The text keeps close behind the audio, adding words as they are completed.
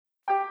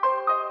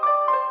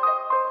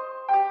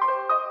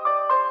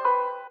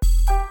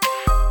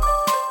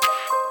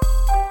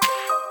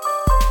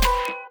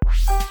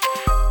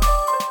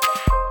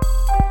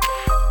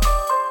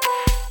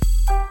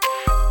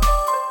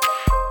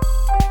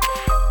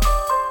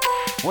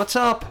What's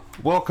up?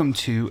 Welcome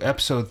to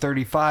episode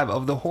 35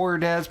 of the Horror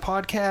Dads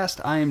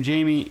podcast. I am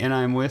Jamie, and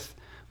I'm with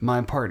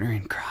my partner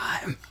in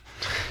crime,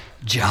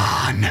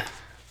 John.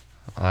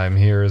 I'm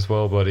here as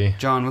well, buddy.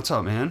 John, what's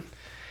up, man?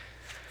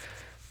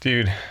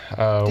 Dude,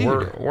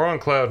 we're on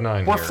cloud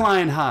nine. We're here.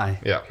 flying high.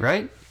 Yeah.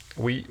 Right?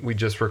 We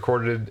just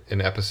recorded an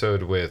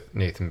episode with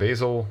Nathan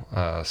Basil,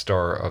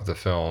 star of the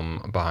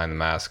film Behind the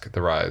Mask: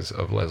 The Rise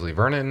of Leslie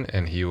Vernon,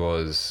 and he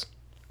was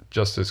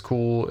just as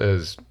cool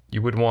as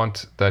you would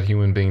want that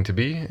human being to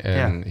be,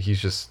 and he's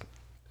just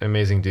an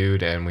amazing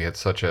dude, and we had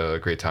such a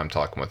great time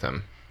talking with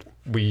him.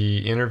 We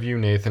interview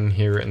Nathan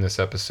here in this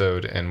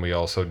episode, and we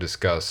also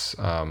discuss,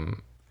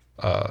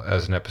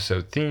 as an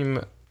episode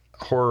theme,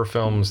 horror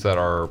films that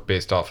are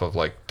based off of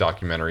like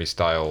documentary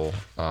style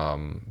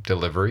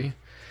delivery,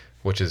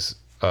 which is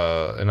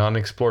an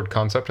unexplored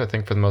concept, I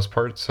think, for the most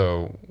part.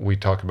 So we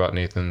talk about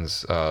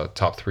Nathan's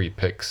top 3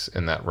 picks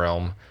in that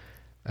realm,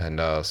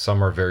 and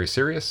some are very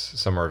serious,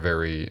 some are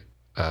very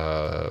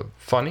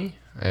funny,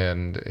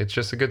 and it's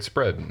just a good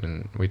spread.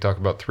 And we talk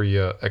about 3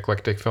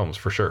 eclectic films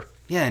for sure.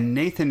 Yeah,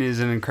 Nathan is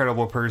an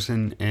incredible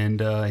person,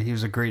 and he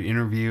was a great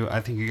interview.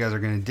 I think you guys are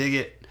going to dig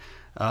it.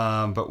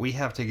 But we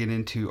have to get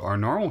into our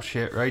normal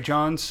shit, right,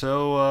 John?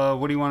 So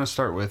what do you want to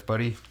start with,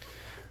 buddy?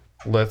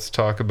 Let's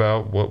talk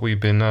about what we've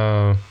been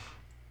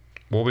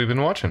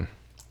watching.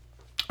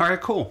 All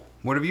right, cool.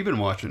 What have you been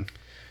watching?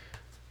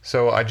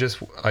 So I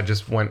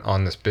just went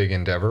on this big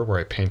endeavor where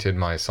I painted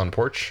my sun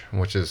porch,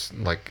 which is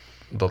like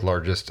the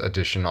largest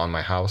addition on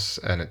my house,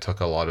 and it took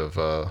a lot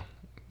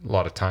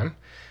of time.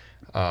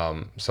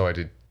 So I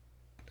did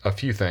a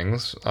few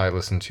things. I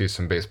listened to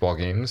some baseball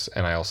games,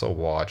 and I also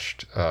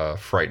watched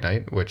Fright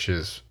Night, which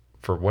is,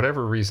 for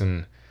whatever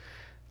reason,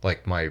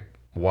 like my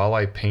while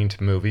I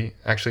paint movie.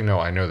 Actually, no,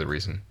 I know the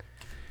reason.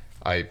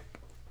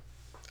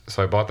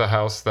 So I bought the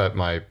house that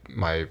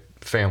my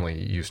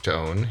family used to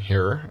own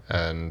here,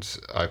 and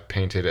I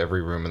painted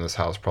every room in this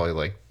house probably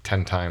like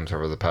 10 times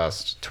over the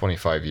past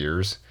 25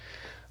 years.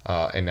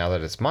 And now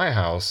that it's my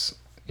house,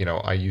 you know,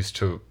 I used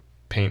to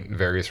paint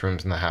various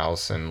rooms in the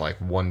house, and like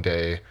one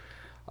day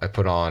I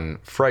put on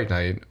Fright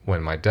Night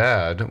when my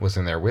dad was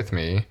in there with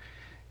me,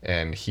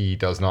 and he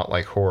does not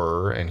like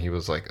horror, and he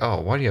was like,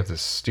 "Oh, why do you have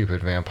this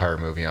stupid vampire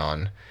movie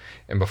on?"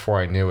 And before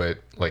I knew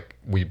it, like,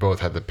 we both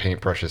had the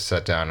paintbrushes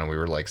set down, and we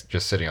were like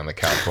just sitting on the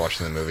couch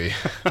watching the movie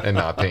and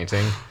not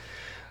painting.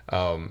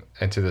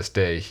 And to this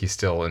day, he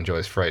still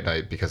enjoys Fright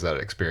Night because of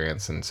that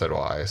experience, and so do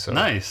I. So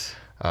Nice.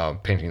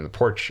 Painting the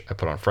porch, I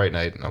put on Fright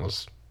Night, and I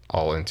was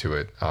all into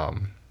it.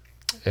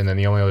 And then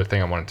the only other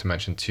thing I wanted to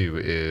mention too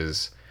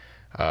is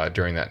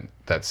during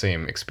that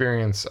same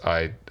experience,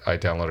 I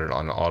downloaded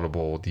on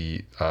Audible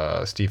the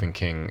Stephen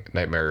King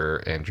Nightmare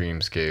and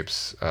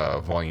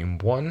Dreamscapes Volume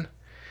 1.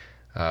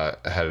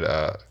 Had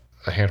a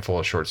handful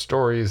of short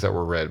stories that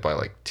were read by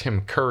like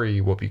Tim Curry,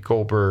 Whoopi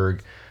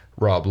Goldberg,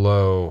 Rob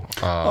Lowe.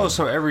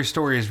 So every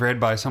story is read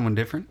by someone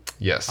different?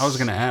 Yes. I was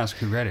going to ask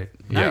who read it.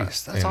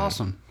 Nice. Yeah. That's And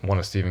awesome. One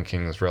of Stephen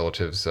King's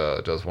relatives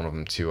does one of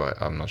them too.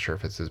 I'm not sure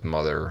if it's his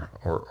mother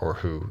or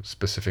who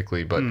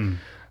specifically, but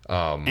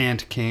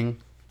Aunt King.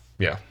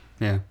 yeah.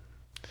 Yeah.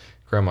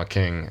 Grandma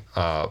King.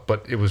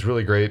 But it was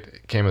really great.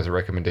 It came as a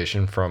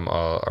recommendation from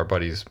our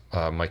buddies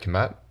Mike and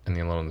Matt in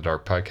the Alone in the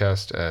Dark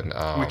podcast, and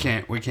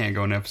We can't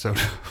go an episode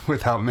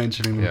without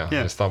mentioning them.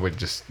 I just thought we'd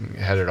just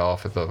head it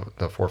off at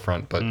the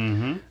forefront. But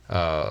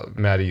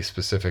Maddie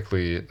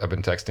specifically, I've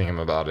been texting him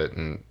about it,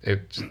 and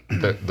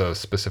the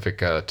specific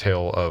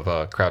tale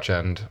of Crouch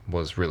End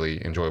was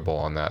really enjoyable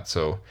on that.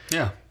 So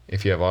Yeah.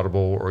 if you have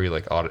Audible or you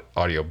like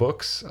audio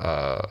books,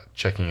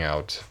 checking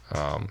out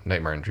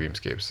Nightmare and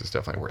Dreamscapes is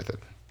definitely worth it.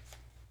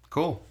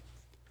 Cool.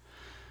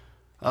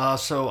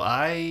 So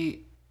I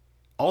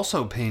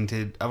also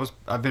painted.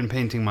 I've been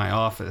painting my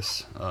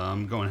office,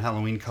 going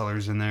Halloween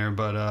colors in there,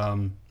 but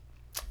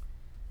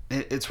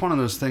it's one of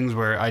those things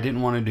where I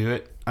didn't want to do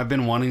it. I've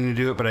been wanting to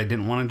do it, but I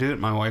didn't want to do it.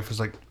 My wife was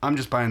like, "I'm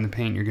just buying the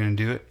paint. You're going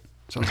to do it."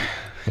 So I was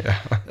like,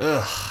 Yeah.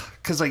 ugh.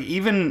 Because like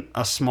even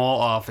a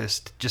small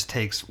office just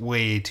takes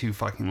way too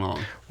fucking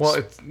long.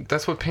 Well,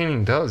 that's what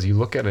painting does. You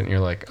look at it and you're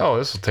like, oh,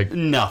 this will take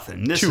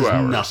Nothing. This 2 is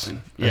hours.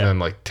 nothing. And then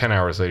like 10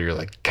 hours later, you're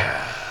like,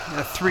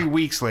 Gah. 3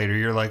 weeks later,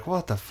 you're like,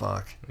 what the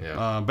fuck?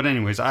 Yeah. But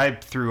anyways, I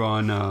threw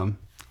on...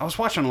 I was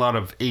watching a lot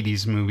of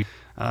 80s movies,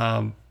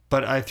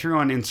 but I threw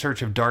on In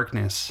Search of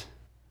Darkness,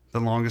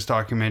 the longest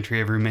documentary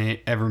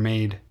ever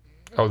made.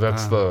 Oh,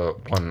 that's the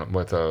one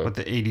with With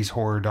the 80s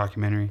horror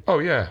documentary. Oh,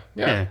 yeah.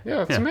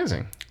 It's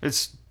amazing.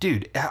 It's...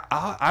 Dude,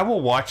 I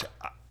will watch...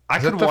 I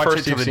Is could that the watch it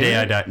first till the you've seen day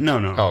I it? die.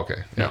 No. Oh,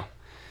 okay. Yeah. No.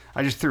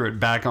 I just threw it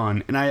back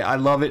on, and I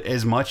love it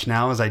as much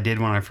now as I did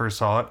when I first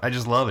saw it. I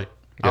just love it.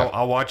 Yeah.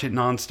 I'll watch it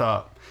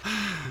nonstop.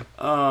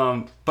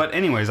 But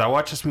anyways, I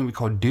watched this movie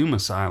called Doom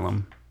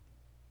Asylum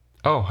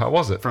Oh, how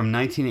was it? from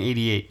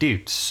 1988.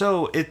 Dude,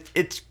 so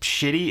it's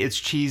shitty, it's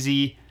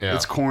cheesy, Yeah.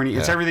 it's corny.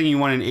 It's Yeah. everything you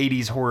want an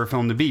 80s horror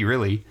film to be,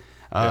 really.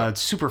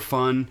 It's super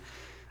fun.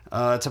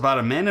 It's about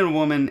a man and a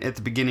woman at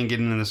the beginning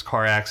getting in this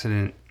car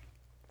accident.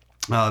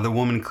 The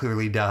woman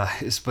clearly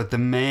dies, but the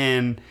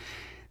man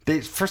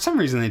they for some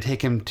reason they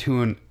take him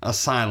to an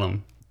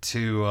asylum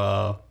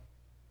to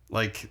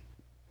like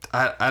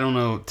I don't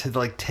know, to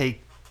like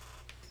take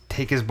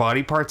his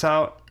body parts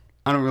out.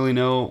 I don't really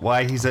know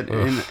why he's at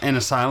an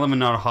asylum and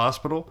not a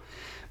hospital,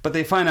 but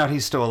they find out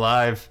he's still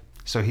alive,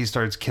 so he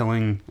starts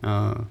killing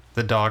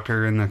the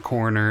doctor and the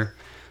coroner.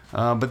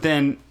 But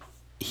then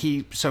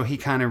he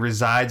kind of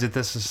resides at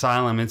this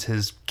asylum. It's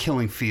his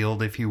killing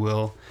field, if you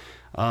will.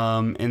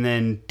 And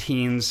then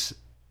teens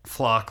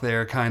flock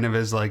there kind of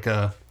as like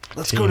a,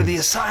 let's go to the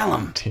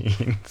asylum.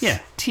 Teens. Yeah,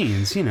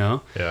 teens, you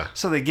know. Yeah.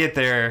 So they get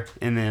there,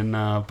 and then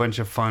a bunch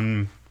of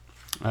fun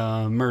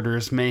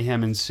murderous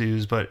mayhem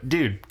ensues. But,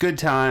 dude, good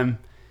time.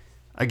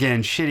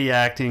 Again, shitty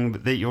acting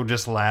but that you'll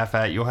just laugh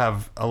at. You'll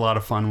have a lot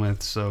of fun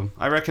with. So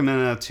I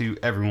recommend that to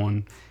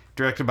everyone.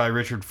 Directed by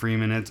Richard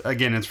Freeman. It's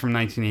from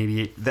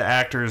 1988. The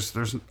actors,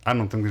 I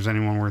don't think there's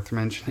anyone worth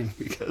mentioning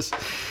because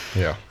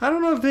I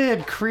don't know if they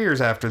had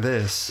careers after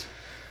this.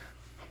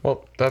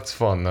 Well, that's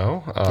fun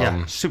though.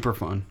 Yeah, super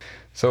fun.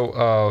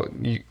 So,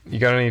 you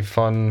got any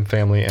fun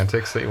family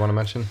antics that you want to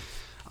mention?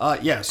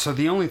 Yeah. So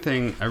the only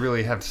thing I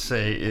really have to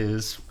say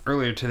is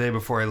earlier today,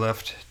 before I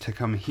left to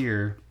come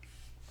here,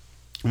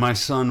 my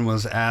son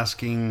was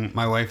asking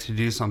my wife to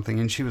do something,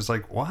 and she was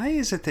like, "Why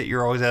is it that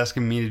you're always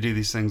asking me to do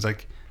these things?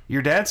 Like,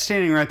 your dad's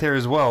standing right there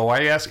as well. Why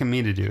are you asking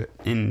me to do it?"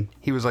 And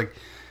he was like,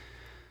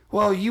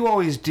 "Well, you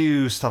always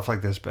do stuff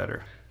like this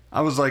better."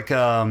 I was like,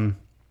 I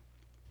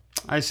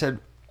said,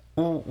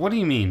 "Well, what do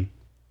you mean?"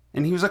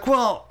 And he was like,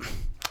 "Well,"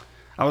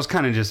 I was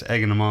kind of just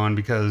egging him on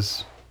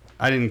because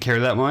I didn't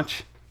care that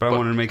much, but I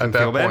wanted to make him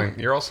feel bad. At that point,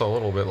 you're also a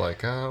little bit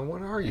like,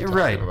 what are you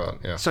talking about?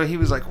 Yeah. So he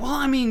was like, "Well,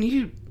 I mean,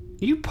 you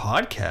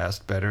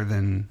podcast better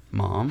than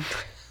Mom."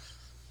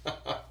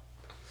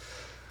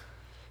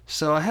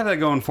 So I have that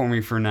going for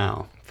me for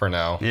now. For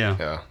now,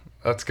 yeah.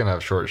 That's gonna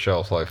have short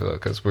shelf life though,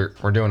 because we're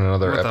doing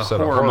another with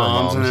episode of horror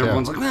moms, and yeah.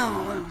 everyone's like,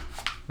 "No."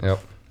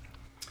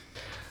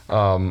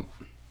 Yep.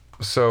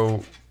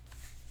 So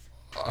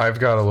I've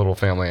got a little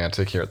family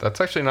antic here.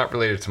 That's actually not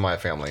related to my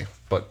family,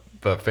 but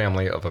the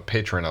family of a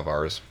patron of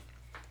ours.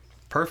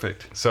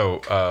 Perfect.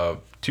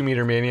 So 2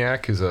 Meter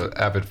Maniac is an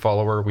avid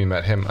follower. We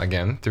met him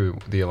again through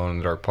the Alone in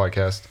the Dark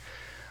podcast.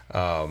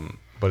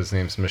 But his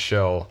name's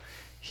Michelle.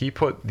 He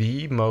put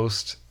the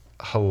most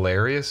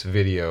hilarious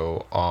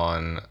video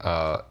on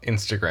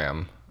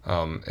Instagram,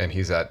 and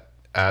he's at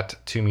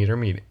 2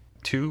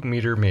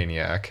 Meter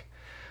Maniac,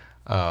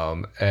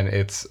 and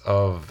it's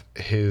of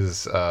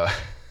his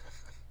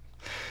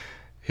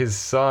his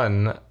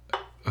son,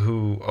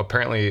 who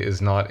apparently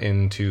is not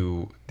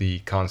into the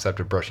concept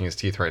of brushing his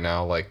teeth right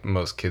now, like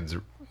most kids,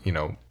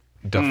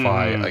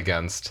 defy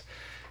against,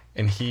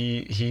 and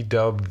he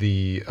dubbed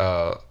the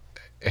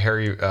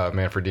Harry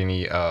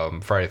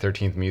Manfredini Friday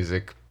 13th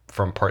music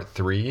from part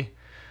 3,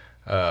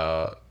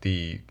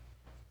 the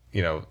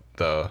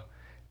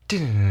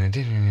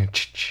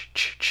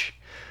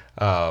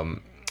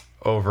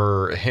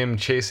over him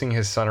chasing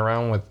his son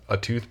around with a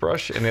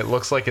toothbrush, and it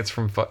looks like it's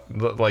from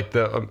like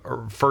the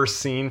first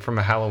scene from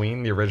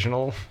Halloween, the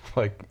original,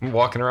 like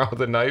walking around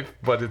with a knife,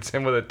 but it's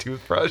him with a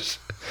toothbrush.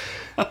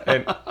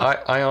 And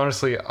I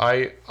honestly,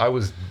 I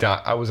was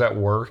at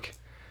work,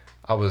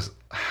 I was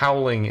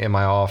howling in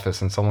my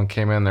office, and someone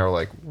came in, they were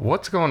like,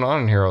 "What's going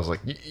on in here?" I was like,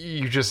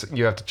 you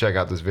have to check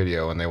out this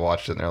video. And they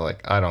watched it, and they're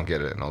like, "I don't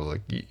get it." And I was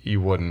like, you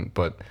wouldn't,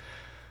 but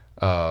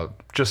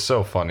just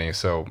so funny.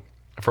 So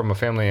from a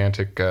family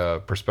antic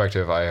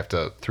perspective, I have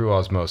to, through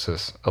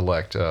osmosis,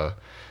 elect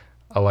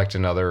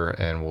another,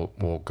 and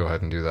we'll go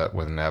ahead and do that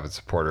with an avid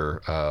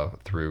supporter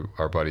through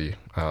our buddy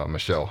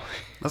Michelle.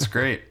 That's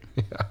great.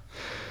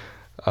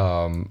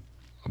 Yeah.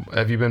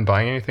 Have you been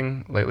buying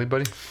anything lately,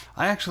 buddy?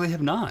 I actually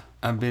have not.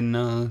 I've been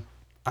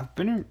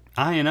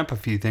eyeing up a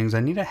few things.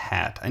 I need a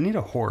hat. I need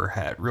a horror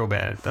hat real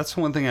bad. That's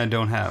the one thing I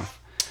don't have.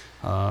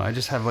 I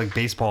just have like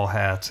baseball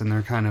hats, and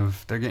they're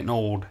getting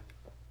old.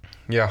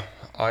 Yeah,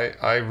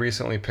 I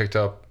recently picked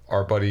up,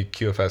 our buddy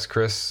QFS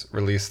Chris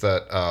released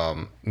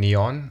that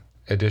neon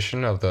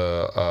edition of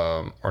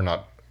the or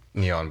not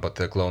neon, but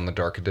the glow in the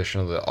dark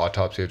edition of the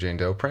Autopsy of Jane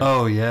Doe print.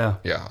 Oh yeah.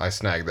 Yeah, I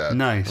snagged that.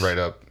 Nice. Right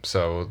up.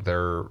 So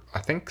they're, I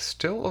think,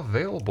 still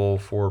available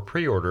for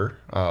pre-order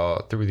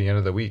through the end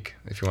of the week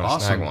if you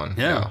want to snag one.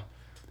 Yeah.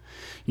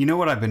 You know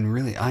what I've been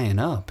really eyeing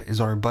up is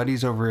our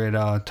buddies over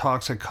at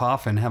Toxic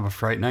Coffin have a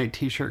Fright Night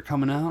t-shirt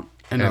coming out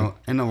and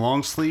a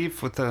long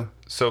sleeve with the...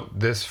 So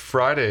this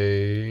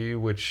Friday,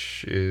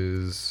 which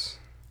is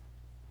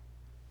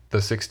the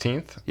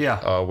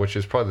 16th, which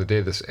is probably the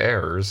day this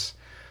airs,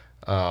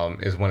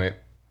 is when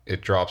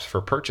it drops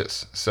for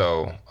purchase.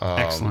 So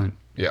excellent.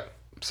 Yeah.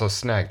 So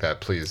snag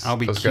that, please. I'll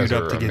be queued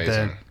up to get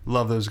that.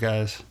 Love those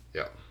guys.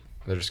 Yeah.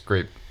 They're just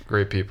great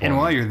people. And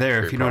while you're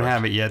there, if you don't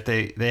have it yet,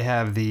 they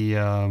have the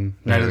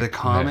Night of the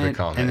Comet,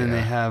 and then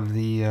they have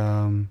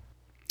the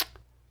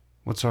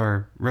what's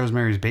our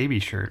Rosemary's Baby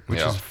shirt,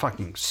 which is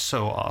fucking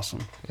so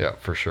awesome. Yeah,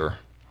 for sure.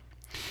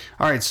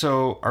 All right,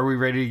 so are we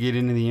ready to get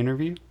into the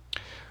interview?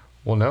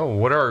 Well, no.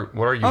 What are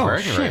you wearing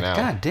right now?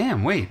 God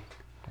damn, wait.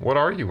 What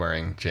are you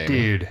wearing, Jamie?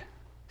 Dude,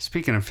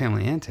 speaking of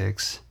family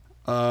antics,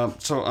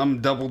 So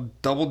I'm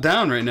double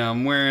down right now.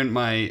 I'm wearing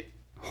my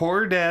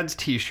Horror Dads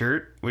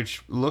T-shirt,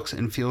 which looks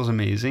and feels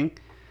amazing.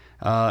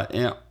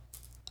 And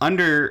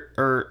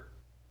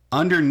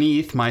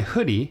underneath my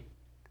hoodie,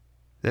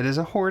 that is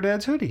a Horror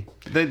Dads hoodie.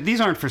 These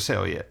aren't for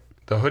sale yet.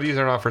 The hoodies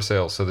are not for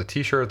sale, so the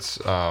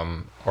t-shirts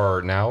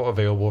are now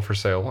available for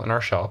sale in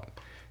our shop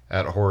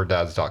at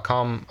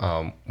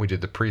horrordads.com. We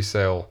did the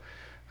pre-sale.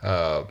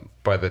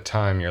 By the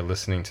time you're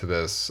listening to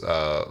this,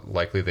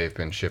 likely they've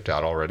been shipped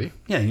out already.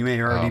 Yeah, you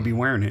may already be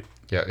wearing it.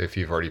 Yeah, if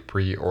you've already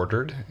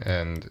pre-ordered,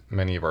 and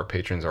many of our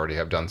patrons already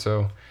have done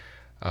so.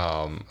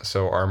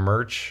 So our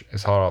merch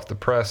is hot off the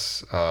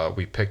press.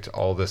 We picked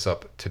all this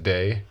up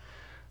today.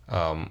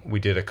 We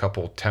did a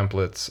couple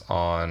templates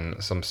on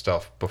some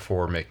stuff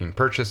before making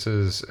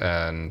purchases,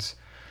 and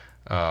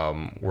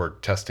we're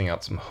testing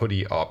out some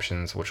hoodie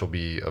options, which will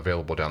be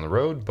available down the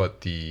road.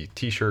 But the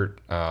t-shirt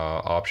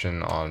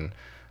option on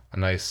a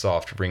nice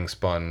soft ring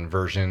spun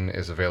version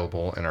is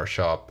available in our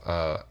shop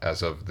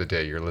as of the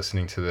day you're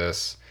listening to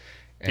this.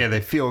 And yeah,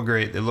 they feel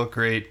great. They look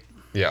great.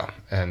 Yeah,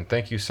 and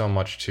thank you so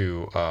much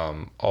to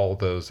all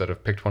those that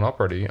have picked one up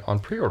already on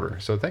pre-order.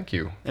 So thank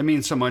you. It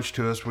means so much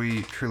to us.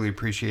 We truly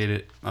appreciate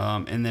it.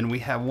 And then we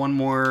have one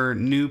more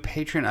new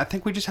patron. I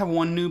think we just have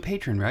one new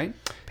patron, right?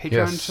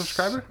 Patreon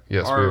subscriber?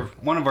 Yes.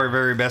 One of our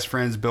very best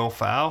friends, Bill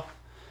Fowl.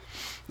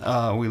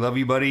 We love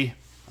you, buddy.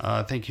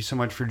 Thank you so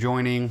much for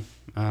joining.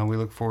 We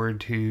look forward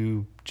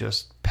to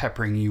just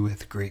peppering you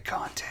with great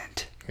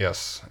content.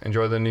 Yes.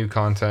 Enjoy the new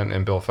content.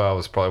 And Bill Fowl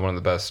is probably one of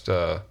the best...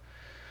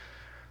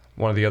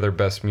 one of the other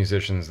best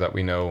musicians that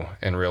we know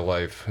in real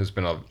life, who's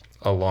been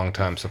a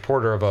long-time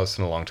supporter of us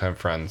and a long-time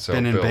friend. So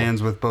been in Bill,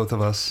 bands with both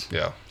of us.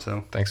 Yeah.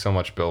 So thanks so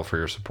much, Bill, for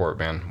your support,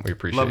 man. We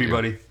appreciate it. Love you,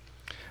 buddy.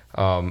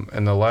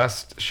 And the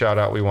last shout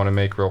out we want to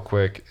make real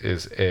quick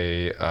is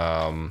a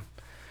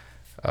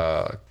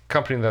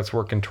company that's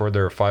working toward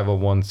their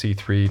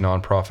 501c3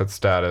 nonprofit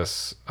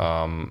status.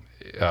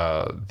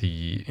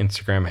 The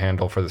Instagram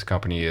handle for this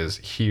company is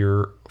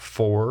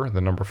here4,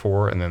 the number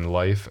 4, and then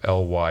life,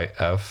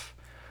 LYF.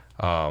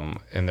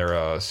 And they're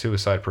a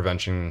suicide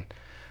prevention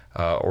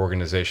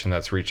organization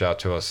that's reached out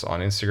to us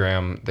on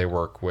Instagram. They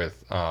work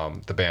with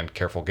the band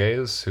Careful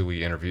Gaze, who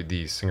we interviewed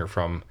the singer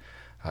from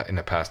in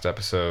a past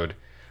episode.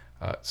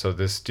 So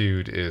this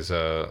dude is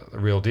a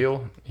real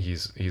deal.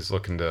 He's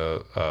looking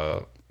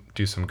to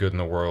do some good in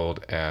the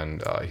world,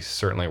 and he's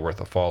certainly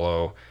worth a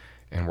follow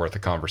and worth a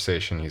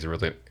conversation. He's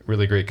a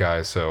really great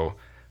guy. So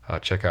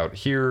check out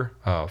here,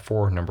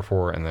 4, number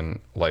 4, and then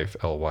life,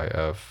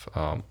 LYF,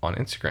 on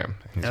Instagram.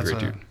 He's a great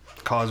dude.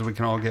 Cause we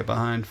can all get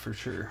behind for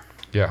sure.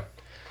 Yeah.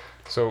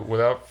 So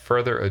without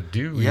further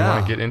ado, you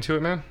want to get into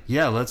it, man?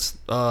 Yeah, let's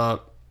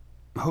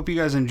hope you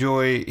guys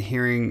enjoy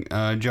hearing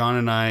John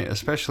and I,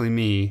 especially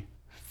me,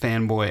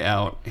 fanboy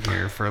out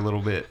here for a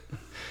little bit.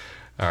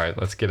 All right,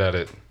 let's get at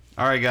it.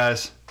 All right,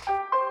 guys.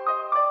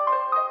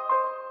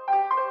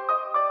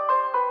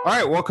 All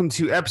right, welcome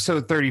to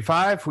episode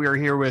 35. We are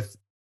here with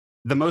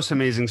the most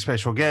amazing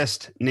special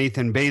guest,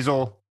 Nathan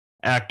Basil,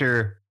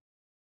 actor,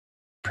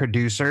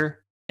 producer,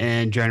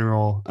 and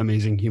general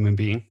amazing human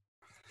being.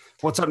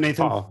 What's up,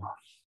 Nathan? Oh,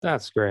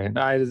 that's great.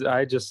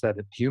 I just said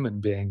it, human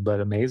being,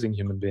 but amazing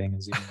human being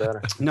is even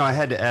better. No, I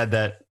had to add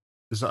that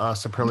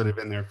superlative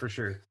in there for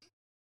sure.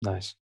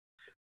 Nice.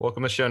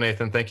 Welcome to the show,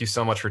 Nathan. Thank you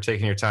so much for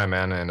taking your time,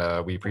 man,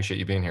 and we appreciate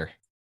you being here.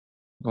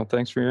 Well,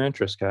 thanks for your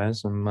interest,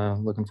 guys.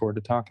 I'm looking forward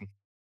to talking.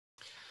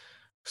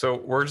 So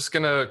we're just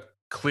going to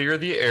clear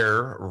the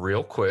air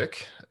real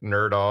quick.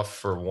 Nerd off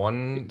for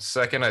 1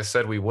 second. I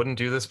said we wouldn't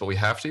do this, but we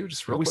have to.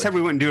 Just real quick. We said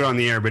we wouldn't do it on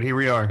the air, but here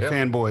we are,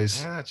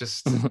 fanboys. Yeah,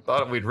 just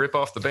thought we'd rip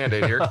off the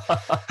Band-Aid here.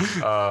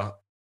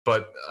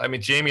 But I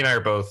mean, Jamie and I are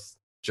both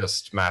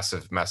just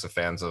massive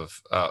fans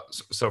of.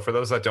 So for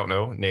those that don't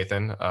know,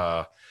 Nathan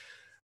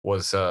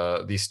was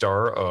the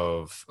star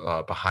of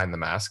Behind the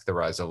Mask: The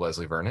Rise of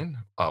Leslie Vernon,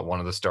 one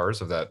of the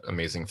stars of that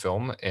amazing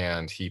film,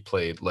 and he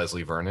played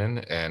Leslie Vernon,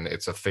 and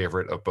it's a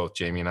favorite of both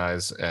Jamie and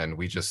I's, and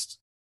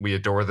we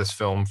adore this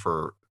film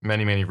for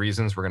many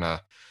reasons. We're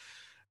gonna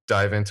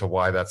dive into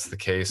why that's the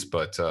case,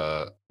 but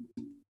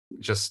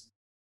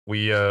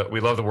we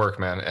love the work,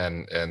 man,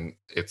 and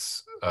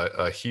it's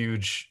a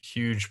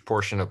huge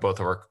portion of both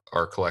of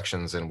our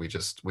collections, and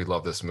we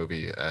love this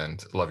movie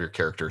and love your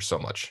character so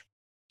much.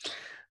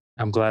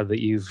 I'm glad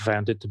that you've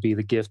found it to be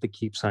the gift that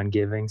keeps on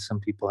giving. Some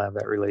people have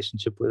that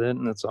relationship with it,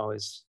 and it's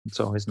always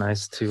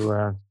nice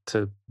to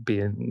be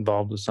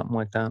involved with something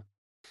like that.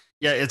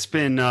 Yeah, it's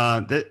been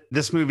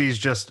this movie is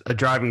just a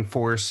driving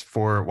force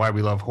for why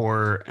we love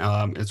horror.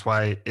 It's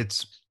why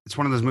it's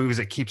one of those movies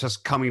that keeps us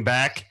coming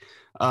back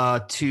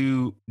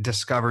to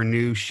discover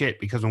new shit.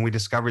 Because when we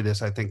discovered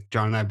this, I think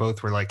John and I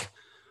both were like,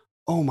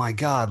 "Oh my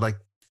god!" Like,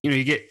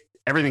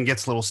 everything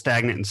gets a little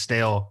stagnant and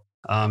stale.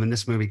 And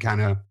this movie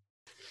kind of,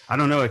 I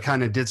don't know, it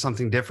kind of did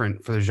something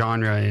different for the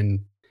genre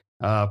and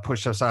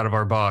pushed us out of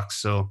our box.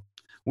 So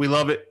we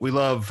love it. We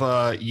love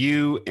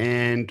you,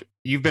 and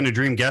you've been a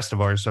dream guest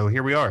of ours. So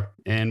here we are,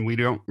 and we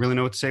don't really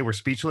know what to say. We're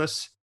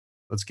speechless.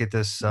 Let's get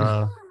this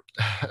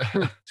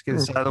Let's get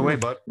this out of the way,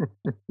 bud.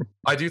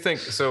 I do think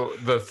so.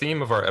 The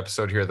theme of our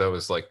episode here, though,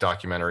 is like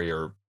documentary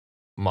or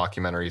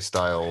mockumentary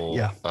style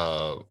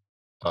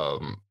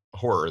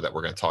horror that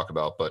we're going to talk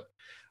about. But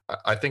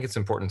I think it's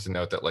important to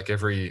note that like I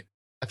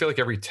feel like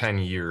every 10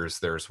 years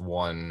there's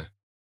one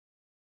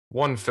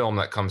film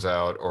that comes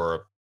out,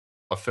 or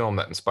a film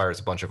that inspires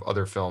a bunch of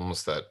other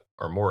films that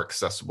are more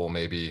accessible,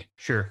 maybe.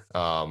 Sure.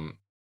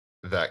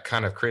 That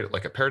kind of create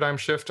like a paradigm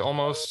shift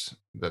almost,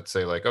 that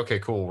say like, okay,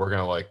 cool, we're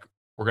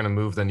gonna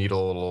move the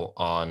needle a little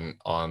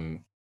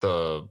on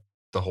the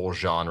whole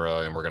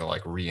genre, and we're gonna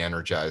like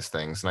re-energize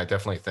things. And I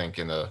definitely think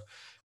in the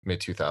mid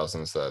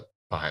 2000s that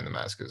Behind the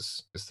Mask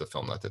is the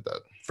film that did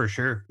that. For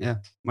sure. Yeah.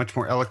 Much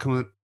more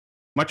eloquent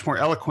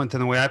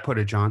than the way I put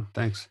it, John.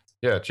 Thanks.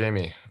 Yeah,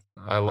 Jamie.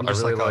 I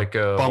really like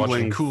bumbling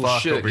watching cool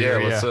fuck shit. over Yeah,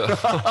 here,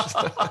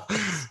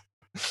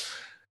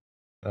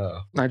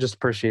 I just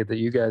appreciate that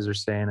you guys are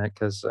saying it,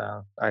 because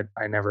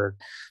I never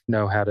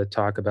know how to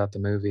talk about the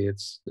movie.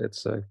 It's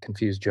a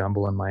confused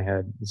jumble in my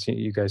head.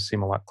 You guys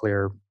seem a lot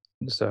clearer,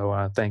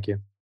 so thank you.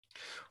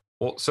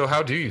 Well, so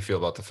how do you feel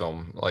about the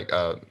film? Like,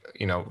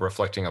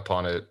 reflecting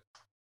upon it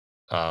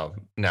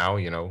now,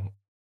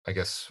 I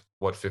guess,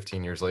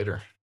 15 years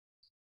later?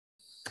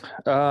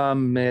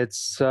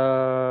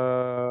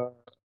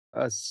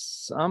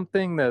 It's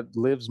something that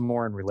lives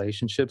more in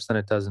relationships than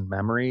it does in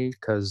memory,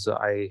 because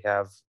I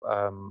have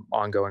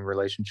ongoing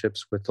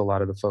relationships with a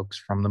lot of the folks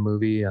from the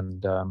movie,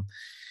 and I'm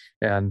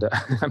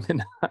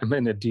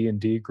in a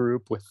D&D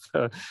group with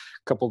a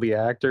couple of the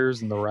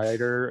actors and the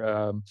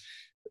writer.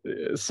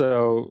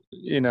 So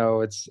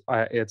it's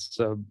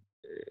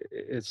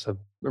a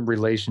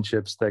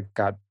relationships that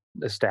got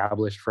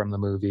established from the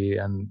movie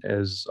and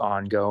is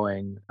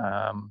ongoing,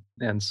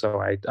 and so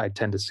I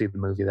tend to see the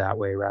movie that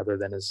way, rather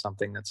than as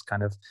something that's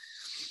kind of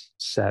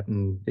set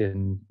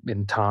in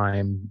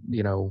time,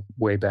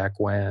 way back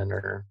when,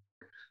 or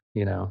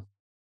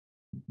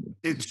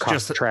it's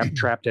just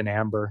trapped in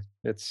amber.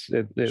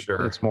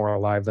 Sure. It's more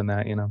alive than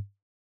that.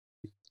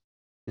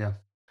 Yeah,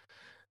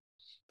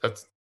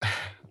 that's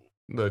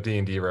the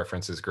D&D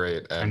reference is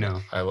great, and I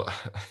know.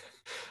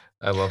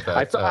 I love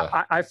that.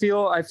 I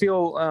feel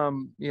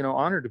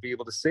honored to be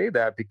able to say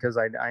that, because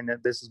I know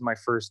this is my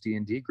first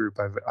D&D group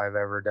I've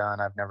ever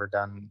done. I've never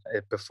done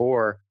it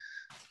before,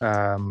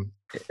 and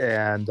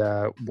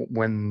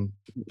when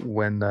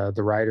the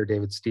writer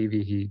David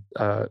Stevie, he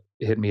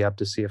hit me up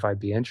to see if I'd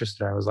be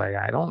interested, I was like,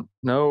 I don't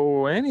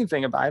know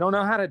anything about. I don't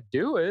know how to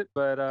do it,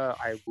 but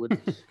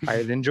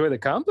I'd enjoy the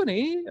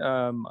company.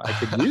 I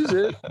could use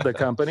it, the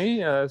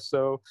company.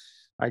 So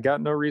I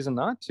got no reason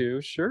not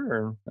to.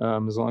 Sure,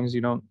 as long as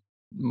you don't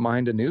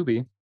mind a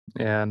newbie.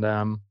 And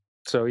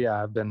so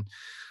yeah, I've been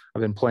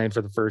playing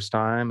for the first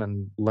time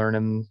and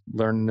learning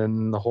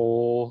the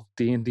whole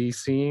D&D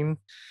scene.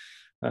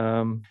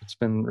 It's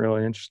been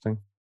really interesting,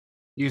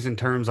 using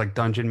terms like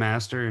dungeon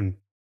master and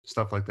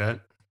stuff like that.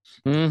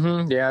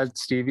 Yeah,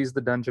 Stevie's the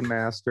dungeon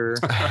master.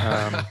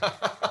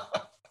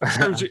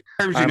 Terms you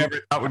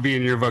never thought would be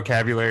in your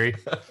vocabulary.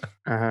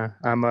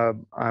 I'm a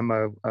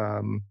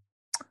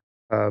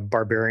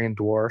barbarian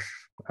dwarf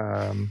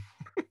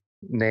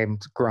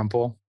named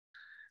Grumple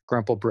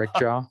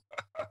Brickjaw.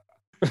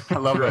 I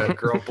love that.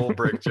 Grumple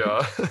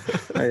Brickjaw.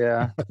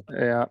 Yeah.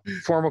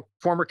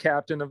 Former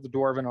captain of the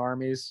Dwarven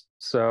armies.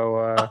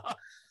 So,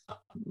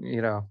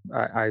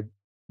 I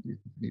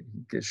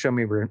show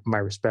me my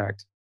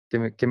respect.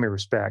 Give me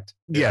respect.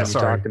 Yeah, when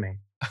sorry. You talk to me.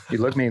 You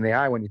look me in the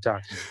eye when you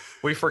talk to me.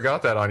 We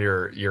forgot that on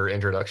your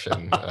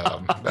introduction.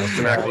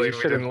 You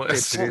should have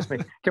introduced me.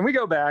 Can we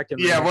go back and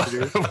we'll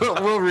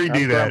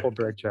redo that. Grumple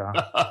Brickjaw.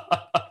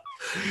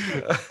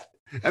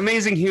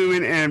 Amazing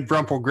human and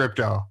Brumple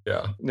Gripjaw.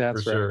 Yeah,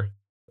 that's for sure.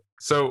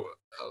 So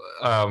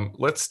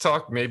let's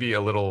talk maybe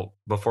a little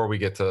before we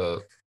get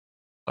to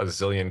a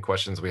zillion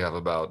questions we have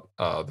about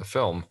the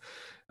film.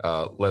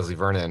 Leslie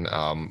Vernon,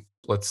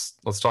 let's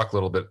talk a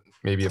little bit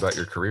maybe about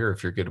your career,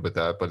 if you're good with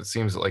that. But it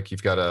seems like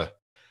you've got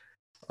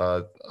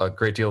a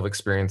great deal of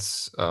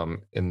experience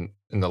in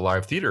the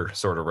live theater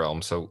sort of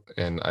realm. So,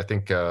 and I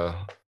think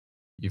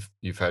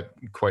you've had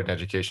quite an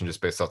education just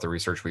based off the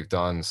research we've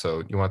done.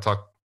 So you want to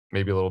talk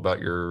maybe a little about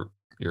your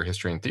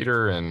history in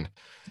theater, and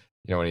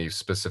any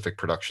specific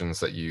productions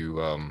that you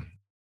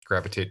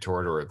gravitate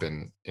toward or have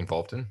been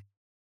involved in?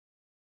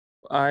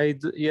 I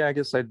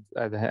guess I'd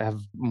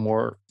have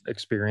more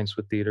experience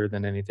with theater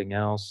than anything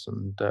else,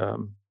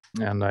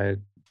 and I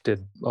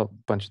did a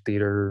bunch of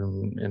theater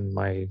in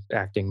my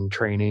acting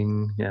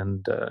training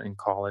and in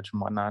college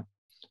and whatnot.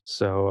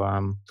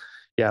 So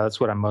that's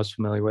what I'm most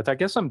familiar with. I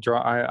guess I'm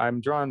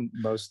drawn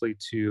mostly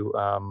to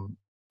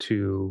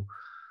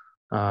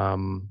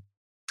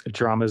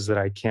dramas that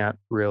I can't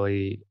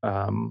really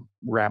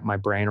wrap my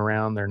brain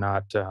around. They're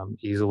not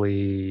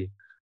easily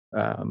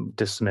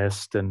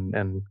dismissed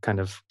and kind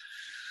of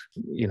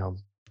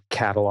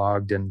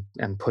cataloged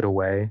and put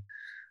away.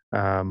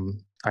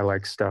 I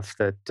like stuff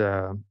that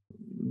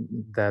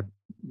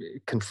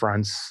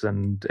confronts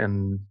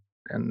and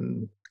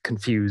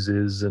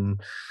confuses,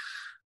 and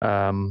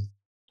I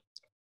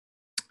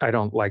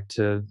don't like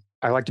to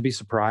I like to be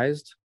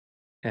surprised,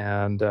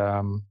 and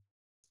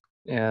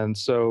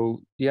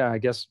so yeah, I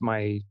guess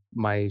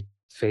my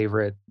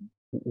favorite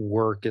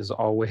work is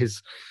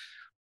always,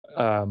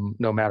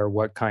 no matter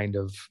what kind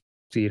of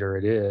theater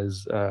it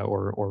is,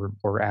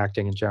 or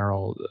acting in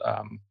general,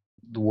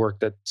 the work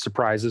that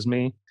surprises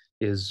me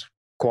is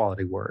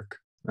quality work.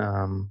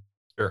 Um,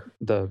 Sure.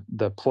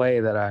 the play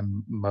that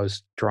I'm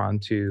most drawn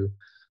to,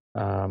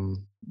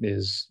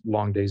 is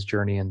Long Day's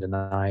Journey into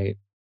Night,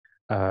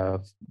 uh,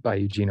 by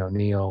Eugene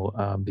O'Neill,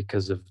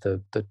 because of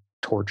the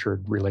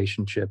tortured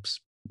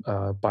relationships,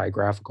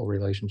 biographical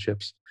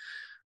relationships,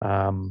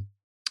 um,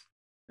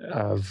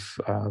 of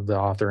the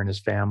author and his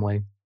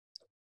family,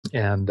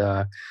 and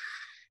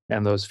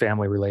those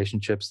family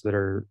relationships that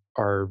are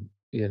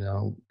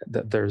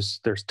there's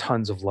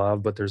tons of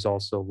love, but there's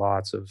also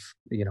lots of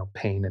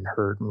pain and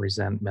hurt and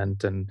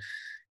resentment, and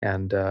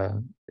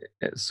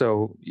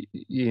so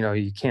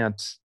you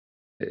can't.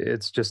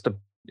 It's just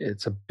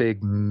it's a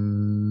big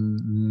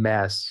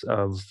mess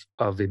of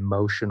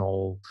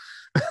emotional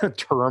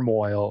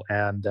turmoil,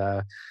 and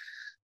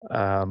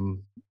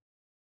um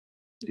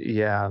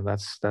yeah,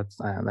 that's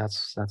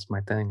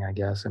my thing, I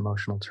guess.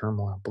 Emotional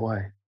turmoil,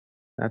 boy,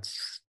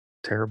 that's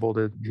terrible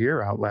to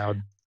hear out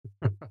loud.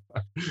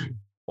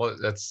 Well,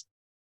 that's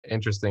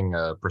interesting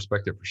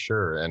perspective for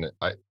sure, and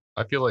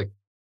I feel like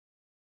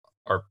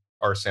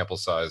our sample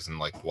size and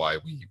like why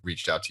we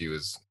reached out to you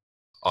is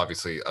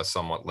obviously a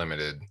somewhat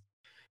limited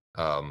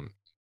um,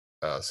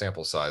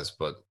 sample size,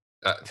 but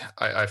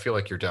I feel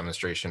like your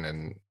demonstration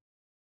and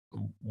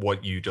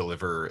what you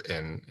deliver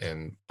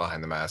in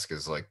Behind the Mask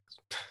is like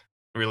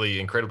really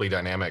incredibly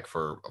dynamic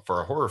for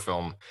a horror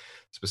film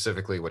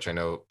specifically, which I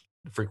know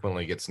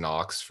frequently gets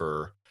knocks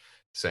for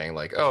saying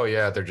like, oh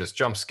yeah, they're just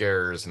jump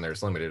scares and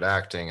there's limited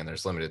acting and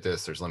there's limited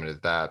this, there's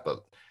limited that.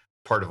 But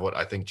part of what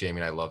I think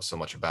Jamie and I love so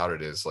much about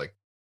it is like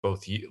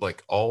both you,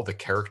 like all the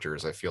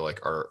characters I feel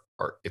like are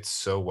it's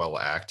so well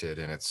acted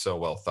and it's so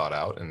well thought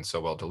out and so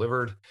well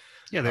delivered.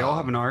 Yeah, they all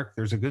have an arc.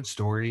 There's a good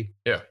story.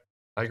 Yeah,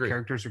 I agree.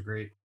 Characters are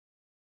great.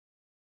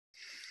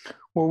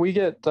 Well, we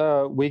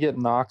get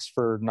knocks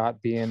for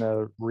not being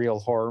a real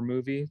horror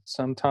movie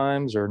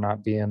sometimes, or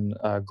not being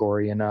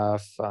gory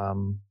enough,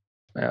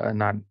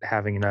 not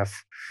having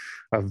enough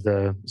of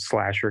the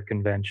slasher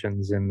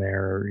conventions in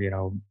there,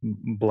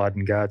 blood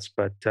and guts.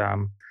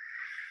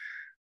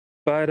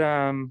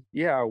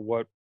 Yeah,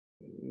 what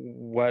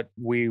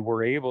we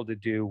were able to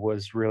do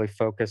was really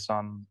focus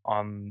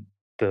on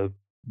the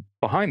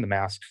behind the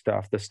mask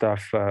stuff, the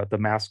stuff, the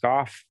mask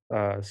off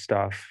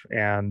stuff,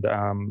 and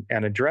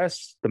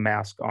address the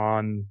mask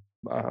on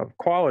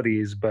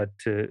qualities, but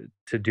to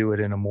do it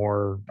in a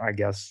more, I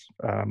guess,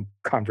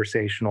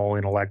 conversational,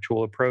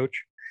 intellectual approach.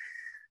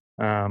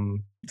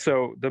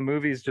 So the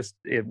movie's just,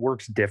 it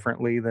works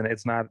differently than,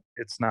 it's not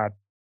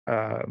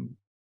um,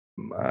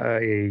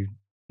 a,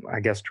 I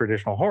guess,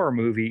 traditional horror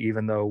movie,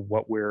 even though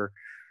what we're,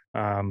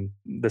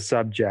 the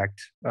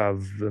subject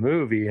of the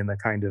movie and uh,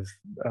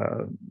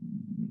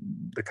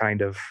 the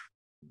kind of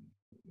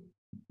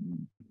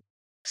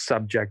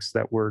subjects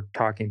that we're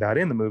talking about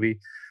in the movie,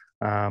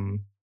 um,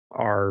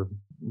 are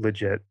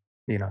legit,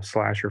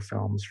 slasher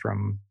films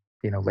from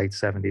late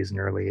 '70s and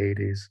early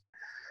 '80s.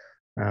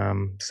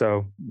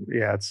 So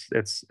yeah,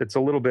 it's a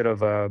little bit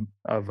of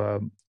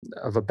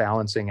a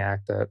balancing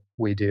act that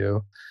we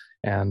do,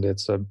 and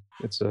it's an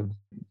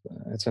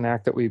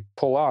act that we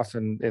pull off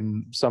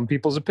in some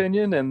people's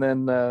opinion, and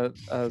then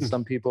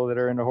some people that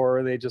are into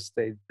horror,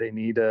 they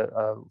need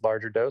a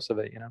larger dose of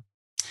it.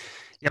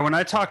 Yeah, when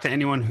I talk to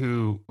anyone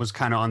who was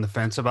kind of on the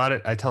fence about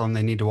it, I tell them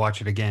they need to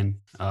watch it again,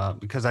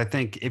 because I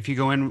think if you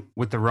go in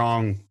with the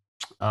wrong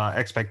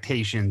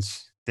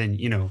expectations, then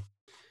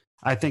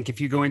I think if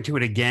you go into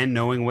it again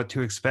knowing what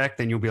to expect,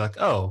 then you'll be like,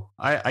 oh,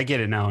 I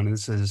get it now, and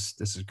this is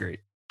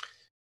great.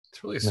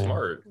 It's really Yeah.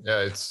 smart.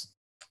 Yeah, it's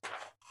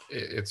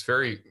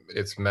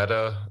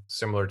meta,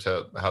 similar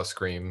to how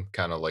Scream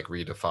kind of like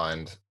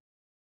redefined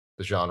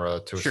the genre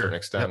to a Sure. certain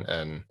extent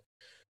and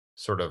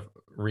sort of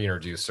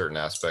reintroduced certain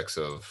aspects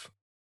of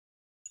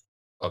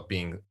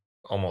being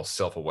almost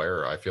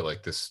self-aware. I feel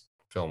like this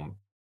film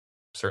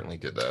certainly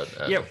did that.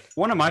 And Yeah,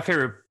 one of my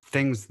favorite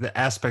things, the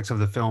aspects of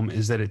the film,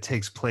 is that it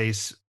takes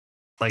place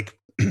like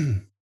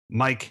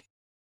Mike,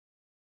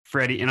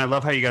 Freddie, and I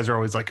love how you guys are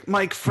always like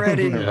Mike, Fred,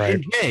 and, Right,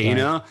 and Jay,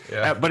 right.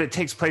 Yeah. but it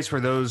takes place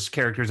where those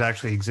characters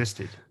actually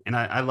existed, and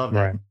I love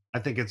that. Right. I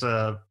think it's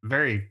a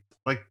very,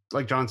 like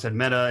John said,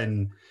 meta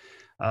and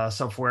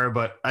self-aware,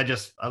 but I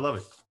love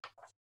it.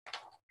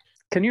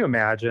 Can you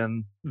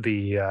imagine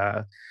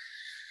the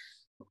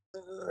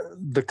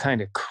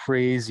kind of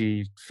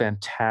crazy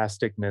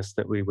fantasticness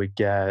that we would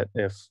get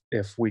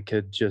if we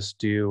could just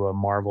do a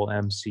Marvel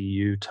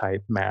MCU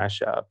type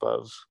mashup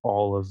of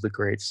all of the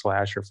great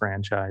slasher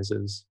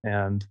franchises,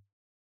 and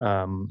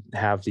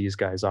have these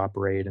guys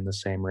operate in the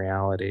same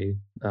reality,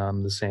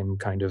 the same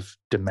kind of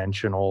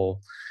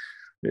dimensional,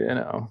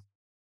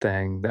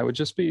 thing? That would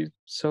just be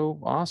so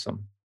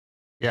awesome.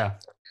 Yeah,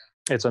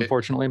 It's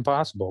unfortunately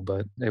impossible,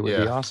 but it would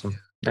be Yeah. awesome.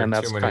 There are And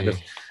too that's kind of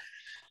many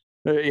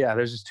Yeah,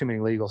 there's just too many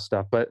legal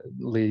stuff, but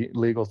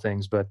legal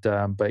things. But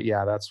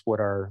yeah, that's what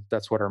our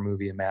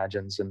movie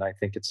imagines, and I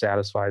think it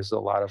satisfies a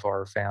lot of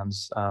our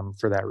fans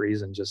for that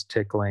reason, just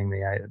tickling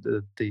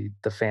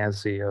the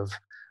fantasy of,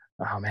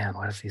 oh man,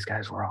 what if these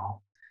guys were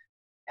all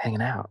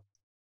hanging out?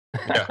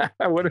 Yeah.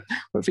 What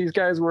if these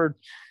guys were,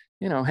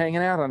 hanging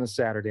out on a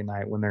Saturday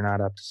night when they're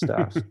not up to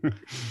stuff?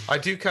 I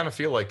do kind of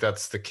feel like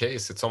that's the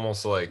case. It's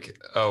almost like,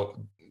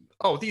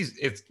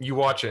 you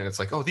watch it and it's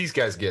like, oh, these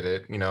guys get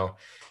it.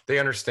 They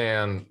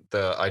understand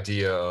the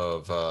idea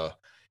of,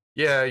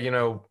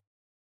 it'd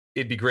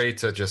be great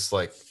to just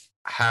like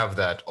have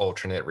that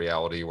alternate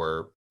reality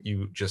where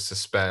you just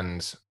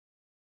suspend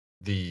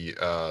the,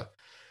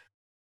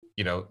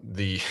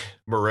 the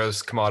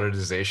morose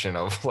commoditization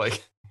of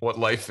like what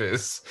life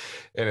is.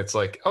 And it's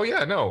like, oh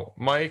yeah, no,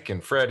 Mike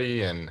and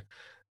Freddie and,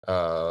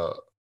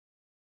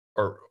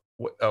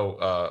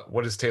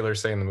 what does Taylor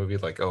say in the movie?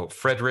 Like, oh,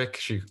 Frederick,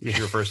 she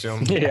refers to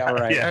him. Yeah,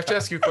 right. I have to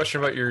ask you a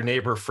question about your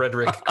neighbor,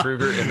 Frederick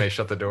Krueger, and they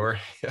shut the door.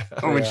 Yeah.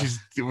 Oh, when she's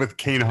with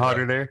Kane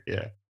Hodder there.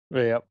 Yeah.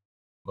 Yep.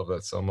 Love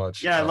that so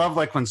much. Yeah, I love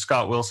like when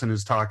Scott Wilson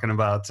is talking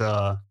about,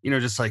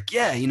 just like,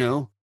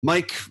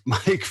 Mike,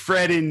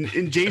 Fred,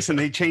 and Jason,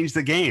 they changed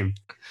the game.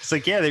 It's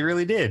like, yeah, they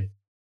really did.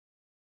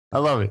 I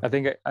love it. I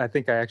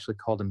think I actually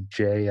called him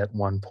Jay at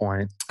one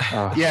point.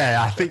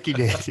 Yeah, I think you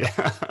did.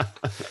 Yeah.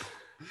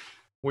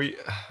 We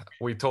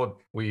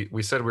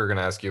said we were going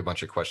to ask you a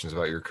bunch of questions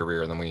about your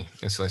career, and then we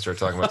instantly started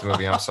talking about the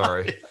movie. I'm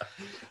sorry.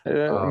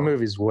 The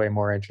movie's way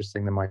more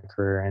interesting than my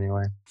career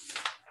anyway.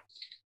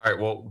 All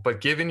right. Well, but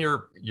given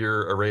your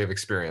array of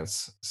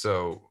experience,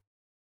 so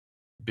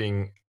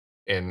being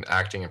in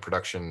acting and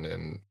production,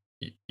 and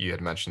you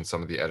had mentioned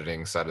some of the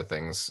editing side of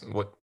things,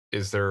 what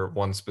is there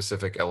one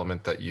specific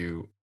element that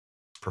you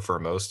prefer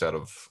most out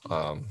of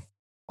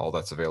all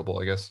that's available,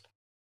 I guess?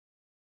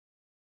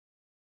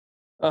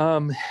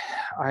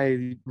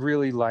 I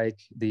really like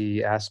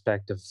the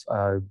aspect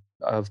of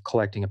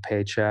collecting a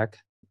paycheck.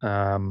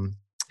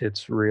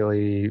 It's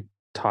really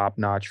top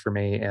notch for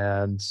me,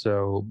 and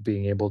so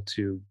being able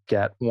to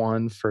get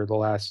one for the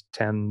last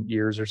 10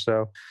 years or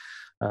so,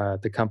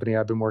 the company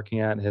I've been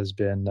working at has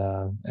been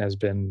a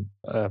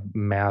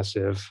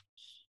massive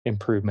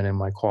improvement in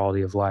my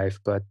quality of life.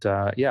 But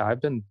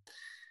I've been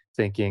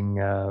thinking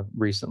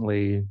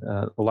recently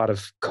a lot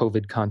of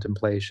COVID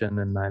contemplation,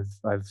 and I've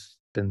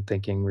been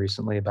thinking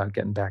recently about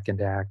getting back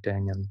into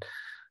acting and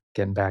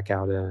getting back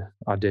out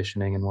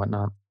auditioning and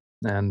whatnot.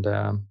 And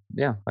I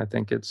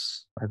think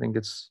it's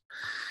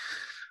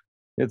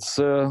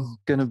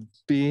gonna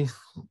be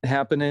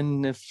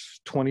happening if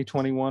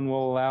 2021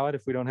 will allow it.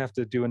 If we don't have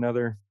to do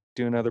another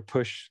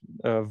push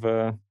of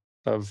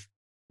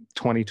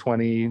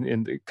 2020,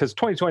 because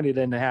 2020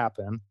 didn't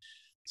happen,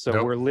 so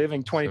Nope. we're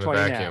living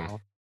 2020 now.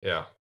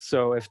 Yeah.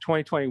 So if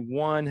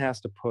 2021 has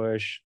to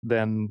push,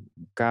 then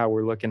God,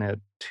 we're looking at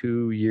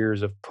 2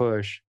 years of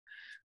push.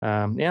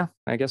 I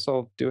guess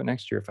I'll do it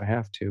next year if I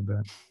have to.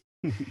 But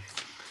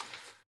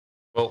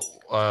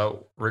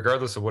well,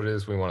 regardless of what it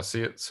is, we want to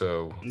see it.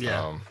 So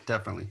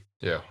definitely.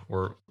 Yeah,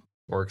 we're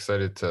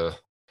excited to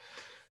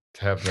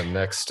have the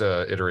next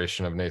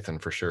iteration of Nathan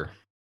for sure.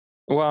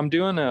 Well, I'm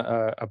doing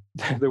there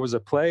was a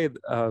play,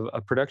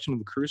 a production of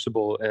The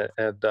Crucible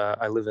at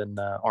I live in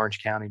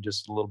Orange County,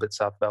 just a little bit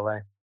south of LA.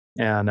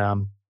 And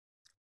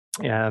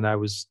I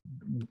was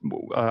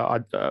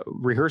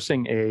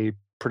rehearsing a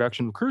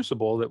production of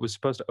Crucible that was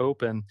supposed to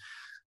open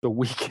the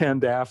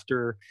weekend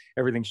after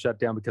everything shut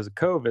down because of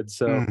COVID.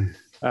 So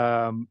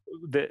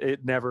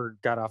it never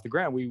got off the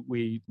ground.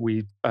 We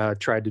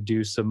tried to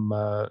do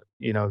some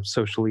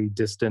socially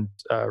distant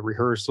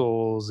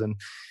rehearsals and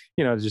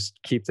just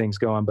keep things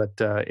going, but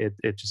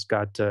it just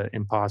got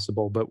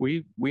impossible. But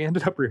we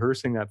ended up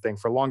rehearsing that thing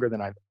for longer than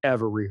I've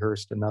ever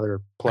rehearsed another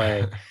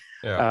play.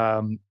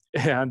 Yeah.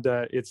 And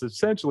it's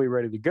essentially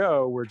ready to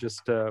go. We're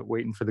just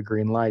waiting for the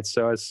green light.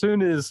 So as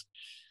soon as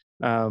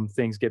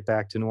things get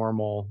back to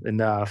normal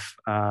enough,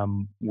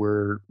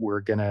 we're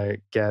gonna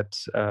get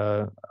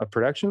a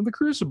production of The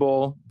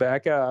Crucible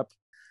back up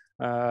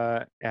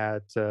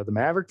at the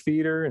Maverick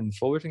Theater in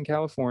Fullerton,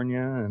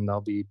 California, and I'll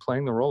be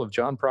playing the role of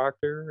John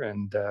Proctor.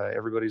 And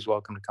everybody's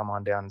welcome to come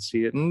on down and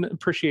see it and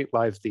appreciate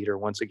live theater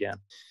once again,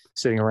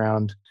 sitting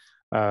around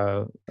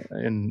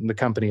in the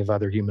company of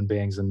other human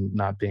beings and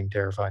not being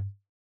terrified.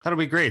 That'll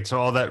be great. So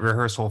all that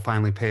rehearsal will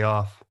finally pay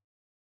off.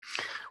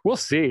 We'll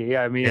see.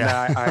 I mean,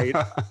 I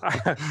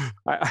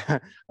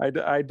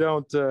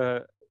don't.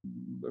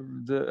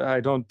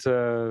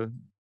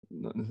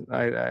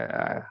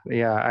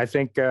 I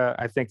think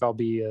I'll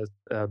be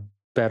a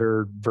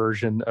better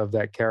version of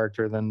that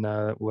character than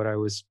what I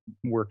was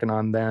working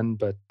on then.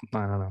 But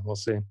I don't know. We'll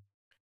see.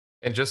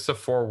 And just to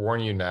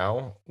forewarn you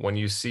now, when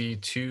you see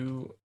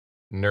two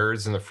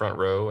nerds in the front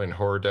row in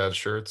Horror Dad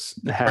shirts,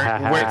 wearing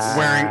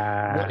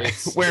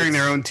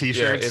their own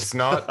T-shirts.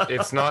 Yeah,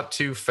 it's not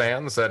two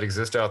fans that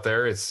exist out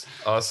there. It's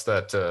us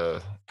that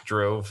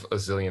drove a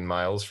zillion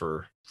miles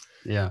for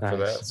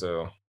that.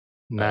 So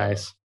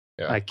nice.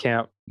 I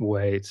can't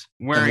wait.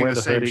 Wearing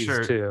the same hoodies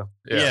shirt too.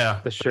 Yeah,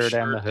 the shirt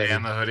and the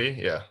hoodie.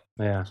 Yeah.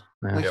 Yeah.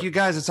 Like, Yep. you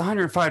guys, it's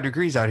 105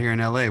 degrees out here in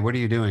LA. What are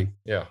you doing?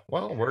 Yeah.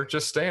 Well, we're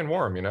just staying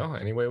warm,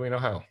 any way we know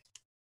how.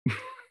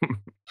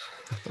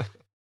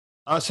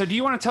 So do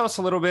you want to tell us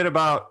a little bit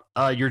about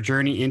your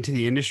journey into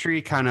the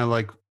industry? Kind of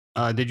like,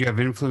 did you have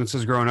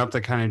influences growing up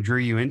that kind of drew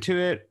you into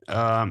it?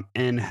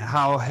 And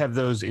how have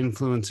those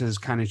influences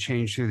kind of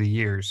changed through the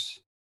years?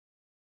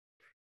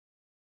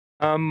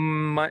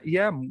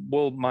 Yeah,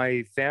 well,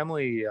 my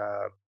family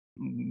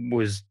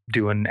was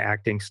doing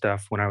acting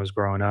stuff when I was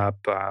growing up.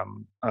 A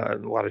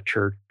lot of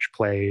church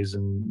plays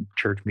and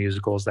church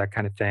musicals, that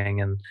kind of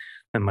thing. And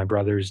my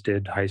brothers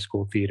did high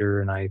school theater,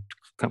 and I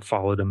kind of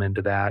followed them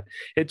into that.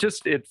 It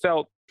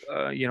felt,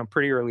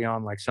 pretty early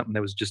on like something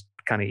that was just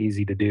kind of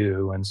easy to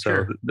do. And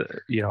so,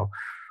 Sure.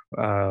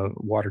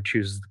 water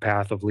chooses the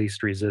path of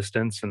least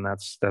resistance, and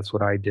that's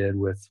what I did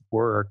with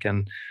work.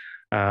 Um,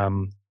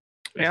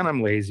 and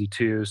I'm lazy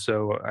too.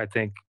 So I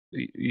think,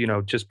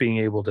 just being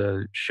able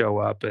to show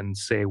up and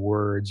say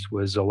words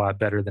was a lot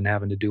better than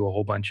having to do a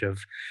whole bunch of,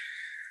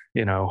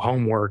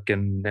 homework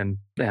and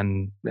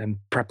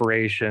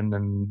preparation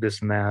and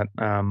this and that.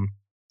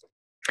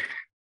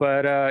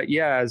 But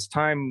yeah, as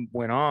time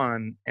went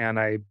on and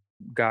I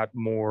got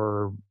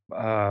more,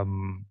 oh,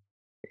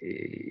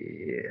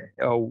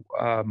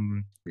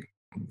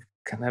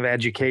 kind of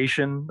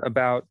education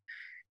about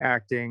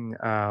acting,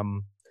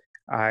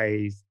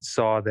 I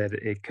saw that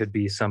it could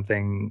be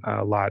something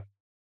a lot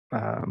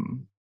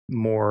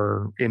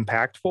more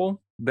impactful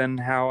than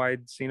how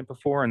I'd seen it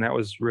before, and that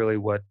was really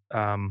what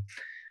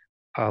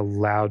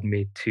allowed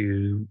me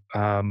to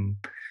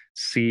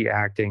see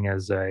acting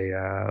as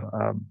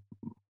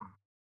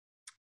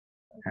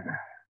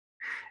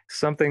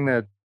something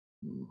that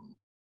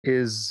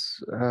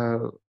is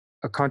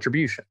a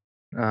contribution.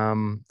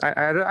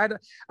 I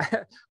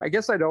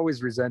guess I'd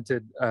always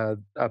resented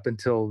up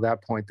until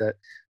that point that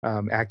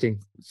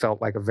acting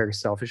felt like a very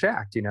selfish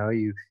act.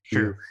 You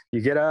Sure.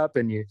 you get up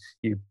and you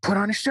put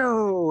on a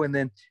show, and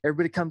then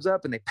everybody comes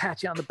up and they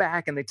pat you on the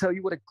back and they tell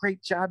you what a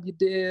great job you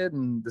did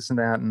and this and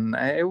that. And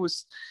it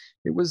was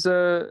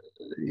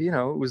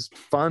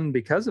fun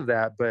because of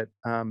that, but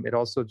it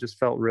also just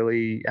felt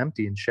really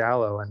empty and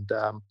shallow.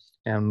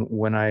 And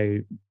when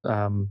I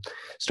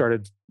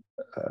started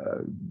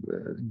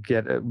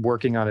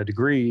working on a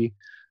degree,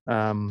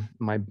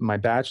 my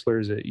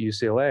bachelor's at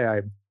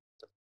UCLA,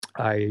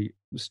 I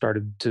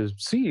started to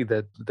see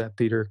that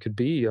theater could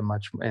be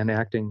and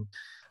acting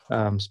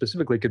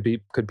specifically could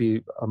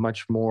be a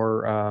much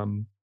more,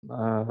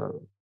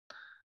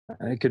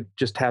 it could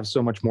just have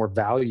so much more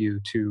value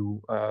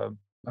to a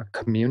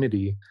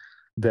community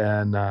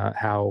than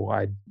how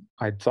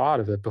I'd thought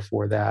of it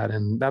before that.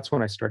 And that's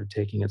when I started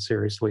taking it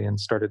seriously and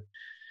started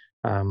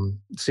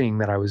seeing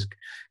that I was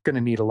going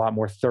to need a lot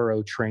more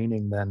thorough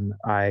training than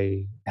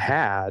I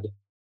had.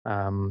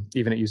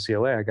 Even at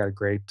UCLA, I got a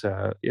great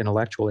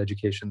intellectual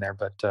education there,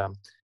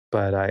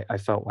 but I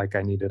felt like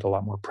I needed a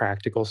lot more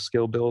practical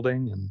skill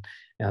building,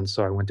 and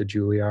so I went to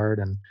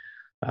Juilliard,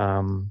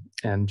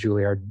 and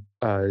Juilliard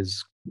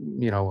is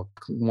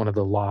one of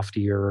the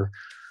loftier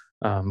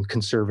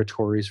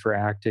conservatories for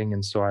acting,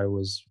 and so I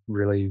was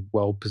really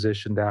well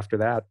positioned after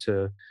that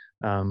to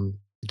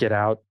get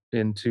out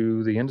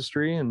into the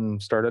industry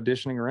and start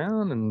auditioning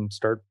around and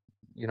start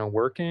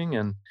working.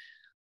 And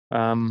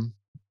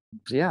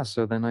yeah,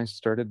 so then I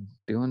started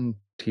doing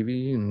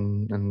TV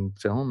and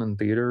film and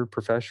theater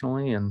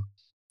professionally, and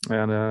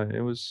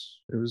it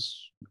was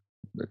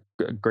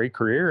a great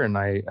career, and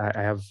I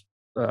have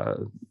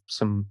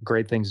some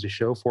great things to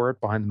show for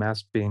it. Behind the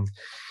Mask being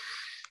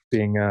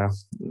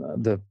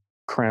the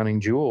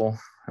crowning jewel.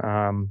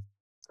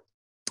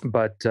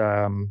 But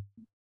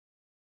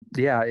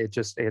yeah,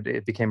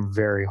 it became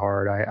very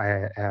hard.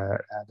 I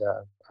had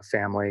a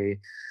family,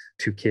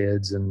 2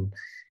 kids, and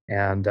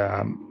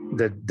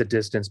the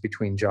distance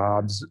between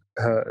jobs,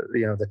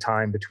 the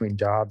time between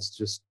jobs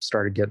just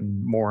started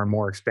getting more and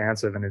more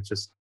expansive, and it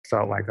just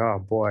felt like, oh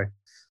boy.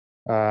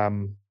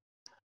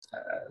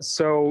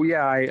 So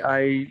yeah,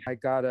 I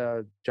got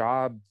a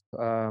job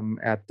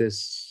at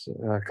this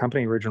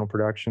company, Original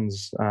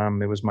Productions.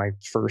 It was my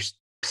first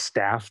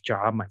staff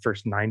job, my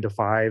first 9 to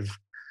 5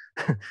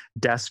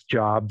 desk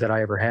job that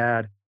I ever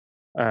had.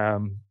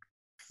 And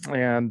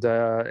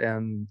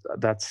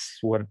that's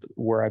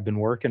where I've been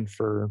working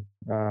for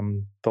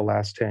the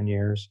last 10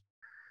 years.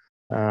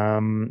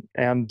 And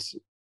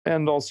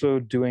also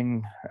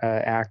doing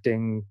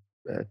acting,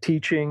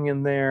 teaching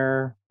in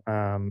there,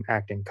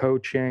 acting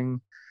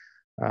coaching.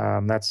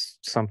 That's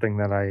something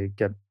that I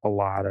get a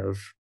lot of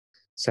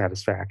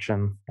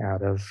satisfaction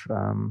out of.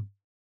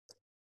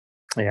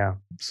 Yeah.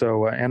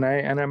 So and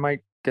I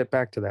might get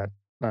back to that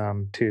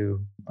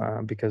too,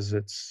 because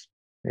it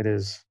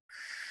is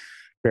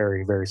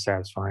very, very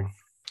satisfying.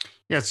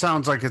 Yeah, it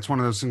sounds like it's one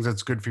of those things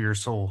that's good for your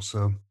soul.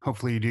 So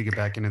hopefully you do get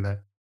back into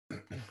that.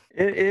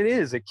 It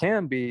is. It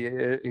can be.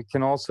 It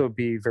can also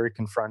be very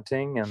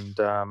confronting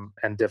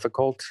and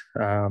difficult.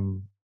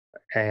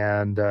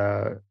 And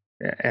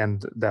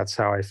and that's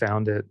how I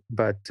found it.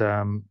 But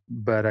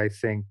I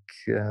think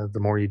the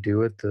more you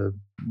do it, the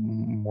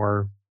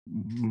more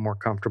more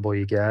comfortable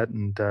you get.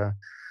 And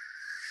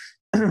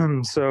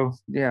so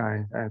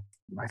yeah,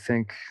 I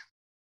think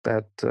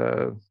that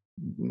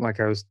like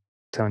I was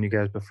telling you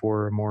guys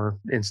before, a more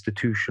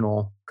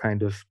institutional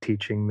kind of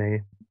teaching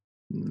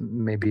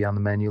may be on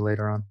the menu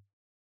later on.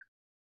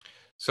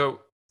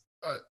 So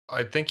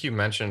I think you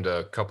mentioned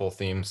a couple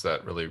themes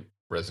that really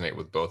resonate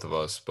with both of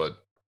us,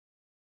 but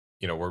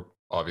we're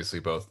obviously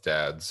both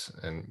dads,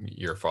 and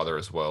your father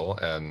as well,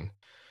 and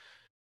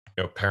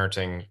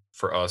parenting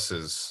for us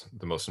is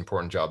the most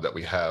important job that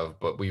we have,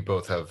 but we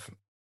both have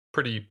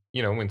pretty,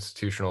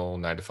 institutional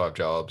 9 to 5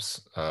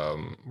 jobs.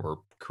 We're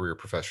career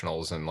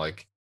professionals, and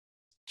like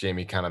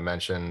Jamie kind of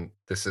mentioned,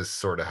 this is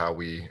sort of how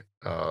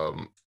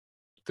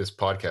this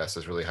podcast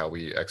is really how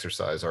we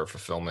exercise our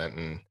fulfillment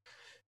and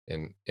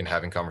in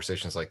having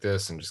conversations like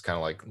this and just kind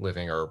of like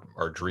living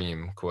our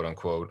dream, quote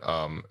unquote.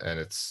 And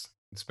it's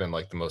been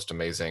like the most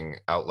amazing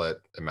outlet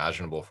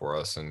imaginable for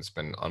us, and it's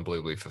been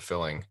unbelievably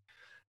fulfilling.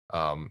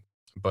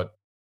 But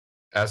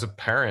as a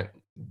parent,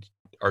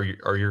 are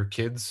your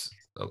kids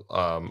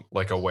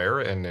like aware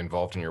and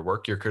involved in your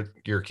work?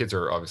 Your kids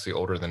are obviously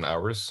older than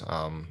ours,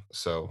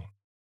 so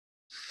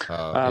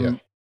yeah.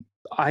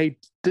 I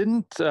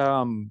didn't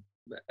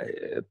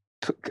p-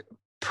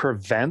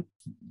 prevent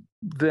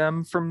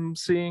them from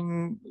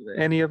seeing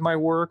any of my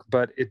work,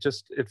 but it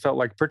felt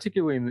like,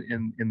 particularly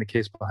in the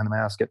case Behind the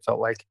Mask, it felt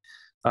like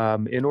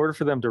in order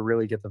for them to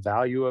really get the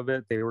value of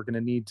it, they were going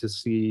to need to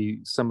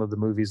see some of the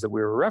movies that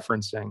we were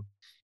referencing.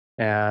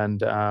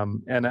 And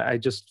I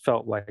just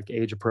felt like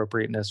age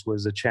appropriateness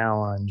was a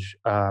challenge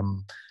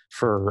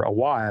for a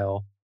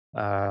while,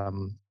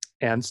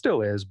 and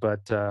still is,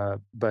 but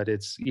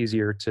it's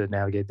easier to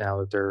navigate now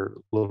that they're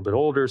a little bit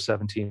older.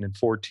 17 and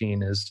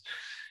 14 is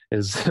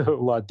a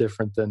lot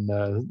different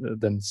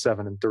than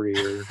 7 and 3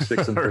 or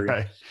 6 and 3.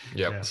 Right.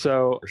 Yep.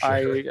 So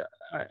sure.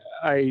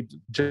 I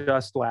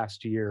just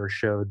last year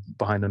showed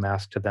Behind the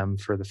Mask to them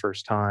for the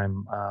first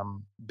time,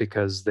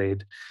 because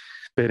they'd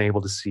been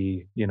able to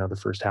see, the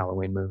first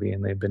Halloween movie,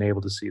 and they've been able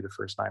to see the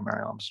first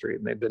Nightmare on Elm Street,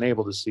 and they've been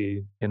able to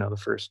see, the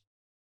first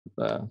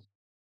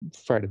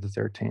Friday the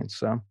 13th.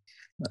 So,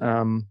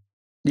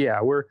 yeah,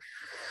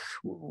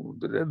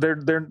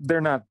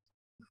 they're not.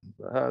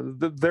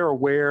 They're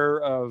aware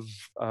of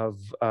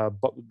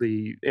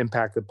the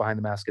impact that Behind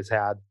the Mask has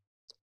had,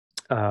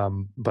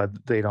 but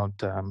they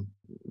don't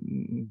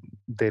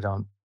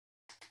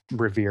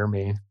revere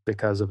me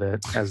because of it,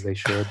 as they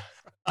should.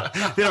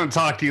 They don't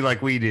talk to you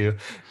like we do,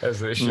 as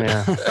they should.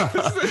 Yeah.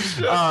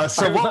 I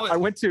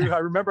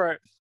remember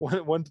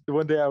one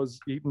day I was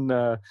eating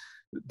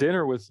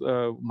dinner with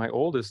my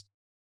oldest,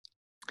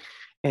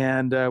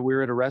 and we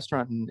were at a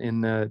restaurant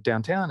in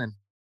downtown,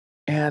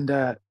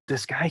 and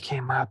this guy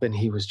came up, and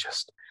he was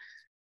just,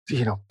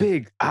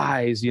 big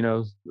eyes,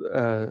 man,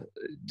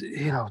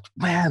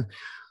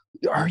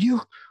 are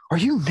you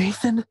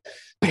Nathan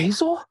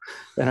Basil?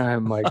 And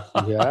I'm like,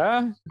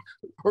 yeah.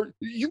 Or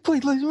you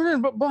played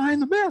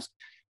Behind the Mask?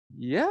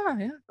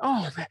 Yeah.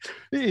 Oh man,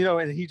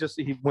 and he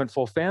went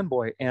full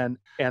fanboy, and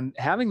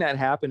having that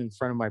happen in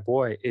front of my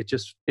boy, it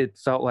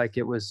felt like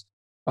it was,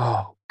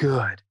 oh,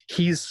 good.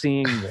 He's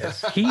seeing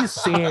this. He's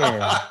seeing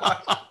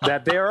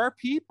that there are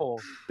people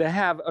that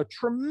have a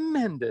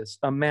tremendous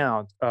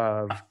amount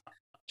of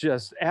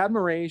just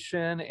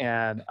admiration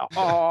and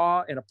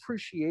awe and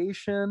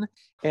appreciation.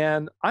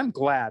 And I'm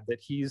glad that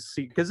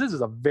because this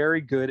is a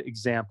very good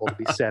example to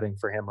be setting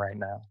for him right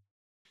now.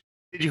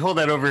 Did you hold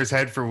that over his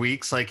head for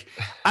weeks? Like,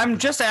 I'm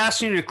just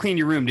asking you to clean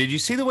your room. Did you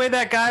see the way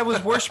that guy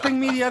was worshiping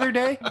me the other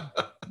day?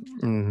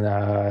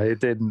 No,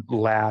 it didn't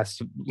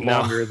last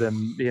longer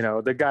than,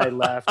 the guy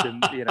left,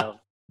 and,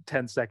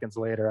 10 seconds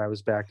later, I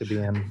was back to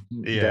being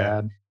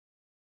dad.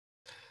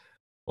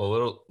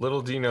 Well,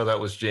 little do you know that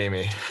was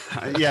Jamie.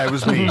 Yeah, it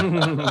was me.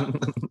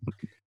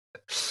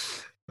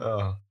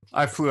 Oh.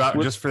 I flew out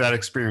just for that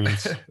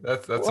experience.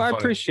 That's I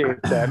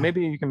appreciate that.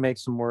 Maybe you can make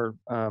some more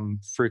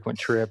frequent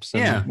trips,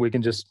 and we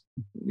can just,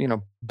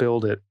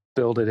 build it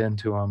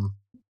into them.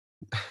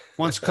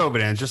 Once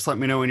COVID ends, just let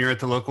me know when you're at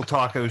the local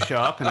taco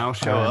shop, and I'll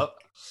show up.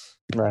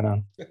 Right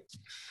on.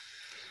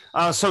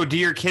 So do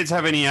your kids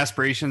have any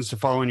aspirations to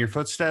follow in your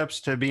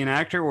footsteps to be an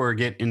actor or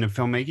get into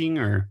filmmaking,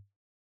 or?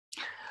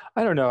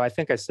 I don't know. I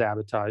think I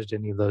sabotaged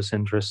any of those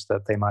interests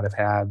that they might have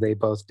had. They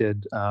both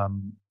did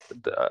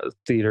the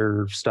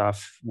theater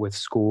stuff with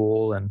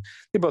school, and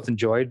they both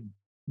enjoyed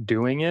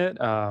doing it.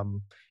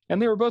 And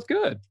they were both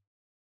good.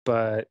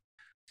 But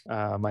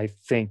I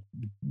think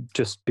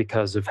just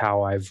because of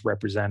how I've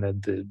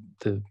represented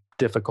the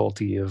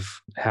difficulty of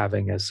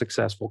having a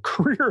successful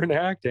career in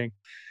acting,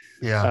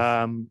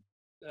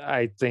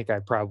 I think I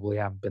probably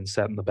haven't been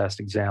setting the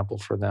best example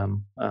for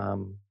them,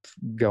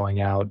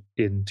 going out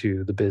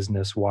into the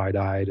business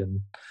wide-eyed and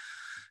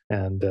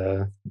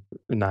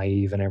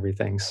naive and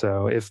everything.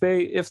 So if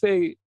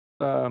they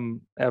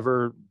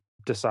ever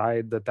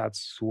decide that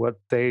that's what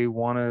they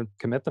want to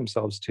commit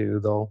themselves to,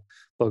 they'll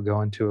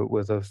go into it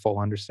with a full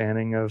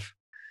understanding of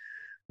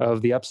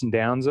the ups and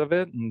downs of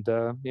it, and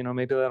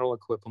maybe that'll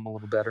equip them a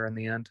little better in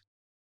the end.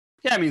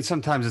 Yeah, I mean,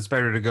 sometimes it's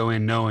better to go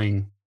in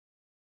knowing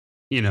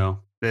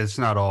it's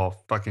not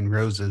all fucking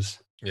roses.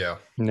 Yeah.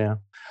 Yeah,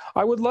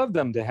 I would love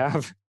them to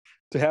have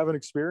an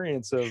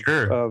experience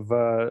Sure.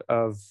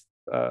 of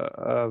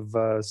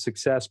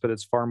success, but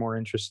it's far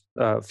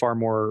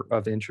more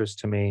of interest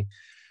to me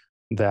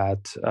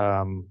that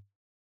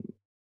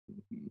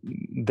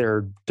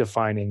they're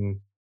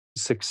defining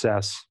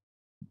success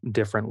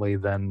differently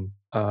than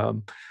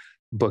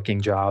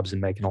booking jobs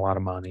and making a lot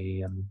of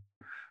money, and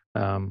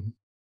um,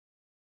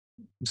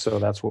 so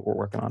that's what we're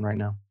working on right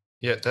now.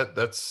 Yeah,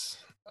 that's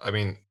I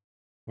mean,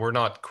 we're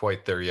not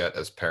quite there yet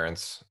as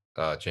parents,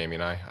 Jamie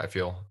and I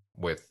feel,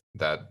 with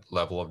that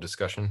level of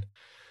discussion.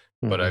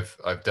 But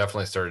Mhm. I've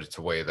definitely started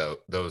to weigh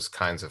those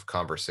kinds of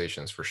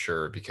conversations for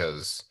sure,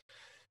 because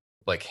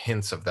like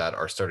hints of that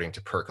are starting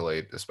to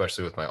percolate,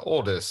 especially with my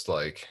oldest,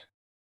 like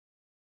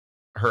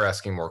her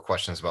asking more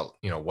questions about,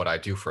 what I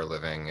do for a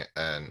living,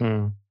 and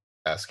Mm.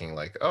 asking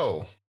like,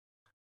 "Oh,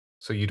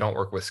 so you don't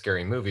work with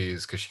scary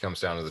movies?" Because she comes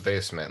down to the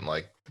basement, and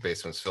like the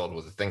basement's filled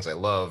with the things I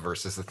love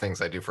versus the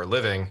things I do for a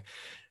living.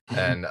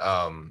 And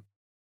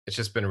it's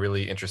just been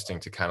really interesting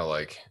to kind of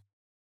like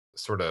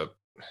sort of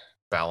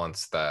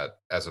balance that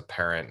as a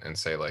parent and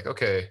say like,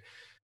 okay,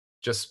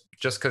 just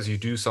because you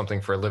do something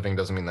for a living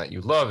doesn't mean that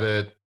you love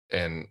it,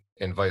 and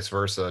vice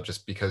versa.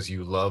 Just because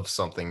you love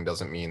something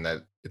doesn't mean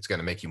that it's going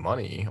to make you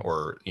money,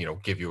 or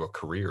give you a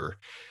career.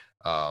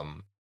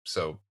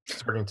 So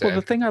starting to Well,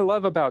 the thing I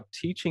love about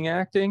teaching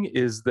acting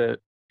is that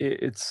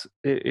it's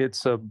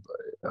a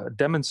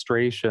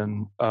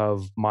demonstration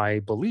of my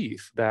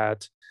belief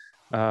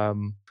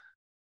um,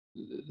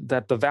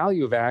 that the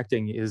value of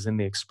acting is in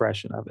the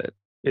expression of it.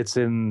 It's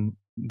in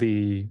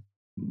the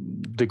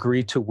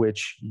degree to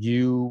which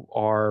you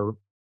are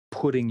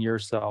putting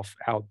yourself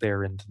out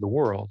there into the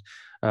world,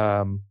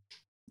 um,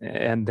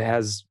 and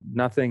has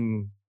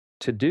nothing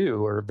to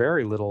do, or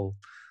very little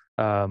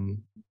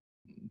um,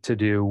 to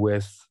do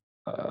with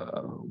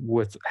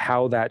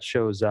how that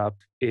shows up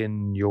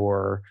in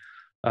your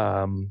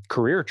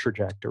career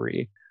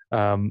trajectory.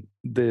 Um,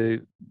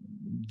 the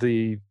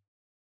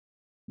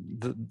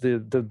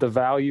the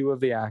value of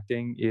the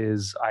acting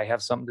is I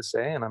have something to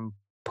say, and I'm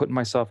putting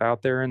myself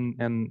out there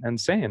and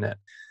saying it.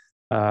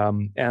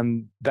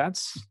 And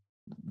that's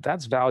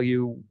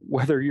value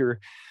whether you're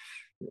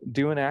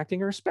doing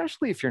acting, or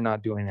especially if you're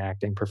not doing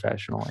acting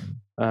professionally.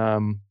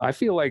 I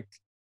feel like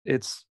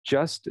it's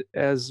just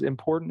as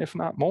important, if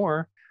not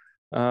more,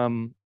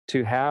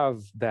 to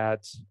have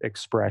that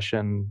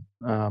expression,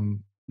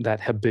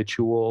 that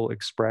habitual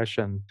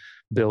expression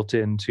built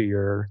into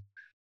your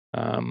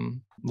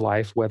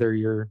life, whether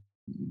you're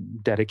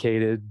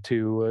dedicated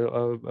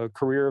to a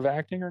career of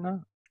acting or not.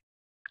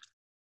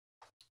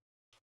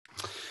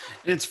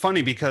 It's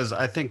funny because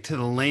I think to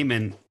the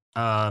layman,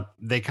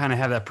 they kind of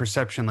have that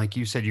perception, like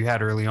you said, you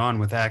had early on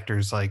with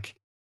actors, like,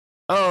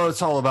 oh,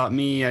 it's all about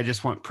me. I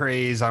just want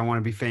praise. I want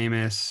to be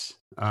famous.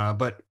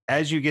 But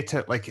as you get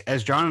to, like,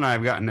 as John and I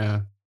have gotten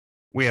to,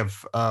 we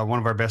have one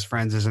of our best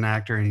friends is an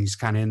actor, and he's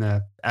kind of in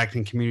the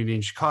acting community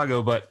in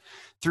Chicago. But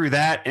through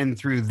that and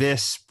through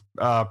this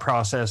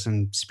process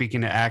and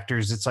speaking to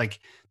actors, it's like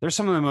they're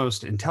some of the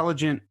most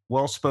intelligent,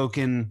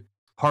 well-spoken,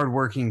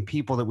 hardworking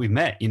people that we've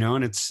met.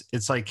 And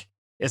it's like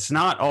it's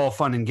not all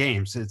fun and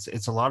games.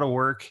 It's a lot of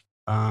work.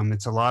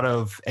 It's a lot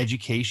of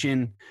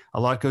education. A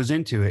lot goes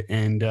into it,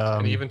 and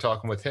and even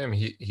talking with him,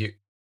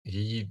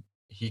 he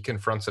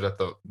confronts it at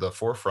the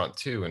forefront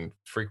too, and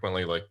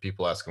frequently like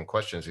people ask him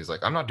questions, he's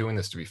like, I'm not doing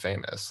this to be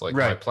famous. Like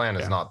my right, plan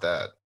is yeah, not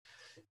that.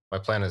 My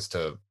plan is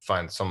to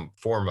find some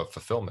form of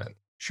fulfillment.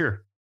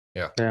 sure,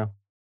 Yeah. Yeah.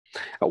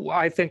 Well,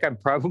 I think I'm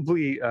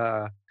probably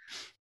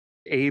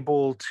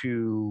able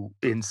to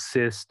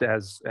insist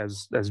as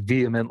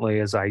vehemently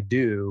as I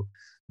do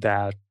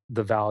that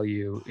the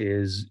value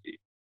is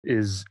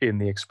in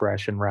the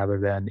expression rather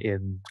than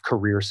in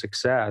career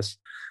success,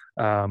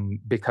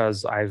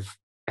 because I've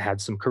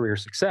had some career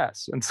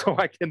success, and so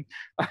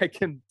I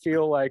can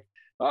feel like,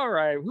 all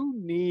right, who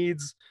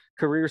needs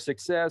career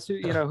success?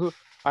 Who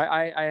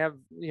I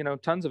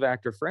have tons of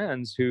actor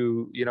friends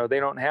who they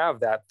don't have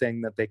that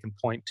thing that they can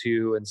point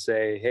to and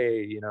say,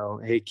 hey,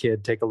 hey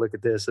kid, take a look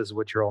at this. This is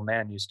what your old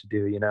man used to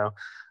do.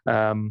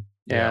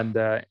 Yeah.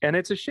 And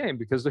it's a shame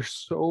because there's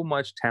so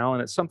much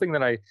talent. It's something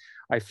that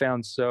I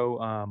found so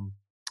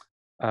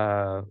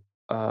uh,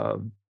 uh,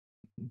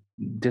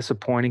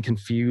 disappointing,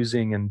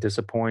 confusing, and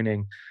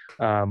disappointing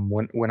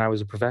when I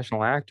was a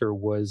professional actor,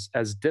 was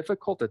as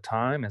difficult a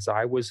time as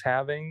I was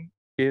having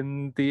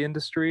in the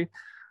industry.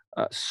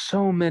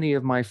 So many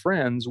of my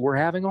friends were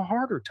having a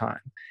harder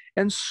time,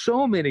 and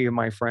so many of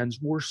my friends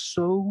were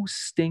so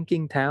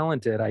stinking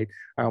talented. I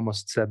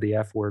almost said the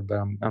F word, but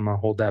I'm gonna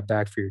hold that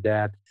back for your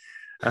dad.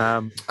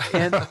 Um,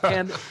 and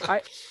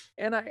I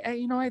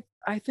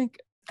think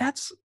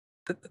that's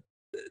th-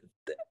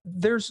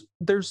 there's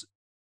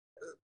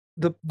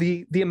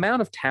the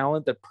amount of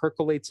talent that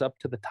percolates up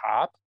to the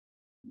top.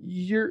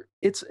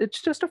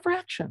 It's just a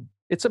fraction.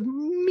 It's a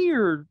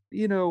mere,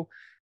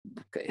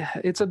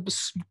 it's a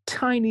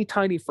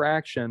tiny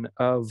fraction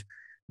of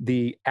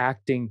the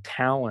acting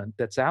talent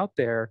that's out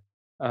there.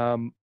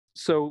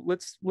 so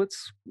let's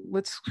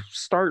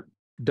start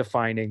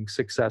defining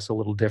success a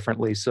little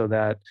differently, so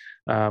that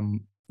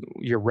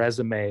your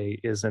resume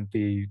isn't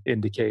the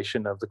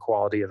indication of the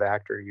quality of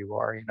actor you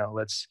are.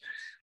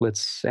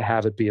 Let's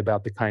have it be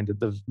about the kind of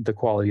the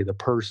quality of the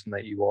person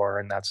that you are,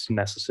 and that's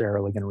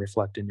necessarily going to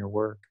reflect in your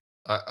work.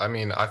 I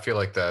mean, I feel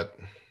like that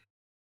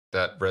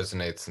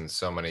resonates in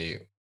so many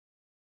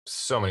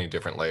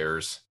different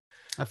layers.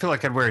 I feel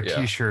like I'd wear a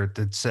Yeah. T-shirt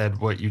that said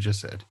what you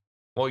just said.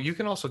 Well, you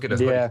can also get a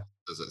hoodie Yeah, that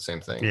does the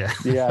same thing. Yeah.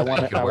 yeah. I That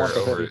want you it. can I wear want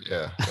the over hoodie,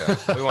 it.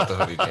 Yeah. We want the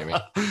hoodie, Jamie.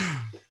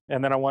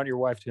 and then I want your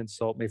wife to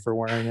insult me for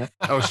wearing it.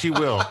 Oh, she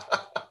will.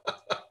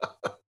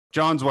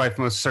 John's wife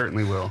most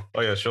certainly will.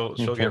 Oh yeah, she'll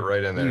Okay. get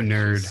right in there. You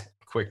nerd. She's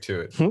quick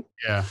to it.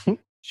 Yeah.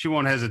 She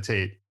won't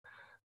hesitate.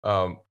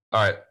 All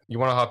right, you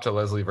want to hop to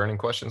Leslie Vernon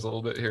questions a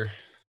little bit here?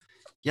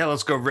 Yeah,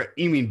 let's go.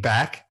 You mean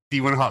back? Do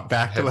you want to hop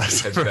back to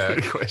Head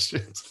back.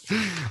 questions?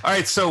 All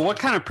right. So, what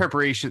kind of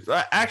preparation?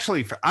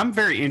 Actually, I'm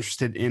very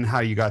interested in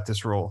how you got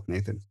this role,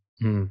 Nathan.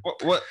 Hmm.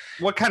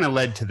 What kind of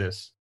led to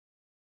this?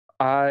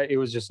 It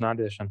was just an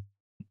audition,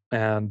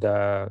 and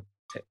some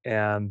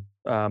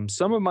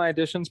of my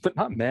auditions, but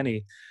not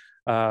many.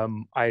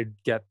 I'd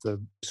get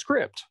the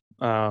script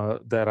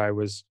that I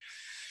was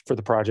for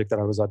the project that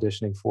I was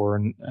auditioning for,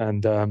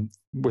 and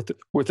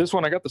with this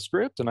one, I got the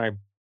script, and I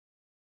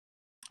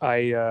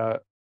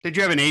Did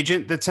you have an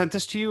agent that sent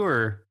this to you,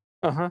 or?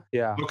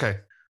 yeah, Okay.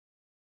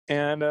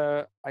 and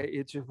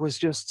was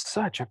just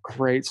such a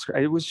great script.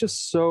 It was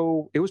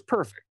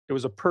perfect. It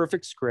was a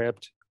perfect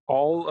script.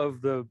 All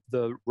of the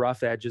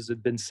rough edges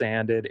had been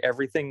sanded.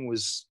 Everything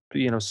was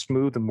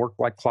smooth and worked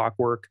like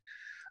clockwork,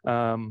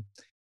 and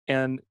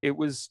it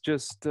was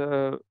just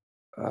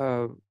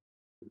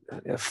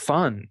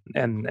fun.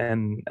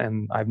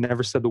 And I've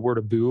never said the word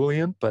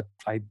ebullient, but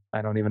I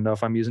don't even know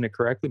if I'm using it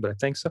correctly, but I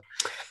think so.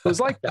 It was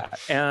like that,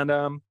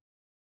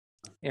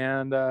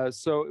 and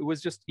so it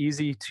was just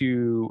easy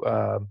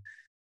to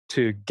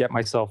get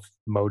myself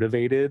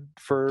motivated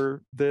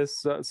for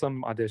this.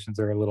 Some auditions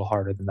are a little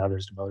harder than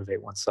others to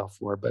motivate oneself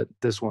for, but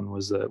this one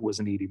was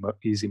an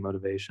easy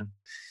motivation.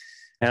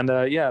 And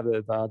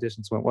the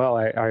auditions went well.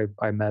 I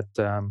met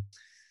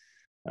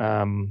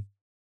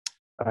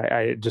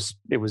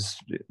it was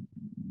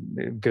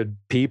good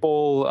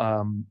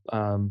people.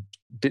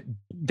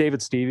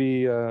 David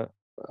Stevie,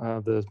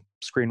 the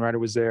screenwriter,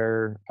 was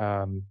there.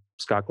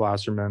 Scott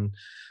Glasserman,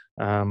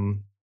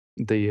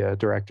 the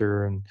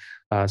director, and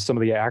some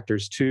of the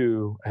actors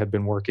too had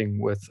been working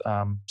with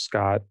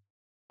Scott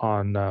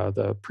on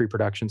the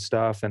pre-production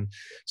stuff, and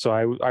so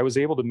I was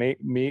able to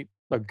meet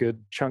a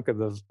good chunk of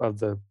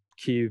the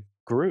key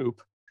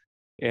group,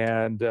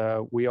 and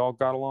we all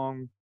got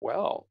along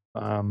well.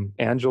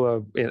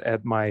 Angela,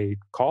 at my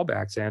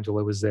callbacks,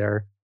 Angela was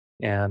there,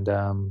 and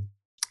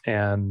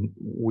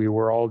we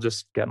were all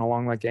just getting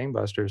along like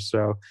gangbusters.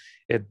 So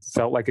it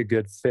felt like a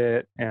good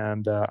fit,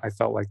 and I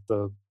felt like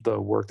the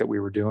work that we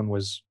were doing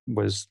was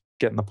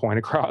getting the point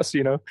across,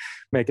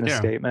 making a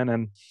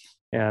statement,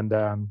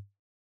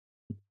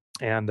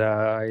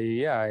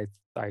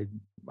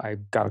 I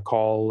got a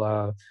call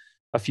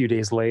a few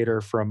days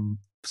later from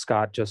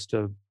Scott just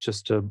to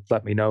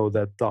let me know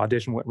that the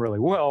audition went really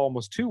well,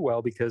 almost too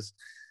well, because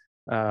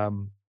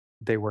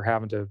they were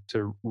having to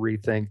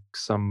rethink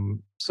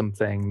some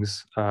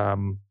things. I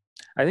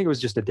think it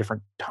was just a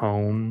different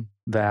tone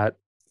that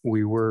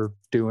we were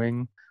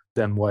doing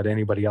than what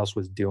anybody else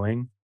was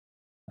doing.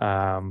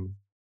 I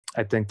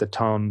think the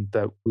tone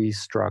that we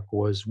struck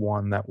was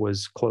one that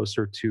was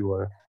closer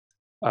to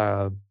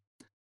a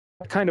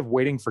kind of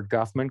Waiting for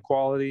Guffman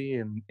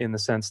quality, in the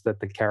sense that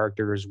the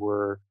characters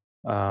were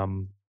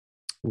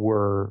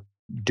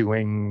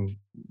doing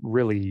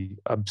really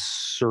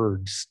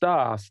absurd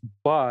stuff,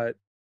 but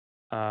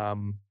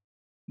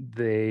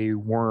they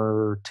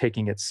were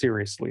taking it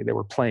seriously. They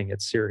were playing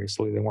it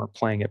seriously. They weren't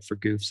playing it for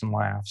goofs and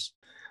laughs.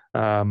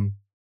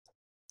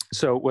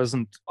 So it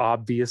wasn't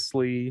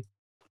obviously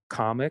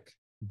comic,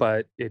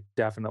 but it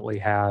definitely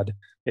had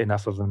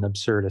enough of an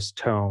absurdist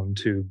tone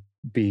to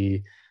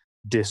be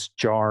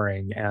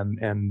disjarring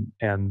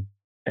and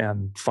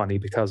funny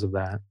because of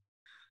that.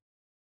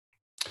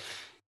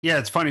 Yeah,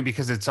 it's funny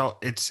because it's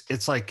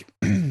like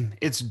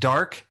it's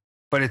dark,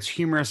 but it's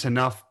humorous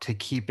enough to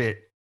keep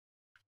it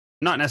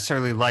not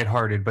necessarily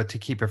lighthearted, but to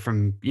keep it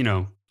from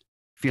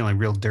feeling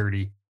real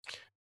dirty.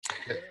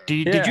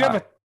 Did you have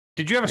a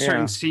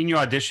certain scene you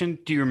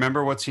auditioned? Do you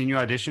remember what scene you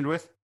auditioned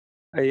with?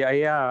 We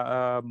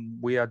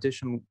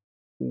auditioned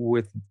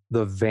with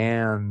the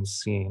van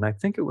scene. I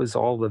think it was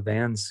all the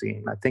van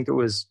scene. I think it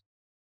was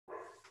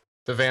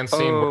the van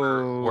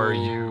scene where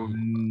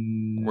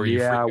you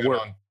freak out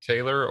on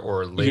Taylor,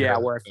 or later. Yeah,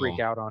 where I freak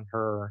out on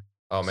her.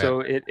 Oh man!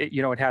 So it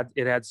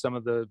had some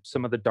of the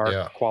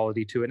dark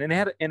quality to it, and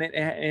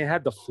it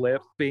had the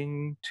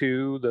flipping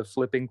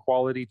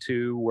quality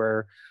too,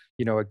 where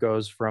it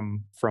goes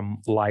from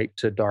light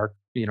to dark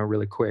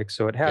really quick.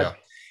 So it had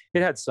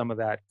some of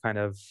that kind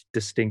of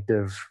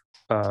distinctive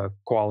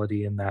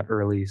quality in that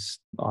early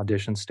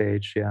audition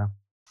stage. Yeah.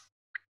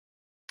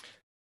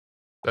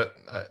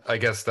 I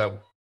guess that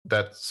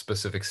that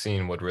specific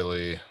scene would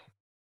really,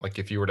 like,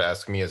 if you were to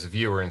ask me as a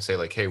viewer and say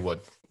like, hey,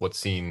 what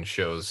scene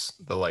shows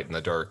the light and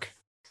the dark,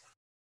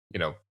 you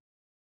know,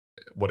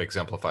 what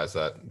exemplifies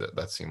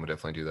that scene would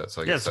definitely do that.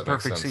 So I Yeah, guess it's a that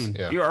makes perfect sense. scene.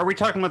 Yeah. Are we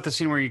talking about the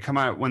scene where you come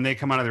out when they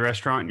come out of the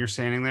restaurant and you're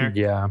standing there?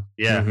 Yeah.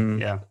 Yeah, Mhm.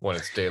 yeah, When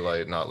it's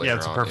daylight, not later yeah.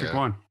 It's a on. perfect Yeah.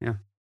 one. Yeah,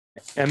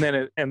 And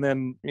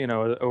then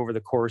over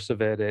the course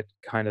of it, it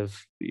kind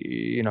of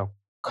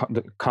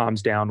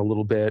calms down a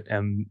little bit,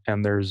 and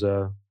there's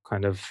a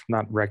kind of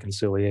not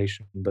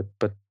reconciliation, but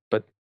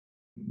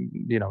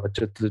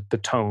the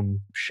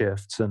tone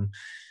shifts, and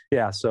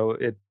yeah, so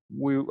it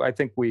we I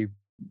think we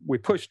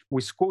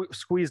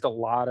squeezed a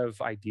lot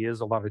of ideas,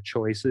 a lot of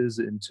choices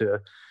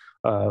into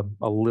a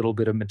little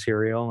bit of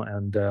material,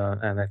 and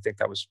I think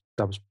that was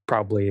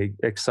probably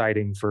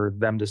exciting for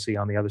them to see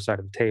on the other side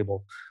of the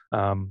table.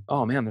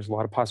 Oh man, there's a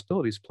lot of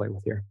possibilities to play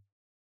with here.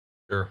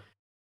 Sure.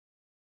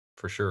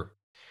 For sure.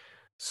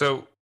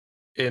 So,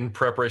 in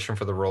preparation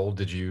for the role,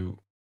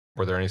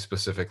 were there any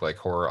specific like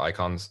horror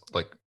icons?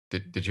 Like,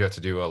 did you have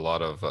to do a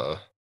lot of?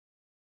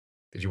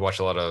 Did you watch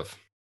a lot of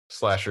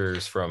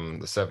slashers from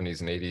the 70s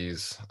and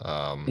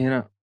 80s? You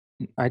know,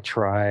 I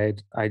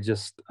tried.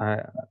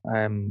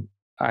 I'm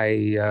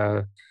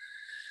I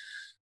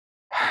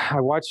I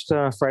watched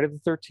Friday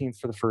the 13th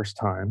for the first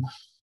time.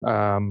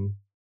 Um,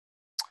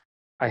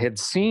 I had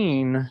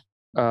seen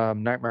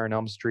Nightmare on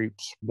Elm Street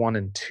 1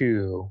 and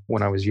 2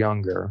 when I was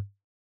younger.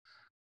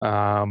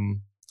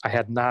 Um, I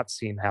had not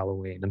seen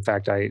Halloween. In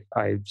fact, I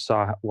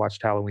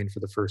watched Halloween for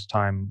the first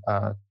time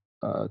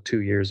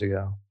 2 years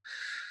ago.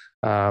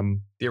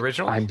 Um, The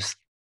original? I'm s-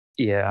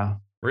 yeah,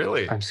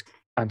 Really?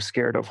 I'm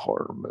scared of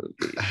horror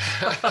movies.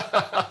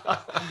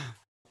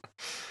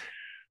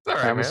 All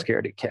right, I'm a man.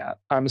 scaredy cat.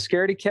 I'm a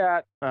scaredy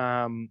cat.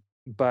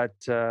 But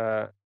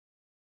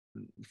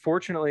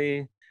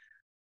fortunately,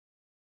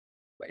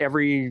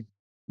 every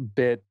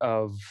bit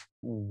of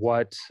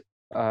what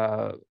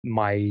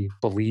my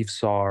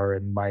beliefs are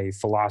and my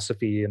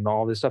philosophy and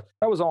all this stuff,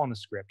 that was all in the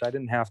script. I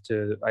didn't have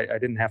to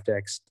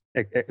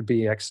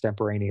be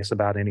extemporaneous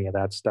about any of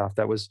that stuff.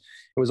 It was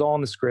all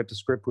in the script. The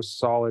script was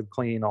solid,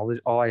 clean.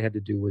 All I had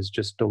to do was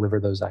just deliver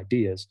those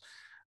ideas.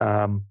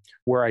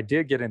 Where I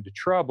did get into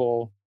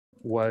trouble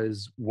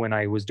was when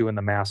I was doing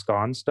the mask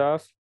on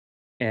stuff,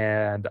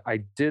 and I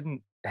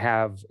didn't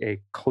have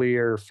a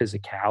clear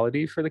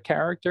physicality for the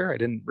character. I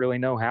didn't really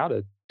know how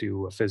to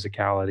do a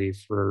physicality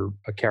for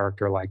a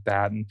character like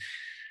that,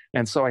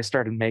 and so I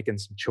started making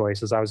some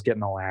choices. I was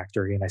getting all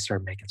actory, and I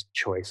started making some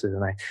choices,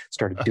 and I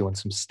started doing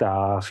some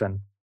stuff,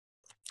 and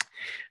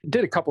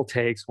did a couple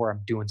takes where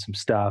I'm doing some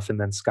stuff, and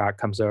then Scott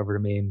comes over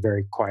to me and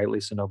very quietly,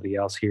 so nobody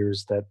else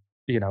hears that,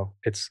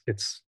 it's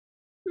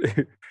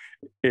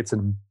it's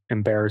an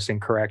embarrassing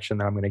correction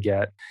that I'm going to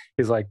get.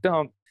 He's like,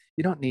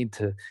 you don't need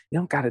to, you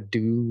don't got to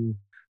do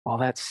all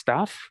that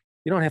stuff.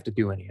 You don't have to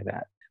do any of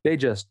that. They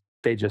just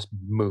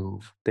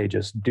move. They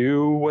just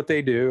do what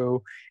they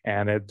do,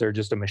 and they're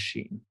just a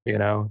machine.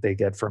 They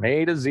get from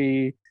A to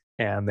Z,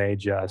 and they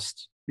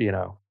just,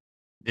 yeah,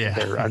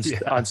 they're yeah.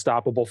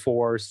 unstoppable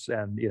force,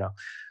 and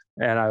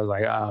I was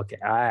like, oh, okay,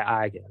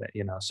 I get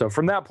it. So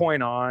from that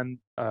point on,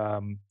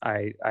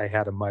 I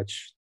had a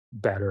much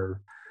better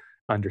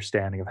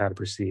understanding of how to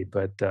proceed.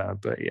 But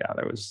yeah,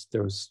 there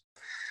was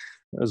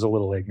a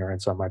little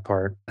ignorance on my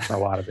part, a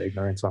lot of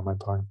ignorance on my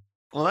part.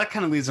 Well, that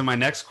kind of leads to my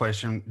next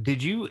question.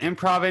 Did you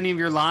improv any of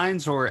your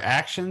lines or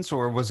actions,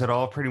 or was it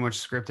all pretty much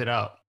scripted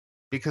out?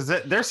 Because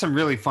there's some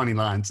really funny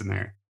lines in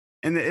there,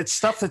 and it's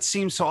stuff that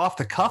seems so off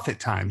the cuff at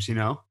times.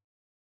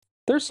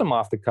 There's some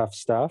off the cuff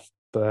stuff,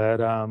 but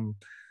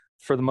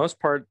for the most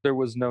part, there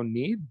was no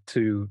need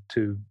to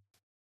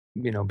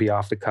be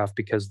off the cuff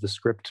because the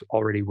script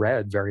already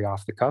read very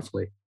off the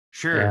cuffly.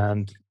 Sure.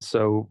 And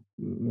so,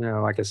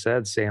 like I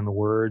said, saying the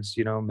words,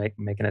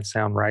 making it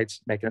sound right,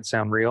 making it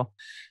sound real.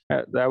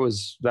 That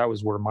was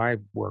where my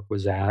work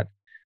was at.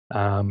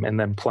 And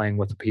then playing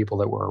with the people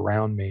that were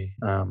around me.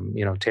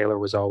 Taylor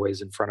was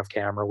always in front of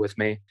camera with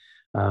me,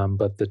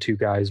 but the two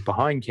guys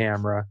behind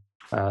camera,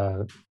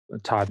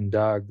 Todd and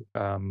Doug,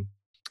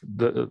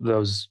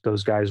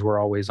 those guys were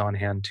always on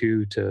hand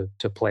too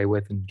to play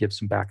with and give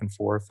some back and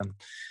forth.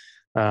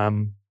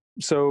 And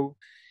so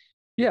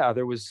yeah,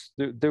 there was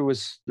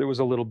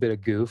a little bit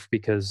of goof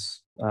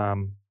because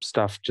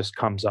stuff just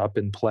comes up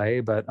in play,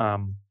 but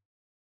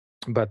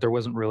there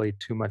wasn't really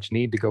too much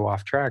need to go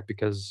off track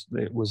because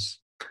it was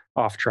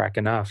off track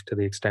enough to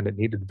the extent it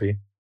needed to be.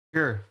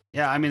 Sure.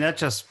 Yeah. I mean, that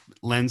just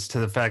lends to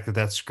the fact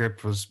that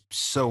script was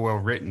so well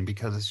written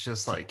because it's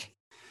just like,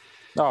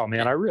 Oh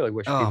man, I really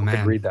wish oh people could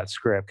man. read that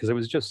script because it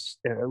was just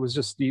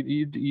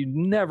you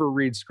never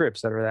read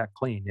scripts that are that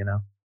clean.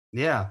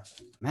 Yeah,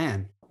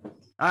 man.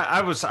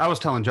 I was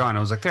telling John, I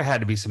was like, there had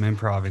to be some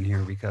improv in here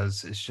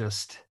because it's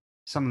just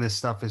some of this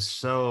stuff is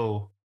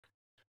so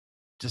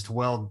just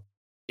well,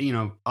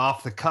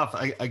 off the cuff.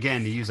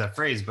 Again, to use that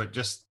phrase, but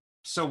just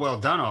so well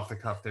done off the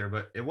cuff there.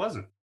 But it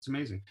wasn't. It's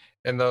amazing.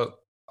 And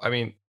I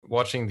mean,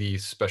 watching the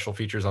special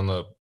features on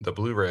the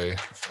Blu-ray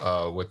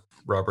with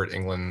Robert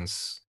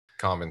England's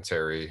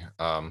commentary,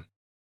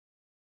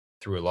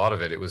 through a lot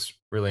of it, it was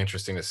really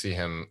interesting to see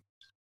him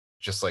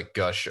just like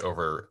gush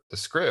over the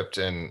script.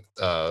 And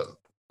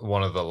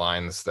one of the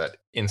lines that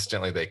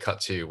instantly they cut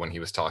to when he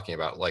was talking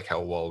about like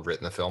how well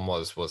written the film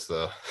was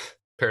the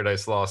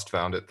Paradise Lost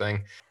found it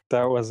thing.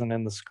 That wasn't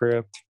in the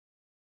script.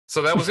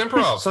 So that was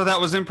improv. So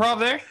that was improv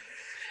there?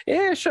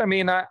 Ish. I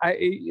mean,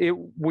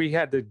 we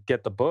had to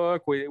get the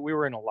book. We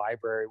were in a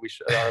library.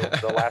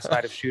 The last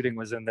night of shooting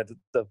was in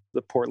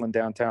the Portland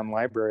downtown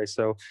library.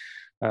 So,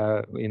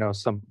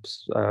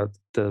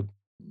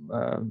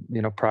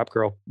 prop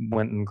girl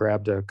went and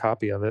grabbed a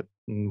copy of it,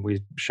 and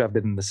we shoved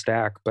it in the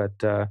stack. But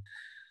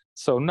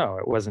so no,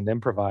 it wasn't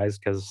improvised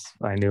because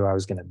I knew I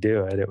was going to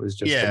do it. It was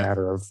just a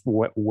matter of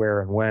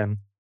where and when.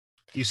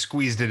 You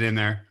squeezed it in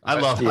there. I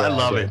love it.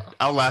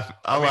 I'll laugh.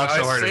 I'll laugh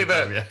so hard. I say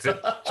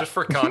that just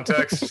for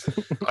context.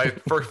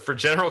 For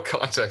general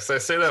context, I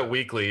say that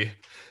weekly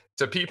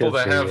to people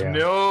that have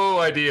no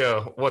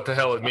idea what the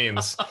hell it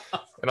means,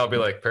 and I'll be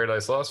like,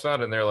 "Paradise Lost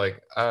found," and they're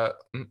like,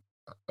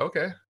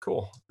 "Okay,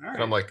 cool." Right.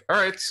 And I'm like, "All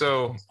right,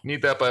 so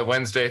need that by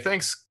Wednesday.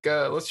 Thanks.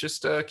 Let's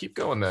just keep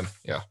going then."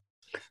 Yeah,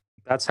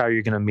 that's how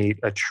you're gonna meet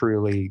a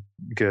truly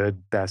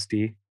good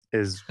bestie.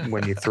 Is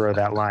when you throw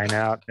that line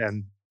out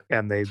and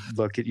they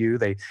look at you,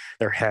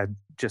 their head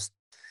just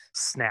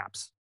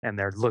snaps and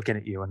they're looking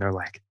at you and they're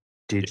like,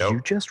 did you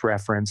just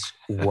reference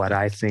what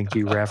I think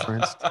you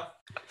referenced?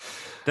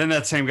 Then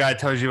that same guy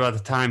tells you about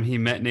the time he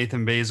met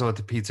Nathan Basil at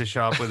the pizza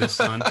shop with his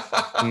son.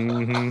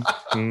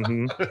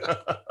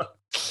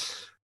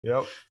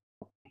 Yep.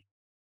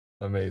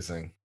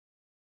 Amazing.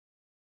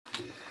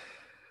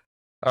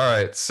 All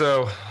right.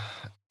 So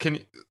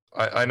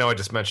I know I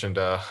just mentioned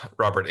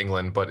Robert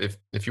Englund, but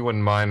if you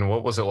wouldn't mind,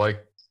 what was it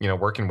like,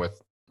 working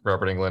with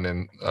Robert Englund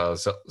and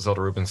Zelda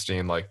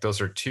Rubinstein? Like,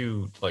 those are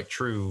two like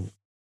true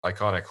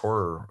iconic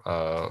horror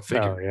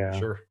figures. Oh, yeah.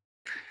 Sure.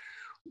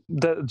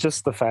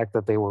 Just the fact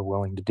that they were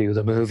willing to do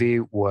the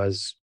movie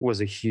was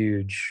a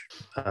huge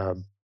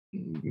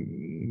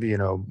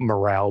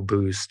morale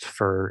boost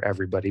for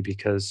everybody,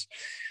 because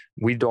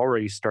we'd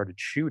already started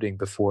shooting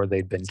before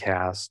they'd been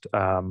cast.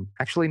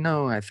 Actually,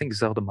 no, I think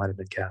Zelda might have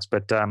been cast,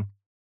 but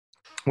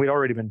we'd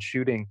already been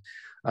shooting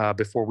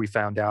before we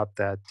found out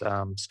that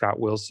Scott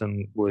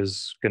Wilson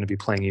was going to be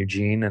playing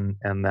Eugene,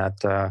 and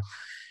that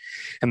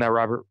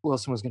Robert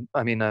Wilson was going.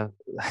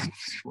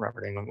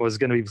 Robert Englund was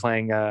going to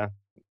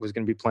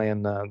be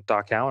playing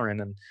Doc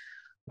Halloran,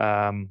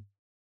 and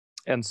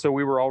so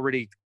we were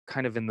already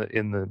kind of in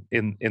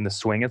the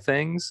swing of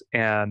things,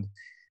 and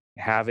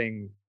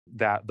having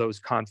those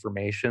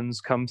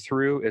confirmations come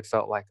through, it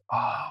felt like,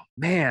 oh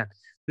man,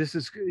 this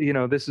is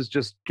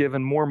just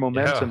giving more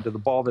momentum to the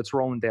ball that's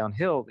rolling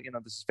downhill.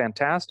 This is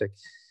fantastic.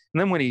 And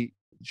then when he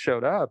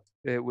showed up,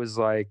 it was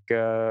like,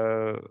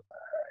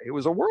 it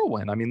was a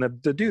whirlwind. I mean,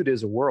 the dude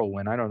is a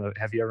whirlwind. I don't know.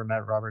 Have you ever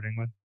met Robert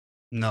Englund?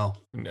 No.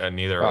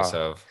 Neither of us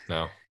have.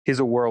 No. He's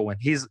a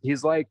whirlwind. He's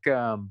like,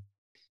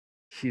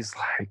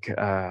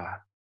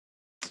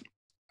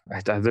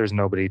 there's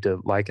nobody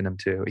to liken him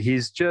to.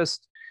 He's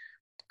just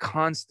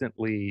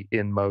constantly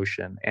in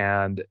motion,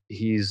 and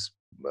he's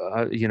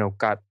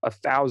got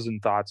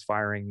 1,000 thoughts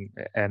firing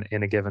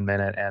in a given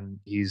minute, and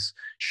he's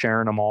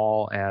sharing them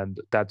all. And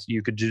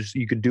you could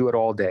do it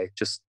all day.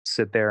 Just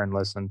sit there and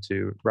listen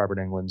to Robert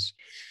Englund's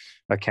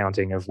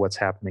accounting of what's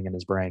happening in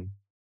his brain.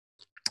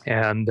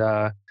 And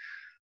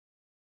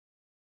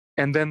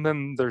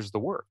then there's the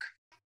work,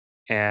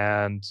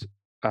 and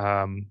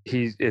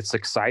it's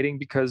exciting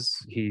because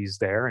he's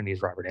there and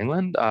he's Robert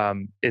Englund.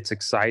 It's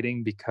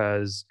exciting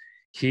because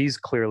he's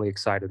clearly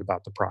excited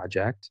about the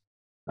project.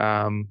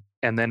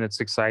 And then it's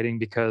exciting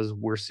because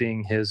we're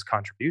seeing his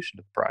contribution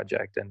to the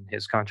project, and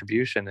his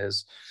contribution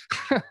is,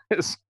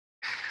 you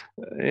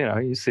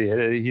see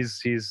it.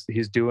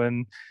 He's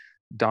doing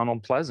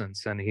Donald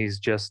Pleasance, and he's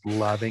just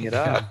loving it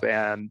up,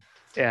 and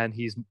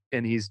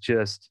he's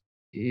just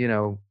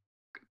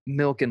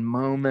milking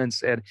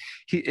moments, and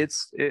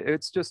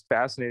it's just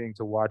fascinating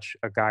to watch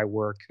a guy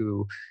work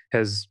who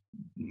has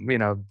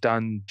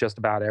done just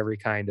about every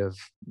kind of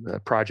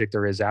project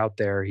there is out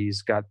there.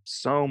 He's got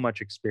so much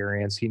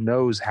experience. He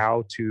knows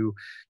how to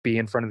be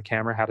in front of the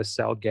camera, how to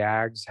sell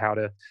gags, how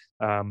to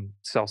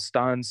sell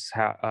stunts.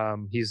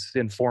 He's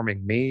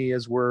informing me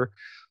as we're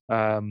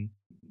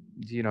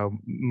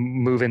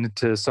moving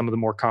into some of the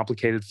more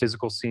complicated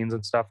physical scenes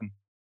and stuff,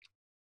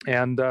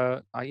 and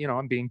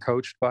I'm being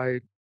coached by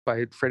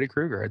Freddy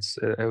Krueger.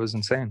 It was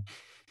insane.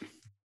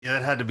 Yeah,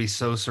 that had to be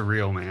so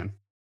surreal, man.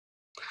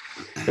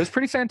 It was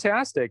pretty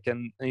fantastic,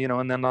 and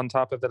and then on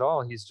top of it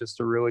all, he's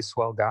just a really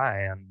swell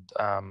guy,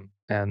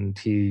 and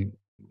he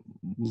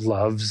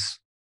loves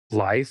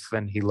life,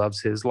 and he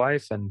loves his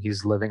life, and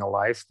he's living a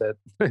life that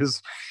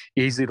is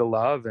easy to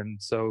love,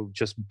 and so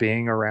just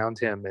being around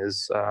him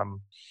is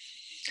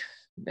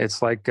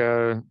it's like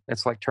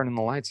turning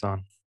the lights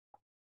on.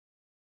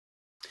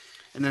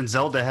 And then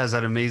Zelda has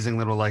that amazing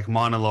little like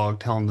monologue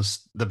telling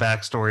the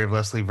backstory of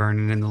Leslie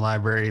Vernon in the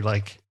library.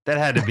 Like, that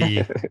had to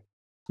be,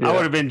 I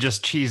would have been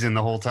just cheesing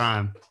the whole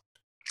time.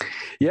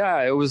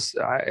 Yeah, it was,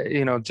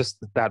 just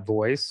that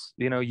voice.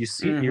 You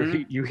see,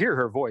 Mhm. you hear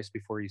her voice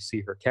before you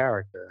see her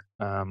character,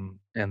 and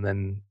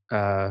then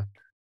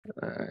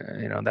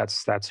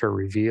that's her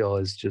reveal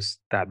is just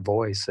that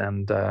voice,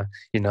 and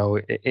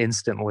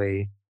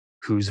instantly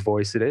whose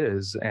voice it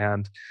is,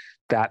 and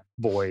that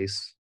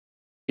voice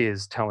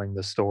is telling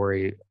the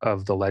story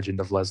of the legend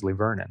of Leslie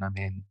Vernon. I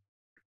mean,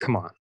 come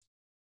on,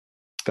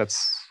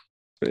 that's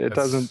it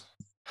doesn't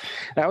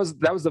That's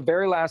that was the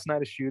very last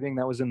night of shooting.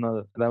 That was in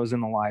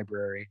the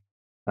library.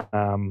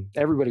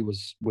 Everybody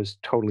was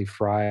totally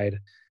fried.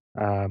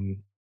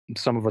 Um,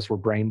 some of us were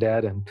brain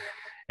dead,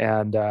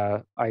 and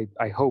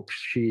I hope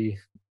she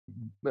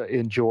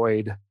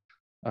enjoyed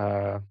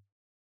uh,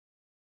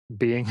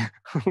 being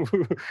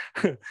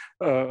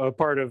a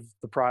part of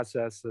the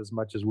process as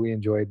much as we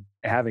enjoyed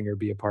having her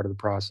be a part of the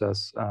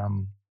process.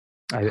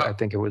 I how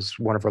think it was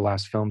one of her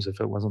last films, if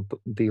it wasn't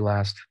the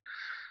last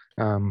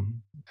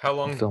um, how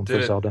long film did for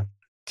it Zelda.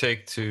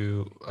 take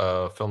to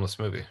film this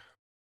movie?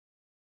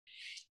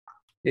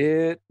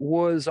 It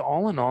was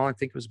all in all, I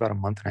think it was about a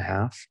month and a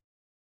half.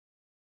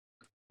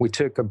 We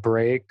took a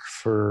break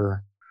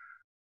for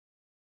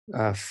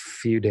a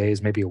few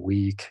days, maybe a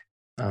week.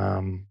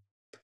 Um,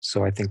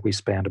 so I think we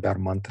spanned about a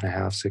month and a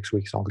half, 6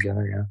 weeks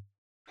altogether.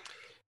 Yeah.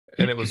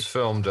 And it was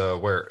filmed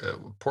where?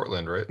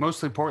 Portland, right?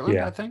 Mostly Portland,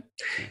 Yeah. I think.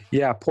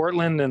 Yeah.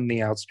 Portland and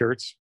the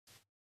outskirts.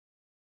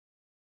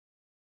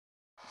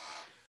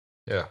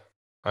 Yeah.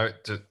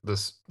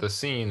 The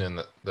scene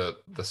and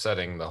the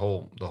setting, the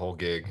whole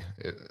gig.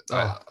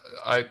 Oh,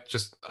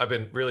 I've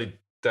been really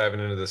diving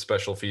into the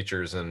special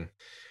features, and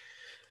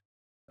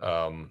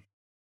um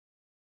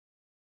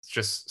it's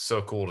just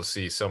so cool to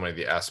see so many of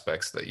the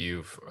aspects that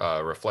you've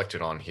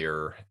reflected on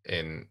here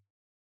in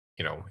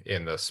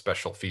the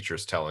special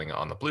features telling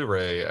on the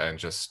Blu-ray, and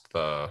just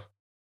the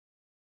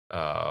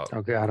uh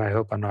Oh, God. I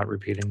hope I'm not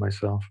repeating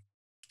myself.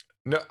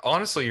 no,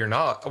 honestly, you're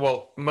not.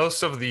 Well,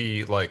 most of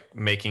the like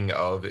making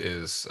of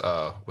is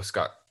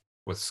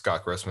with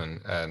Scott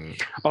Grossman, and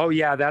Oh,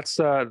 yeah. That's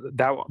on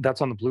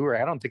the Blu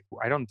ray. I don't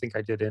think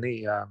I did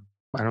any. I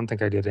don't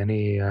think I did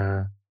any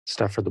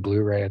stuff for the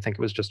Blu ray. I think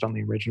it was just on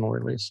the original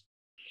release.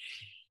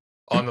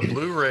 on the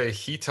Blu-ray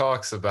he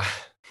talks about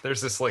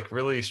there's this like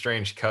really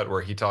strange cut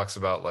where he talks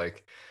about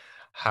like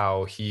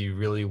how he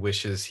really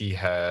wishes he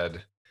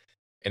had,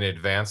 in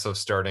advance of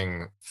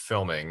starting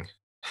filming,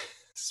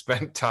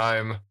 spent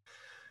time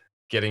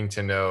getting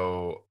to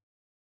know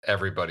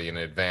everybody in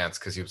advance,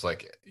 because he was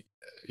like,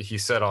 he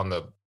said on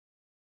the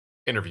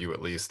interview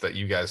at least that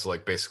you guys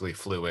like basically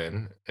flew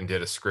in and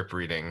did a script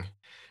reading,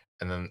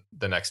 and then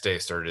the next day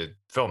started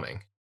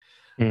filming.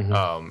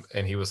 Hmm.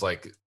 And he was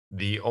like,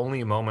 the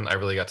only moment I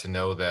really got to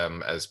know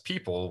them as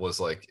people was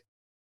like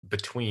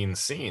between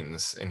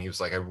scenes, and he was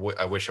like,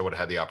 I wish I would have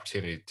had the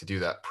opportunity to do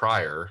that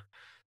prior.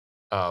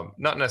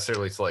 Not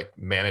necessarily to like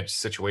manage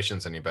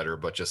situations any better,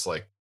 but just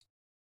like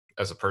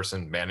as a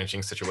person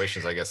managing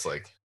situations, I guess.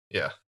 Like,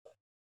 yeah.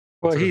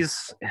 Well,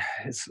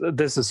 So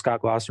this is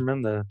Scott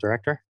Glosserman, the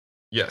director.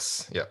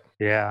 yes, yeah.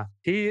 Yeah,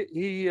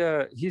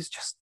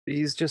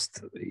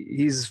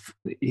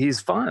 he's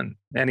fun,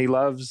 and he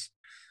loves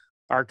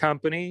our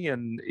company,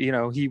 and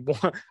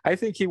I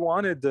think he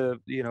wanted to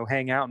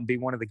hang out and be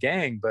one of the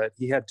gang, but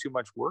he had too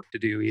much work to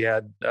do. He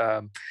had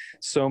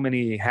so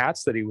many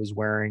hats that he was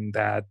wearing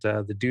that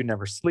the dude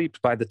never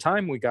slept. By the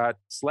time we got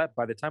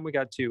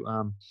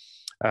to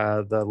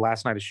the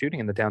last night of shooting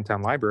in the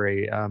downtown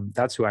library,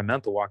 that's who I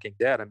meant, The Walking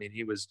Dead. I mean,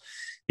 he was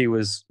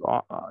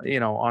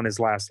on his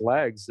last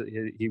legs.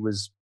 He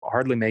was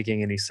hardly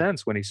making any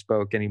sense when he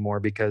spoke anymore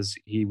because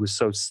he was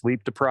so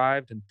sleep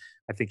deprived, and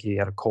I think he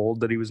had a cold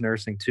that he was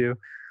nursing too.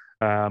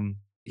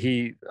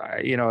 It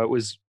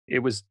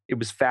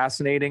was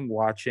fascinating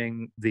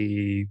watching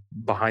the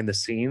behind the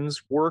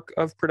scenes work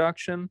of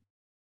production,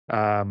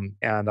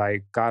 and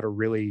I got a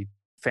really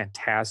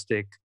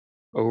fantastic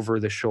over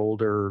the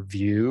shoulder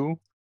view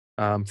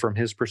from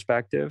his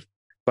perspective.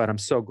 But I'm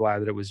so glad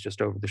that it was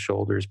just over the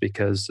shoulders,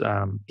 because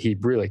he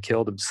really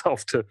killed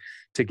himself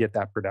to get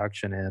that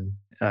production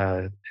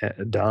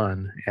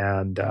done,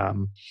 and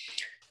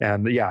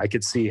yeah, I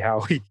could see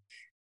how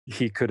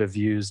he could have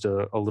used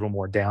a little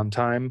more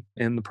downtime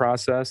in the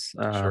process.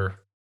 Sure.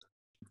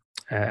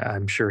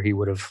 I'm sure he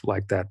would have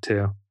liked that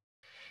too.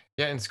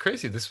 Yeah, and it's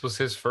crazy. This was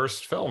his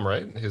first film,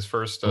 right? His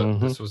first. Hmm.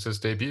 This was his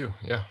debut.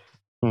 Yeah,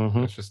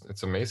 Hmm.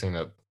 it's amazing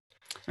that.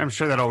 I'm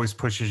sure that always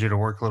pushes you to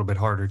work a little bit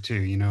harder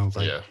too.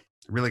 Like Yeah, I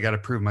really got to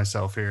prove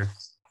myself here.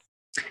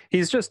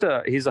 He's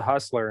a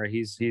hustler.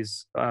 He's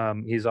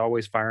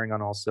always firing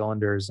on all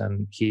cylinders,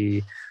 and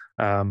he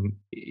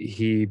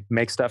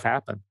makes stuff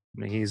happen. I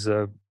mean, he's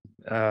uh,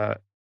 a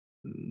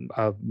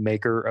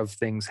maker of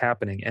things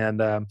happening, and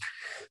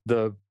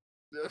the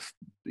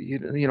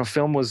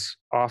film was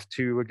off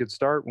to a good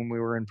start when we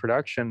were in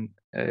production.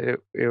 It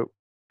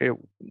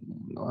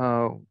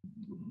uh,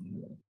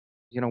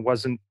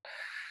 wasn't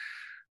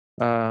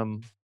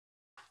um,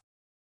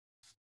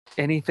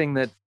 anything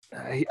that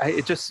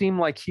it just seemed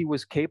like he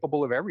was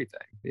capable of everything.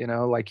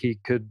 Like he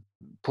could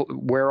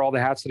wear all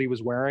the hats that he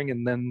was wearing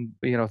and then,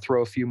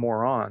 throw a few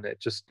more on.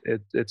 It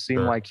seemed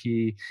Sure. like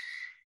he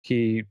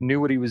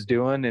knew what he was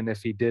doing, and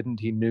if he didn't,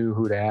 he knew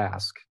who to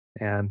ask.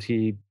 And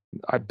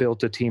I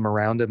built a team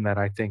around him that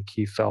I think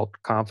he felt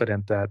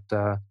confident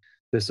that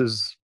this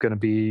is going to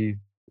be,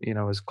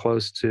 as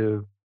close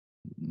to,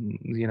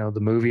 the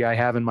movie I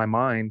have in my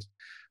mind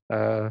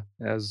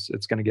as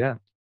it's going to get.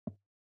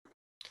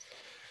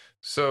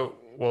 So,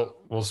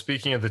 well,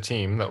 speaking of the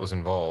team that was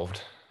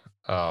involved,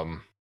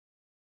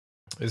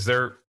 is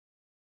there,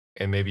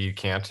 and maybe you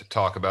can't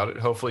talk about it,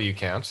 hopefully you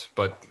can't,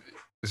 but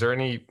is there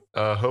any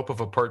hope of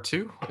a part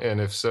 2?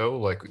 And if so,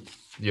 like, do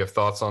you have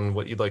thoughts on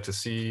what you'd like to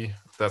see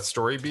that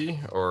story be?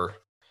 Or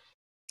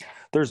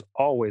There's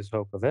always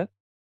hope of it.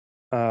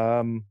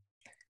 And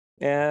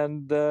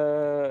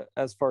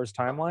as far as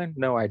timeline,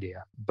 no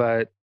idea.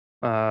 But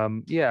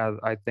yeah,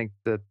 I think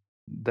that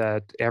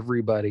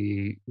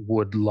everybody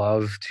would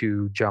love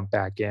to jump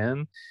back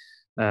in.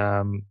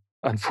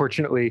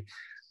 Unfortunately,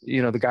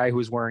 the guy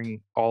who's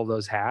wearing all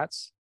those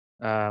hats,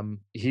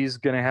 he's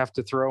going to have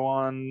to throw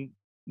on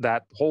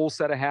that whole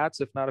set of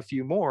hats, if not a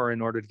few more,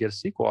 in order to get a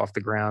sequel off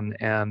the ground.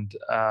 And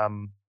I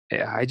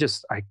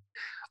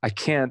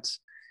can't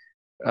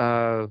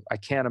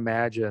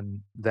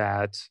imagine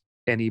that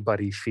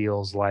anybody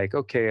feels like,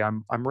 okay,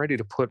 I'm ready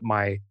to put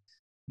my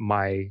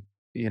wife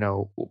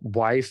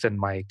and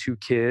my 2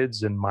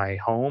 kids and my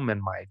home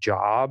and my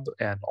job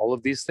and all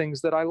of these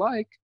things that I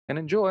like and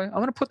enjoy. I'm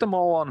going to put them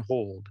all on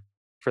hold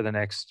for the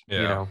next,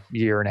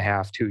 year and a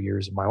half, 2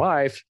 years of my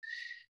life,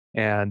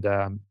 and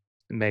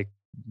make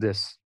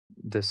this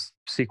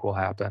sequel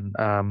happen.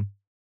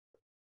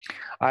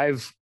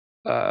 I've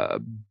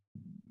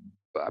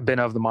been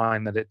of the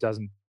mind that it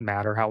doesn't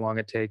matter how long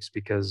it takes,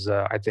 because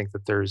I think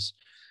that there's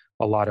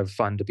a lot of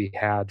fun to be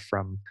had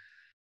from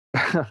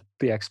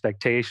the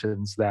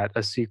expectations that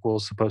a sequel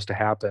is supposed to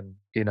happen,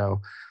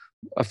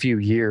 a few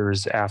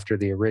years after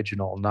the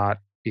original, not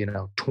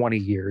 20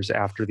 years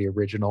after the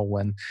original,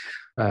 when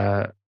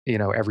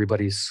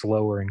everybody's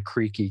slower and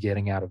creaky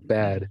getting out of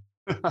bed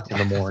in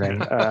the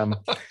morning.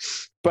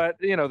 But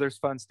there's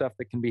fun stuff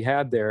that can be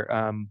had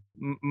there.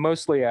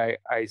 Mostly, I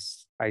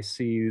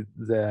see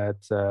that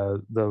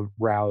the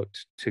route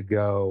to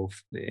go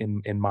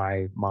in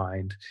my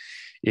mind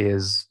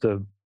is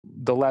the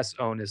less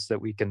onus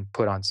that we can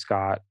put on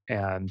Scott,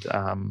 and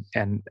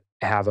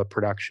have a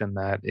production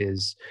that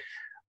is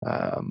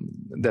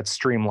that's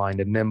streamlined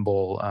and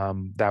nimble.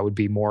 That would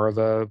be more of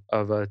a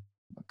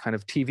kind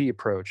of TV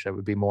approach. That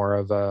would be more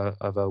of a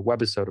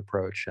webisode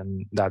approach,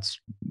 and that's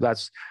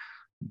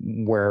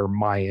where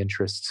my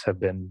interests have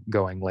been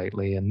going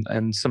lately.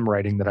 And some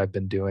writing that I've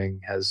been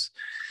doing has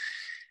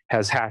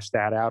hashed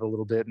that out a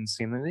little bit and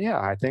seen that, yeah,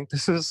 I think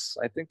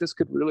this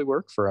could really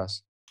work for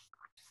us.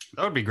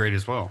 That would be great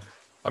as well.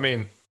 I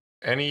mean,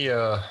 any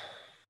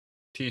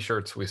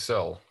t-shirts we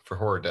sell for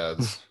Horror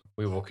Dads,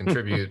 we will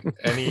contribute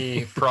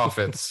any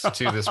profits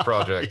to this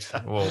project.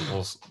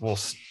 We'll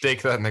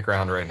stake that in the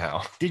ground right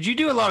now. Did you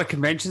do a lot of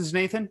conventions,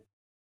 Nathan,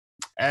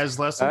 as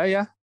Leslie?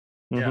 Yeah.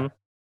 Mm-hmm. Yeah.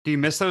 Do you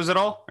miss those at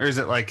all, or is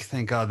it like,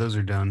 thank God those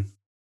are done?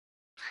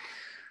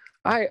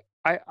 I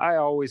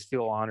always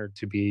feel honored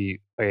to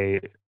be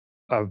a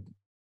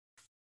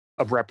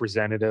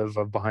representative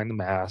of Behind the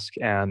Mask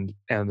and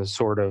the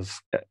sort of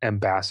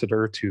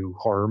ambassador to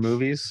horror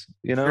movies,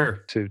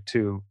 Sure. to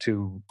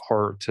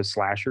horror, to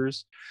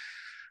slashers.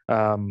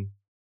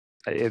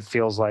 It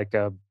feels like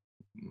I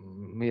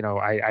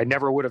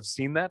never would have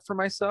seen that for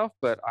myself,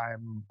 but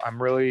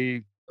I'm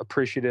really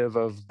appreciative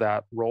of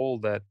that role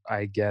that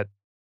I get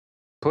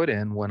put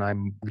in when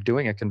I'm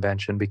doing a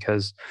convention,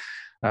 because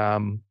I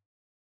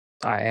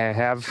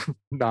have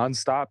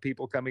nonstop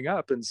people coming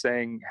up and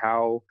saying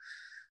how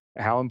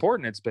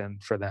important it's been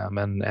for them,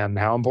 and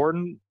how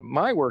important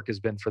my work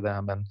has been for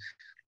them. And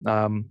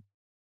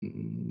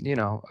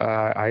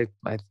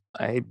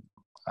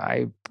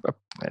I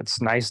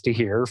it's nice to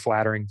hear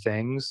flattering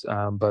things,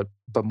 but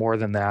more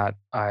than that,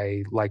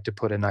 I like to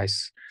put a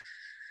nice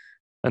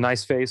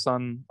face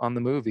on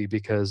the movie,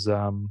 because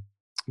I'm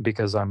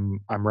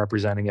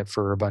representing it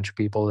for a bunch of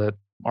people that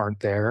aren't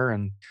there.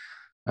 And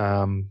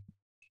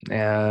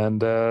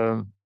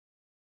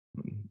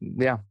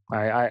yeah,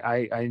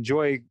 I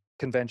enjoy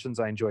conventions.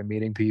 I enjoy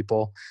meeting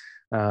people,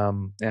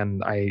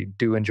 and I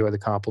do enjoy the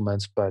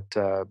compliments, but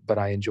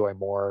I enjoy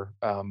more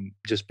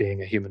just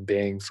being a human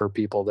being for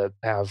people that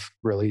have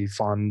really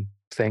fun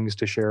things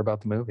to share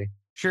about the movie.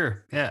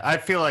 Sure. Yeah. I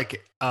feel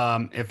like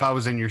if I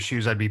was in your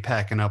shoes, I'd be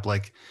packing up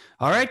like,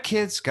 all right,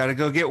 kids, got to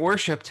go get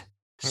worshipped.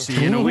 See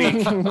you in a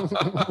week.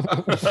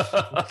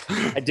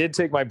 I did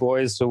take my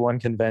boys to one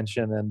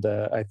convention, and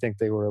I think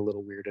they were a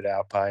little weirded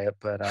out by it,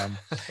 but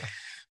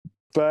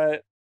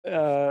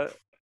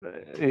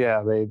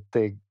yeah,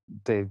 they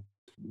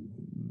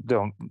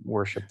don't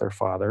worship their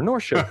father, nor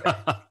should they.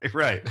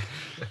 Right.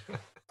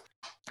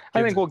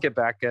 I think we'll get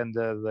back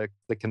into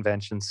the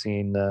convention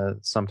scene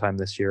sometime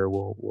this year.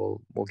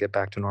 We'll get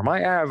back to normal.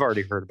 I've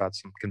already heard about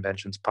some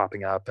conventions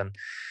popping up, and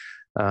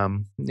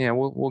yeah,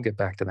 we'll get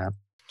back to that.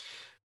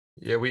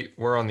 Yeah,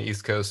 we're on the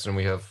East Coast, and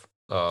we have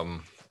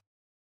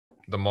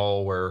the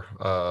mall where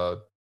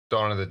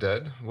Dawn of the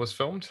Dead was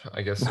filmed.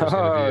 I guess there's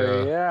going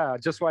to be. Yeah,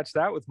 just watched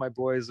that with my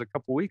boys a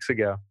couple weeks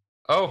ago.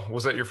 Oh,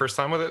 was that your first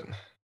time with it?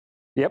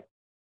 Yep.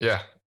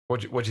 Yeah.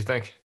 What'd you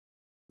think?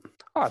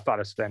 Oh, I thought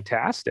it was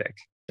fantastic.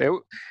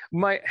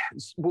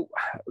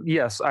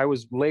 Yes, I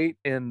was late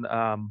in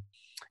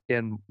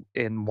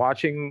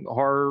watching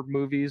horror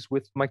movies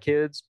with my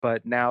kids,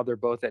 but now they're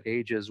both at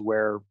ages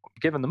where,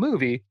 given the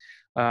movie,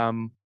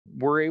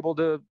 we're able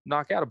to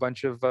knock out a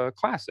bunch of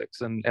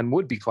classics and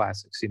would-be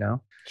classics, you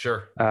know.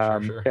 Sure.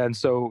 And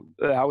so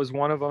that was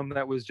one of them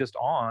that was just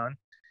on.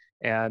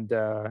 And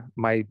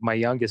my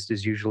youngest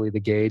is usually the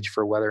gauge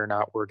for whether or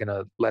not we're going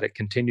to let it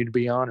continue to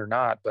be on or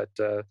not. But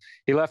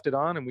he left it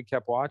on and we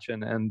kept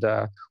watching, and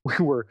we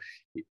were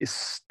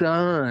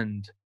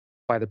stunned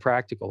by the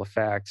practical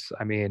effects.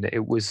 I mean,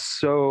 it was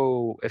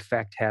so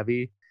effect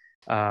heavy.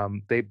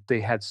 They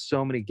had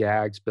so many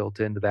gags built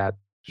into that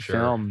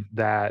film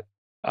that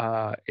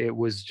it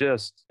was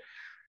just,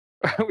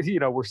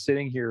 we're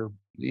sitting here,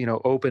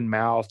 open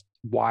mouthed,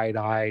 wide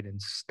eyed, and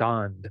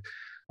stunned.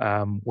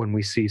 When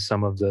we see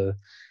some of the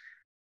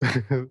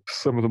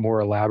more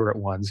elaborate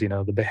ones,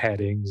 the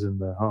beheadings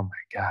and oh my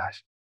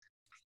gosh.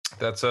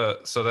 That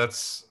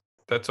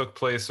took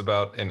place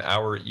about an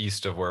hour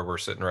east of where we're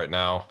sitting right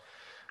now.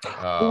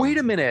 Wait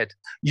a minute,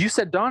 you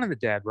said Dawn of the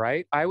Dead,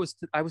 right? I was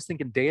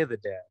thinking Day of the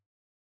Dead.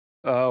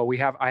 Oh,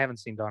 I haven't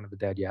seen Dawn of the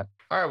Dead yet.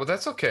 All right, well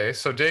that's okay.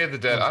 So Day of the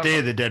Dead. Day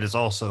of the Dead is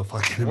also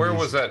fucking. Where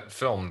amazing. was that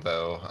filmed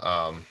though?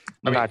 I'm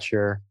not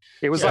sure.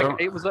 It was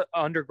it was an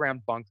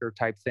underground bunker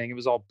type thing. It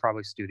was all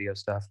probably studio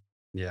stuff.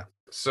 Yeah.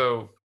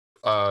 So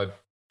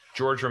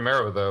George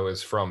Romero though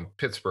is from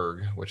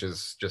Pittsburgh, which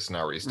is just an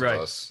hour east of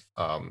us.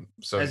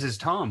 So as is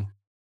Tom.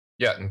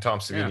 Yeah, and Tom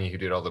Savini, who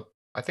did all the.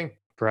 I think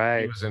he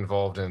was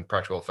involved in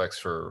practical effects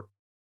for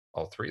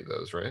all three of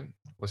those, right?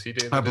 Was he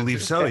Day of the Dead? I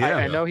believe so. Yeah,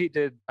 I know he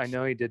did. I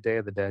know he did Day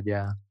of the Dead.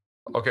 Yeah.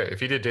 Okay, if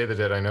he did Day of the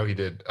Dead, I know he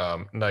did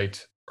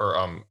Night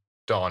or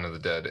Dawn of the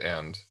Dead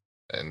and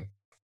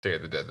Day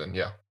of the Dead. Then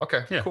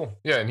okay, cool.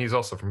 Yeah, and he's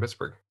also from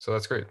Pittsburgh, so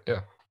that's great.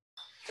 Yeah.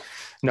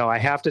 No, I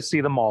have to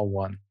see the mall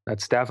one.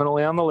 That's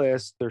definitely on the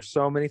list. There's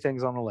so many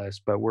things on the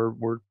list, but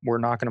we're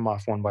knocking them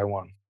off one by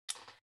one.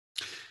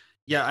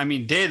 Yeah, I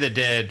mean, Day of the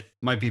Dead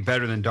might be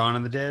better than Dawn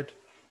of the Dead.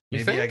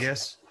 Maybe, I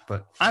guess,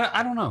 but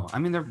I don't know. I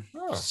mean, they're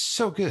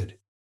so good.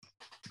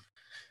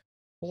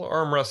 We'll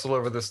arm wrestle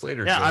over this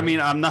later. Yeah, Jimmy.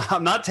 I mean,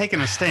 I'm not taking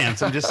a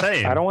stance. I'm just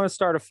saying. I don't want to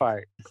start a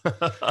fight,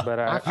 but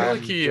I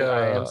feel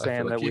I am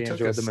saying that we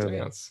enjoyed the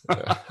movie.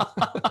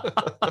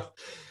 Yeah.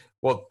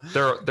 Well,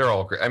 they're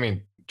all great. I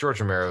mean, George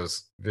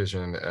Romero's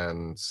vision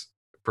and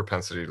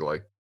propensity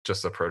to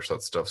just approach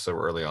that stuff so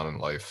early on in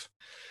life,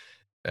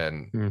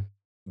 and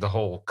the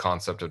whole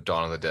concept of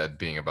Dawn of the Dead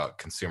being about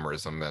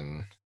consumerism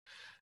and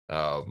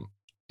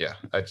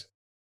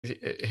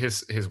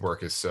his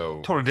work is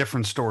so totally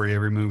different story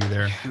every movie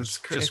there. It's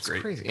just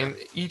great. Crazy, and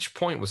each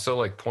point was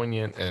so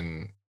poignant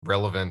and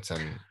relevant,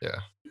 and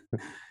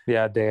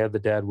Day of the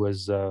Dead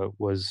was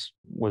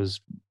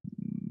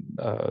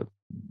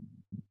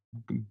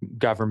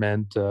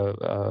government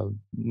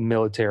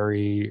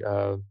military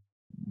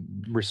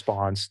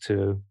response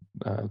to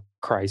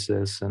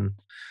crisis, and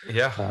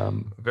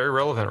very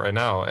relevant right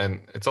now.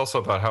 And it's also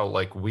about how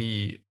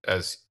we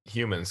as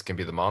humans can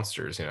be the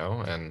monsters,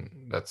 and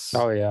that's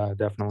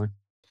definitely.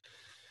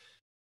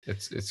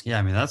 It's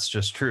I mean, that's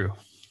just true.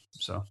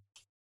 So,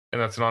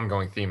 and that's an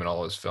ongoing theme in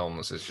all his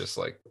films. Is just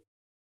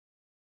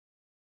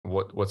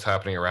what's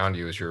happening around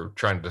you as you're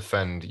trying to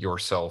defend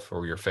yourself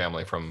or your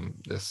family from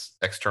this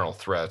external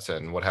threat,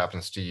 and what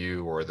happens to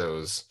you or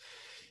those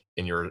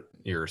in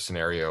your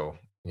scenario.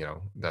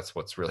 That's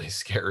what's really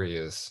scary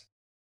is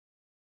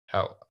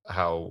how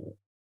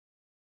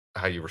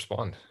you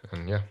respond.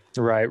 And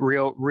right.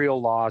 Real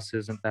loss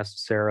isn't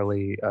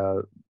necessarily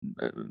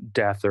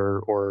death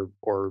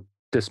or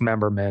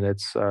dismemberment.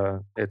 It's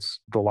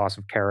the loss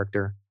of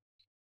character.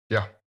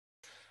 Yeah.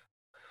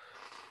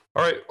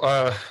 All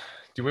right.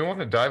 Do we want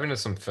to dive into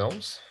some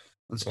films?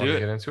 Let's do it.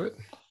 Get into it.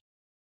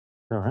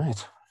 All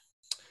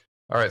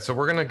right. So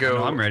we're gonna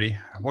go. I'm ready.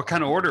 What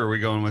kind of order are we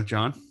going with,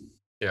 John?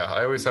 Yeah,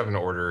 I always have an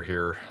order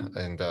here,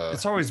 and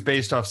it's always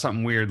based off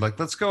something weird.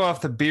 Let's go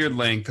off the beard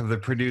length of the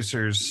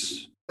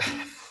producers.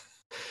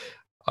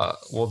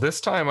 Well,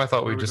 this time I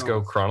thought we'd just go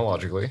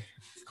chronologically,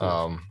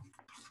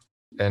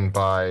 and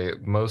by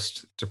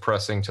most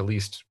depressing to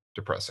least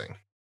depressing,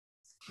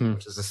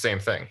 which is the same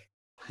thing.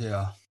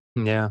 Yeah.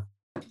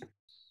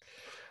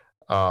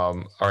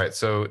 All right,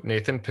 so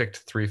Nathan picked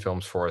 3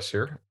 films for us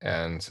here,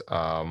 and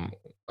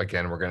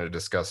again, we're going to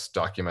discuss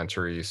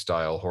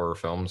documentary-style horror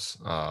films,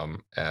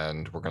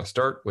 and we're going to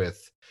start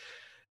with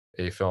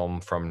a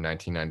film from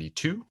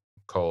 1992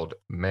 called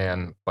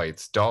Man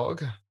Bites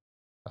Dog,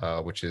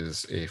 which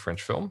is a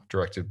French film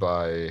directed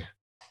by,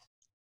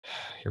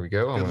 here we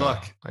go. Good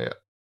luck.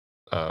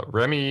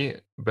 Remy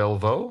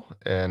Belvaux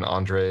and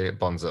André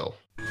Bonzel.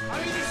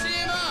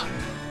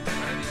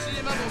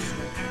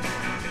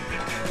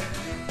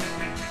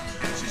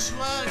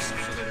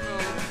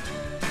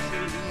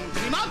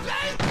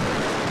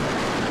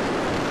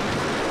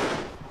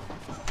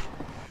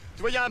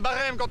 Tu vois, il y a un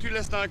barème quand tu le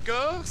laisses d'un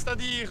corps,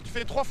 c'est-à-dire tu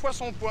fais 3 fois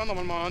son poids,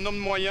 normalement. Un homme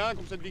moyen,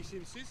 comme cette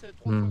VXC, c'est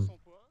 3 fois son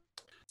poids.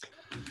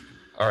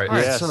 All right. All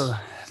right, Yes. so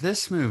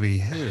this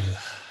movie.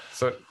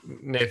 So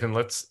Nathan,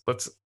 let's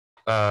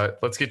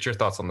get your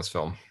thoughts on this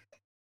film.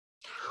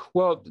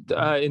 Well,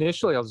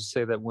 initially, I'll just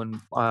say that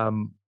when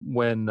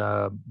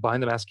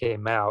Behind the Mask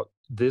came out,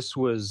 this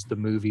was the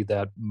movie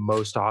that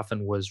most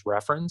often was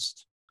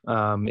referenced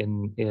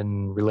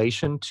in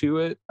relation to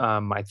it.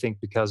 I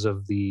think because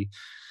of the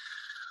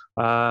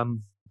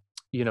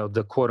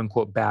the quote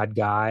unquote bad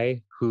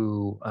guy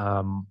who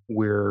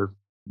we're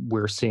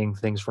seeing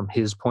things from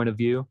his point of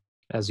view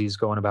as he's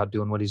going about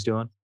doing what he's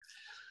doing.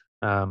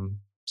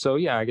 So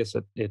yeah, I guess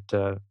it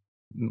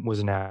was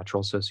a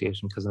natural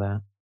association because of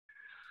that.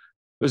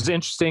 It was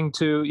interesting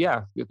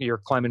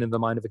you're climbing into the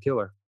mind of a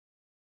killer.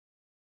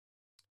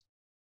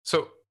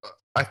 So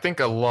I think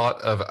a lot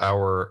of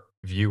our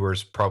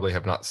viewers probably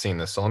have not seen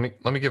this. So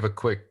let me give a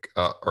quick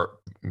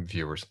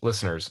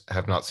listeners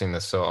have not seen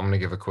this. So I'm going to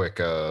give a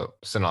quick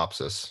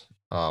synopsis.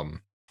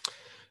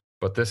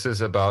 But this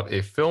is about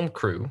a film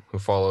crew who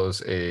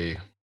follows a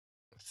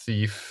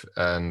thief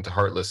and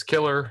heartless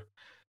killer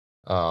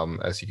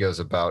as he goes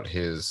about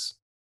his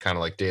kind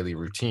of like daily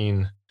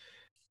routine.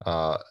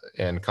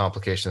 And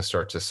complications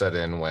start to set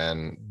in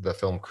when the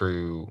film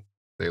crew,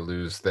 they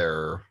lose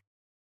their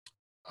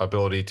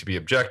ability to be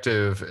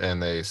objective,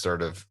 and they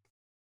sort of,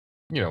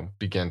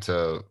 begin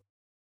to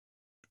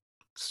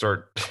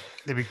start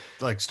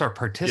start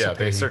participating. Yeah,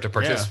 they start to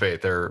participate.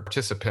 Yeah. They're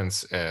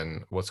participants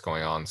in what's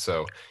going on.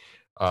 So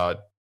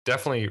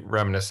definitely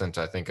reminiscent,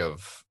 I think,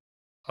 of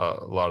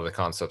a lot of the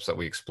concepts that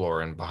we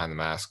explore in Behind the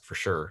Mask for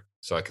sure.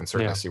 So I can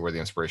certainly see where the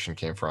inspiration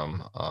came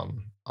from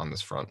on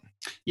this front.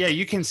 Yeah,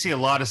 you can see a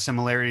lot of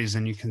similarities,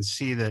 and you can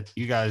see that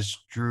you guys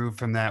drew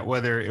from that,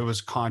 whether it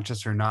was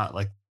conscious or not.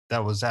 Like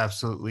that was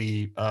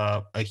absolutely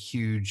a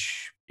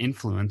huge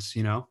influence,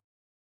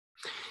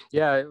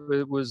 Yeah,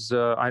 it was.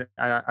 I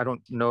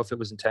don't know if it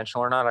was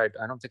intentional or not. I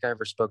don't think I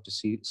ever spoke to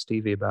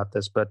Stevie about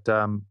this, but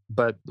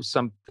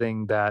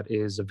something that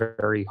is a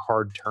very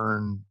hard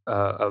turn,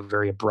 a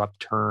very abrupt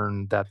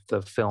turn that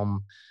the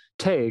film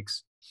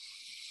takes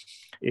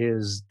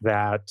is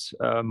that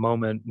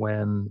moment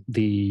when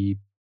the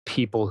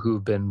people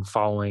who've been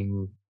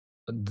following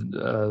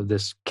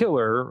this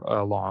killer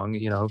along,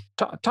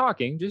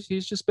 talking,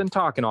 he's just been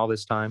talking all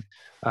this time.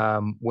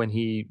 When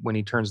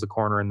he turns the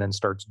corner and then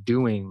starts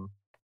doing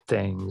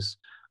things,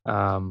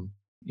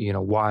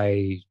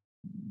 why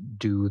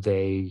do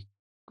they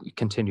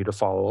continue to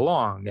follow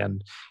along,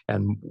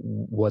 and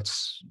what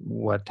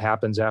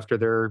happens after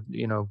they're,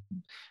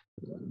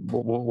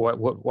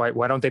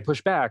 why don't they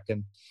push back?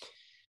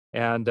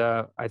 And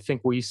I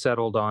think we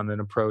settled on an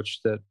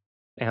approach that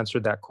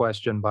answered that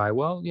question by,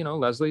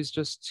 Leslie's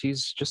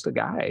he's just a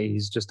guy.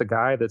 He's just a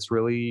guy that's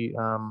really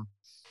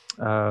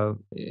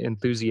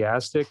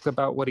enthusiastic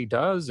about what he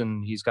does,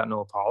 and he's got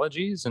no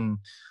apologies.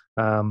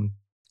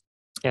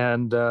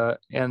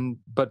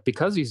 But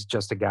because he's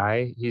just a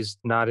guy, he's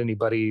not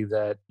anybody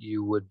that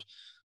you would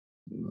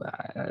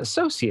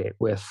associate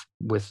with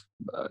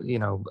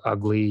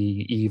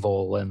ugly,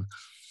 evil,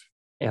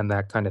 and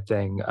that kind of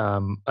thing,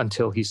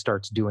 until he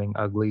starts doing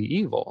ugly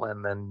evil,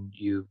 and then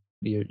you're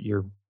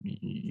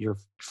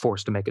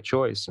forced to make a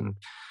choice. And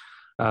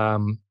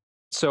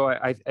so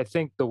I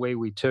think the way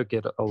we took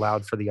it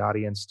allowed for the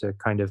audience to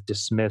kind of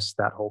dismiss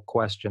that whole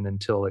question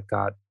until it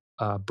got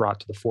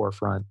brought to the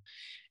forefront,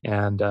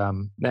 and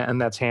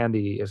that's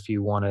handy if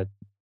you want to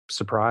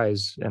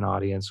surprise an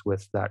audience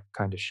with that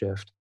kind of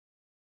shift.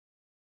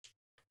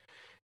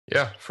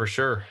 Yeah, for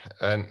sure.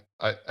 And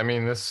I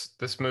mean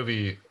this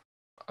movie,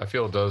 I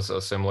feel, does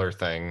a similar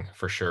thing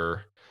for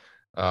sure.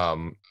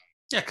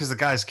 Yeah, because the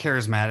guy's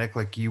charismatic,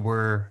 like you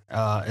were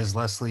as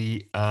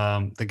Leslie.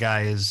 The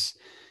guy is,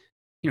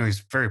 he's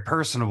very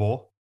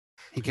personable.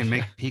 He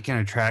can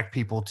attract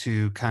people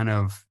to kind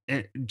of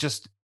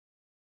just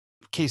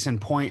case in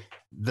point.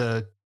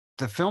 The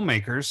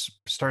filmmakers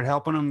start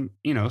helping him,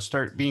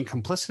 start being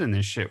complicit in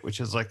this shit,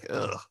 which is like,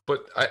 ugh.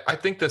 But I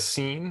think the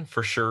scene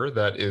for sure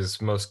that is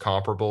most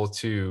comparable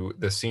to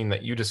the scene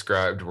that you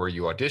described where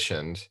you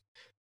auditioned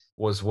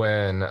was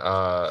when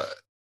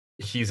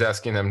he's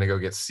asking them to go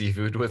get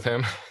seafood with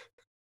him.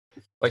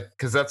 Like,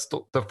 because that's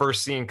the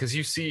first scene, because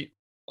you see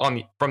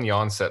from the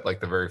onset, like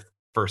the very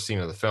first scene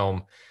of the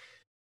film,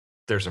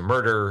 there's a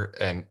murder,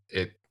 and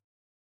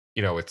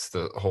it's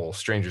the whole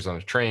strangers on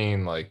a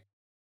train, like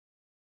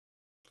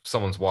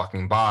someone's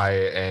walking by,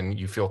 and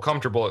you feel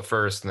comfortable at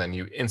first, and then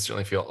you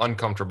instantly feel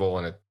uncomfortable,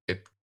 and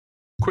it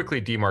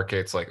quickly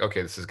demarcates, like,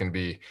 okay, this is going to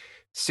be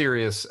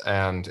serious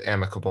and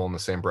amicable in the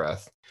same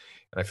breath.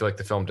 And I feel like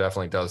the film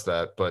definitely does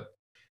that. But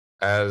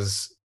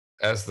as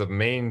the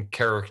main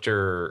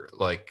character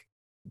like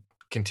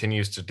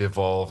continues to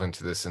devolve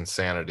into this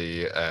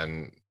insanity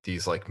and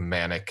these like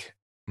manic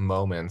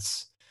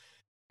moments,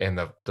 and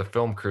the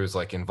film crew is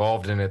like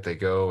involved in it, they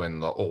go,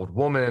 and the old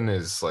woman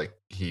is like,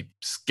 he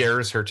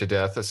scares her to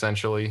death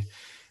essentially.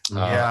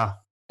 Yeah.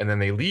 And then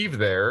they leave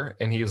there,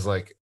 and he's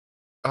like,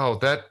 oh,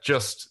 that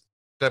just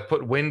that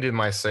put wind in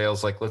my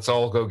sails. Like, let's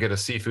all go get a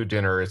seafood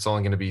dinner. It's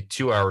only going to be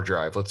 2-hour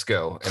drive. Let's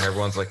go. And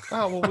everyone's like,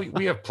 oh, well,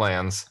 we have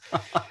plans.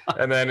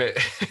 And then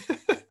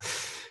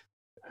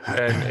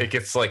it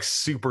gets like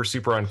super,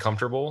 super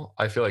uncomfortable.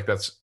 I feel like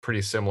that's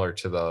pretty similar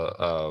to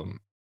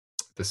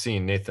the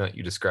scene, Nathan, that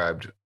you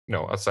described,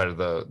 outside of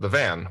the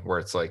van, where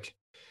it's like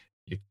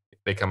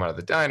they come out of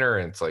the diner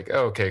and it's like,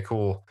 oh, okay,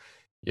 cool.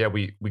 Yeah,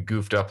 we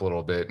goofed up a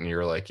little bit, and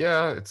you're like,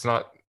 yeah, it's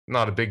not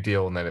a big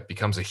deal, and then it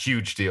becomes a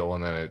huge deal,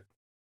 and then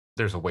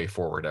there's a way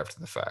forward after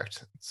the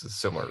fact. It's a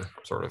similar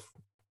sort of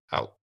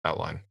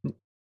outline.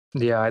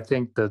 Yeah, I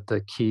think that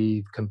the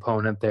key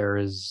component there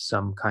is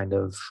some kind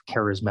of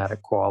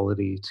charismatic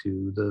quality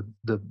to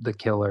the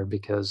killer,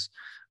 because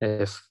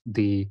if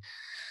the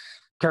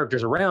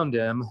characters around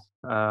him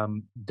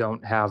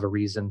don't have a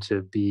reason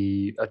to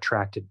be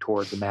attracted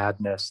toward the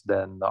madness,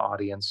 then the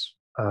audience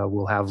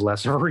will have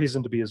less of a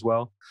reason to be as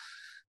well.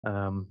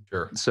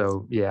 Sure.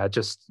 So yeah,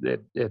 just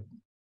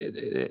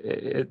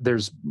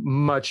there's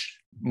much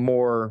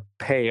more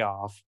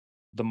payoff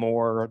the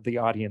more the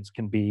audience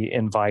can be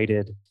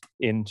invited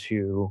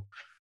into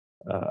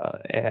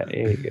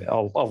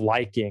a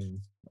liking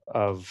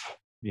of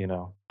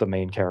the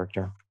main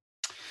character.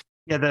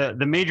 Yeah,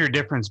 the major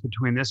difference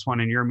between this one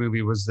and your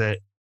movie was that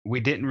we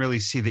didn't really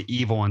see the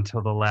evil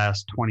until the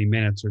last 20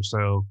 minutes or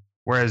so,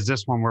 whereas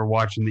this one we're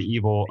watching the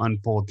evil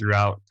unfold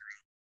throughout.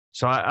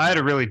 So I had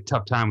a really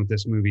tough time with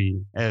this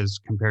movie as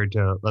compared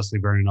to Leslie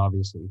Vernon,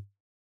 obviously.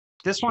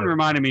 This one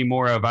reminded me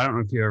more of, I don't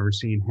know if you've ever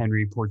seen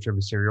Henry, Portrait of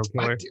a Serial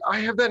Killer. I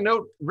have that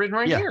note written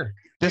right here.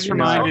 This I've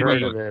reminded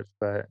heard me of it,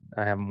 but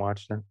I haven't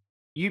watched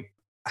it.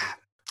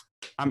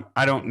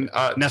 I don't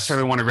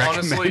necessarily want to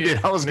recommend honestly,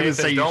 it. I was going to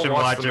say you should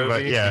watch it,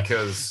 but yeah,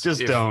 because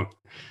just don't.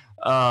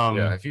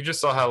 If you just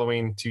saw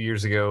Halloween 2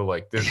 years ago,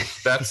 like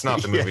that's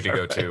not the movie to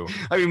go to.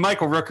 I mean,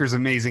 Michael Rooker's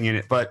amazing in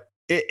it, but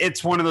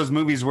it's one of those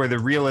movies where the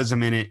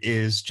realism in it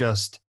is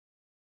just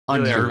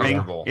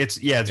unnerving. It's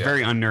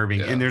very unnerving.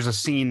 Yeah. And there's a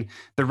scene,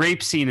 the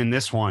rape scene in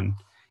this one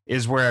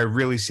is where I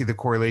really see the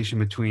correlation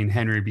between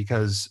Henry,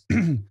 because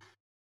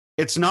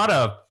it's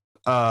not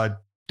a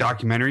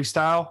documentary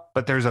style,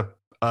 but there's a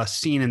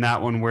scene in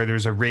that one where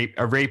there's a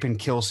rape and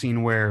kill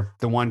scene where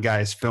the one guy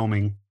is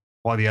filming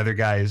while the other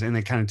guy is, and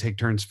they kind of take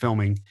turns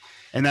filming.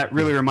 And that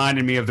really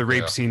reminded me of the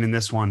rape scene in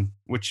this one,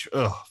 which,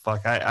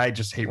 I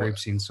just hate rape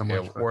scenes so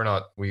much. Yeah,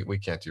 we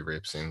can't do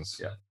rape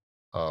scenes. Yeah.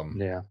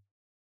 Yeah.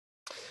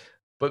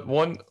 But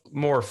one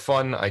more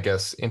fun, I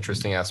guess,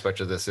 interesting aspect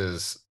of this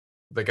is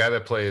the guy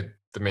that played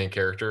the main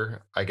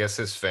character, I guess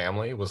his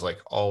family was like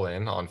all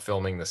in on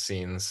filming the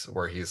scenes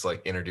where he's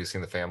like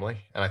introducing the family.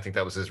 And I think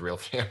that was his real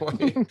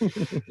family.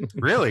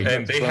 Really?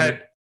 And they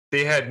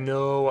had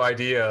no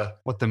idea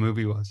what the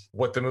movie was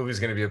going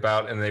to be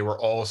about. And they were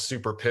all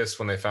super pissed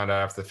when they found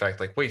out after the fact,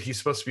 like, wait, he's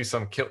supposed to be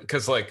some kill.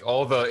 Because like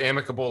all the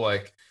amicable,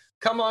 like,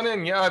 come on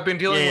in. Yeah, I've been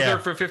dealing with her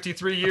for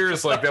 53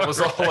 years. Like that was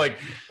all like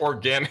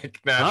organic,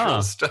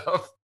 natural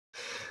stuff.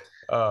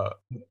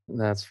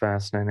 That's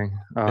fascinating.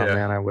 Oh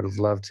man, I would have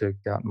loved to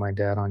have gotten my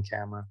dad on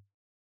camera.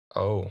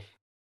 Oh.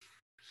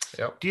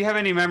 Yep. Do you have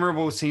any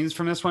memorable scenes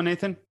from this one,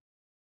 Nathan?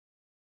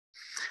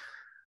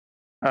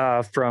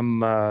 From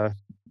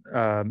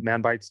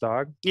Man Bites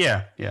Dog?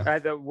 Yeah.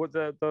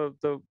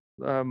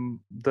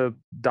 The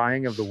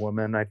dying of the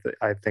woman, I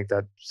think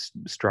that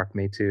struck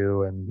me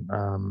too,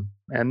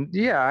 and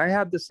yeah, I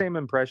had the same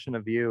impression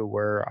of you,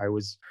 where I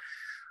was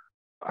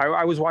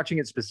watching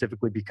it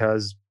specifically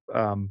because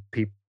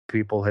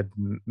people had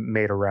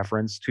made a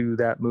reference to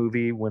that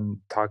movie when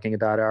talking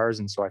about ours,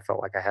 and so I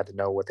felt like I had to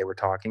know what they were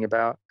talking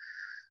about.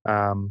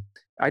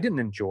 I didn't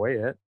enjoy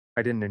it.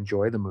 I didn't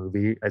enjoy the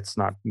movie. It's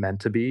not meant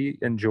to be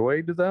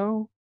enjoyed,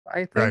 though,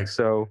 I think. Right.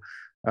 So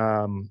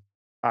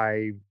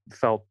I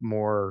felt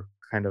more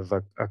kind of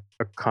a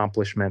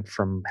accomplishment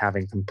from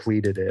having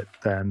completed it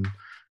than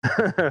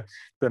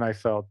I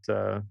felt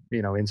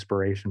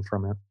inspiration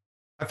from it.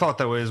 I felt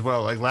that way as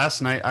well. Like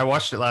I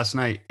watched it last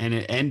night, and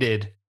it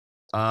ended.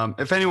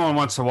 If anyone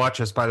wants to watch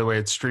this, by the way,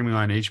 it's streaming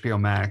on HBO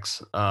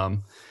Max.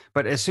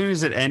 But as soon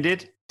as it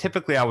ended,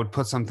 typically I would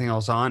put something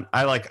else on.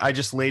 I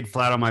just laid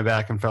flat on my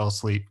back and fell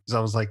asleep because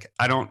I was like,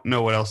 I don't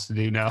know what else to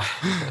do now.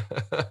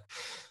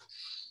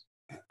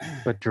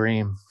 But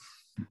dream.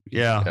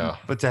 Yeah.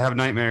 But to have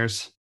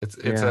nightmares.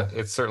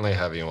 It's certainly a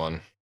heavy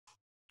one.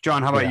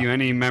 John, how about you?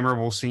 Any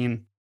memorable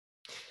scene?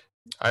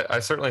 I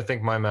certainly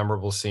think my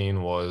memorable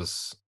scene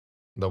was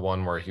the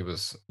one where he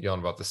was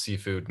yelling about the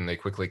seafood, and they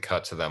quickly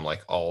cut to them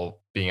like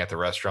all being at the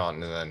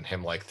restaurant, and then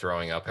him like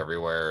throwing up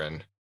everywhere.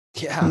 And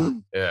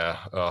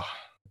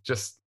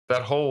just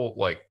that whole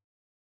like,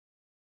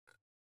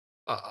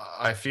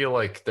 I feel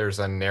like there's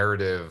a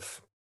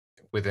narrative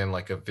within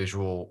like a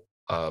visual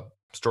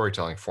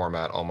storytelling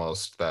format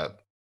almost that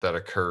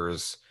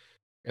occurs,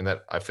 and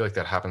that I feel like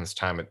that happens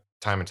time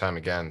and time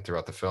again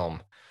throughout the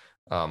film.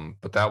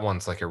 But that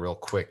one's like a real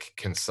quick,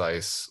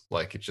 concise,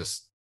 like it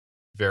just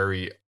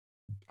very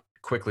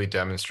quickly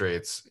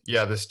demonstrates,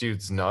 this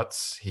dude's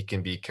nuts. He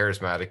can be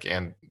charismatic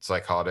and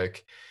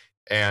psychotic,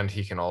 and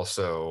he can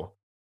also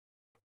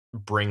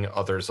bring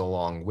others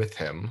along with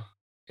him.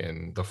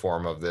 in the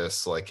form of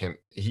this. Like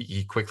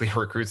he quickly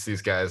recruits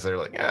these guys. They're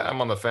like, yeah, I'm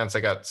on the fence.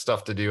 I got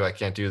stuff to do. I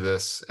can't do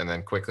this. And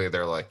then quickly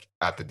they're like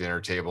at the dinner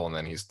table, and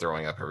then he's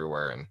throwing up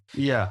everywhere and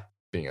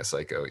being a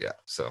psycho. Yeah.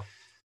 So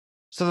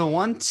the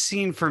one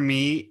scene for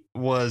me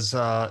was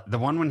the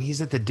one when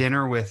he's at the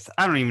dinner with,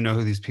 I don't even know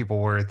who these people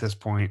were at this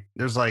point.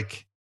 There's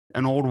like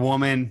an old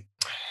woman,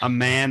 a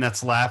man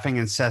that's laughing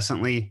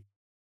incessantly,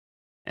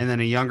 and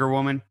then a younger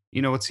woman.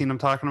 You know what scene I'm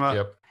talking about?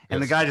 Yep.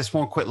 And the guy just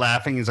won't quit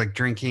laughing. He's like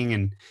drinking,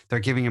 and they're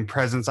giving him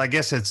presents. I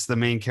guess it's the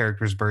main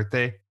character's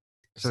birthday.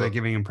 So they're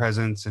giving him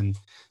presents, and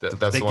that's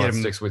the one that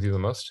sticks with you the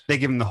most? They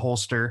give him the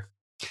holster.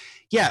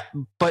 Yeah,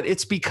 but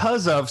it's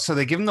because of, so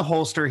they give him the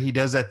holster. He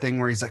does that thing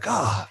where he's like,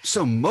 oh, I'm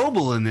so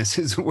mobile in this.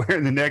 He's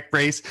wearing the neck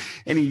brace,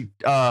 and he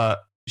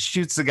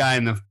shoots the guy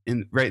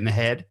right in the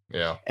head.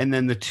 Yeah. And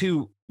then the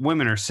two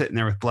women are sitting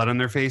there with blood on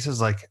their faces,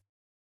 like.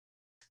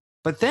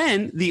 But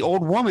then the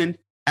old woman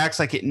acts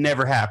like it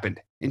never happened,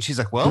 and she's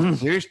like, well,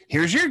 here's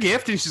your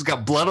gift, and she's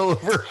got blood all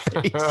over her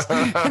face.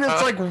 And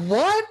it's like,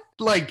 what?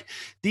 Like,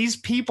 these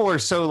people are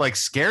so like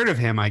scared of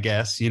him, I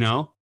guess, you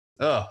know?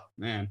 Oh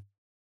man.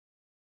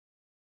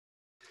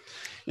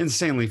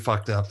 Insanely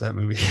fucked up, that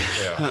movie.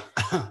 Yeah.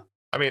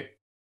 I mean,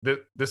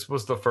 this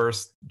was the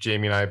first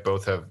Jamie and I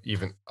both have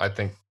even, I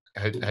think,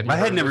 I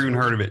had never even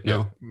heard of it. No,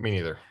 yeah, me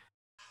neither.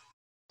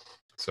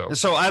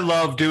 So I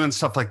love doing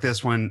stuff like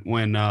this when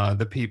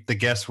the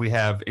guests we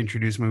have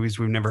introduce movies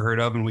we've never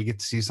heard of, and we get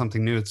to see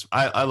something new.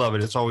 I love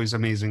it. It's always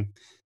amazing.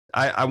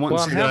 I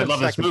wouldn't say that I love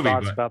this movie.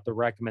 Thoughts about the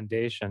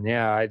recommendation.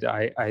 Yeah,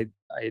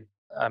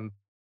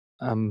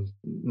 I'm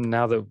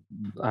now that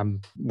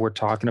we're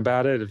talking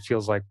about it, it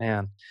feels like,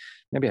 man,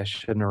 maybe I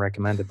shouldn't have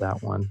recommended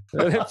that one.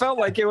 It felt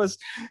like it was,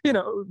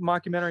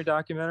 mockumentary,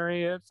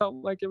 documentary. It felt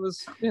like it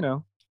was,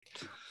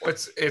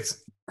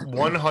 It's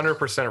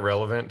 100%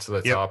 relevant to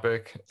the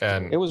topic,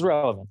 and it was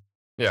relevant.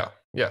 Yeah.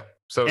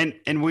 So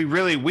and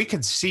we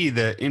could see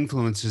the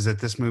influences that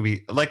this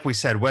movie, like we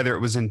said, whether it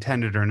was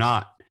intended or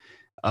not,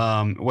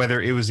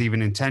 whether it was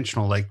even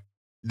intentional. Like,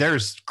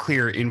 there's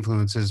clear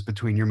influences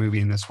between your movie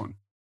and this one.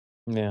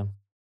 Yeah.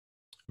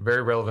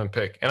 Very relevant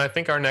pick. And I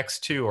think our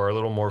next two are a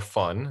little more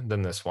fun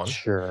than this one.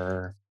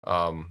 Sure.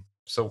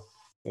 So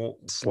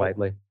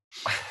slightly.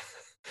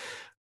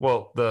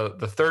 Well,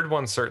 the third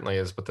one certainly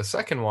is, but the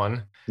second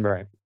one,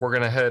 right? We're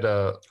gonna head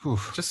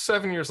just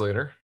 7 years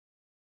later.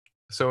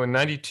 So in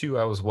 '92,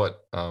 I was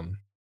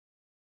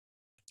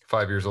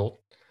 5 years old.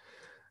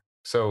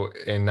 So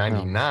in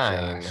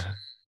 '99,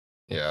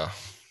 yeah.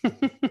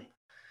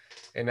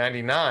 In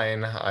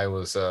 '99, I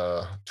was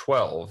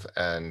 12,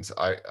 and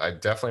I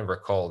definitely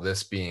recall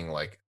this being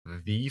like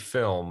the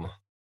film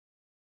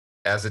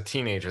as a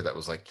teenager that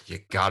was like, you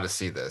got to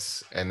see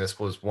this. And this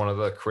was one of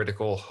the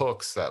critical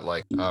hooks that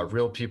like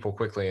reeled people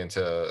quickly into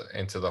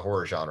the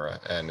horror genre.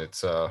 And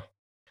it's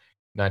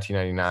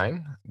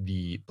 1999,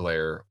 The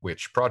Blair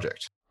Witch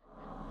Project.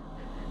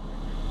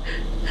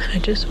 I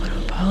just want to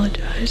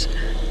apologize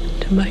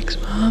to Mike's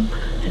mom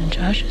and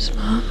Josh's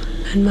mom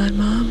and my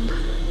mom.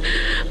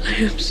 I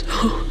am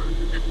so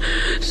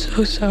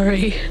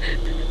sorry,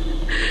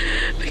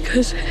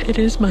 because it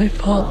is my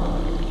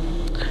fault,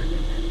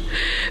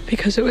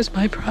 because it was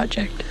my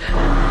project.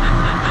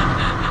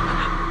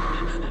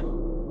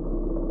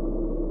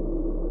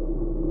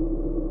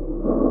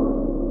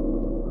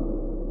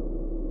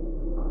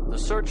 The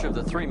search of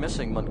the 3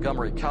 missing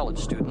Montgomery College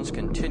students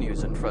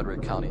continues in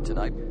Frederick County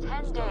tonight.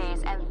 10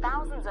 days and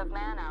thousands of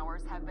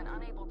man-hours have been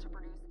unable to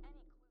produce any...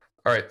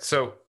 All right,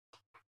 so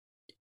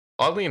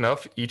oddly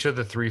enough, each of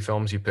the 3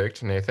 films you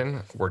picked,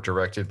 Nathan, were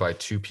directed by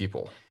 2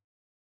 people.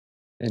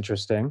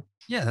 Interesting.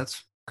 Yeah,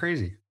 that's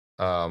crazy.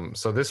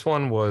 So this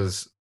one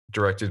was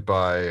directed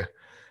by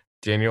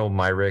Daniel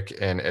Myrick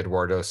and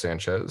Eduardo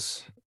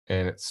Sanchez,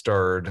 and it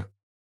starred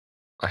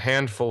a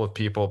handful of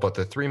people, but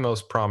the 3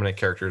 most prominent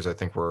characters, I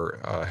think, were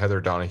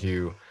Heather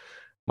Donahue,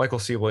 Michael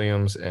C.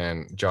 Williams,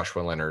 and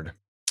Joshua Leonard.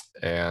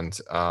 And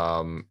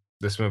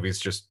this movie is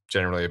just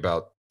generally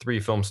about 3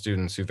 film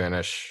students who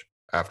vanish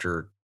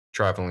after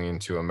traveling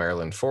into a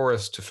Maryland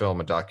forest to film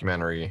a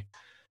documentary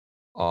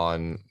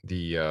on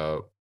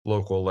the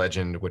local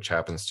legend, which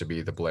happens to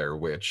be the Blair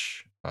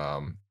Witch.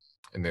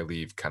 And they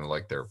leave kind of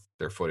like their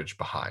footage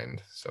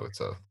behind. So it's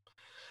a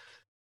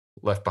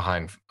left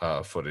behind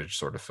footage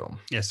sort of film.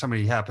 Yeah,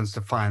 somebody happens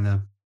to find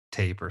the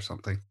tape or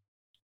something.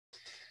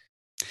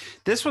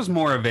 This was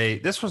more of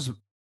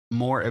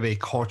a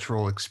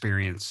cultural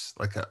experience,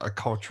 like a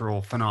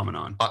cultural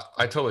phenomenon.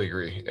 I totally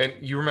agree. And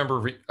you remember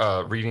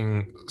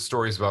reading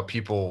stories about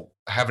people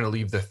having to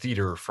leave the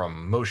theater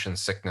from motion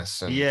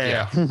sickness. And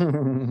yeah.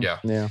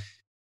 Yeah.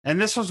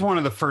 And this was one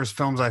of the first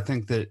films, I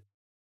think, that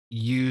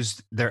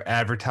used their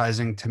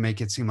advertising to make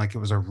it seem like it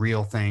was a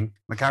real thing.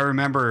 Like, I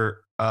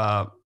remember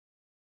at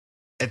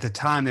the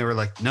time they were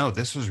like, no,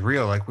 this was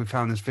real. Like, we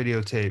found this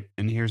videotape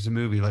and here's the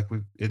movie. Like,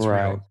 it's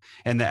right. Real.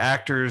 And the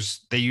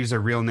actors, they use their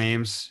real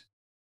names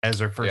as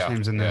their first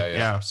names in there.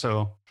 Yeah.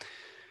 So,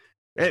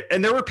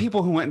 and there were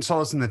people who went and saw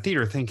this in the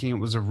theater thinking it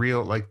was a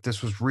real, like,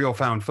 this was real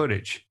found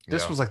footage.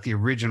 This was like the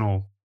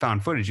original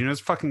found footage. It's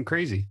fucking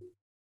crazy.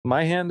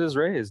 My hand is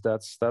raised.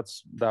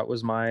 That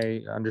was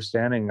my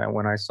understanding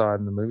when I saw it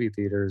in the movie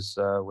theaters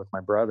with my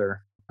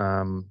brother.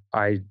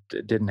 I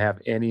didn't have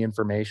any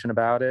information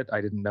about it.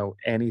 I didn't know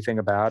anything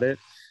about it,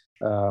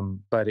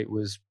 but it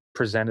was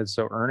presented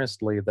so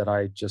earnestly that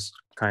I just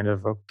kind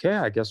of, okay,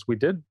 I guess we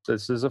did.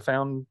 This is a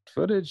found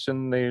footage,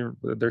 and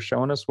they're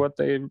showing us what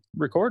they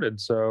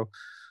recorded. So,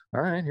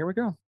 all right, here we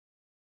go.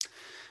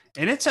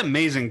 And it's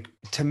amazing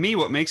to me.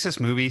 What makes this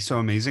movie so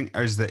amazing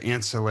is the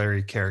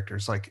ancillary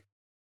characters. Like,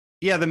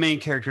 yeah, the main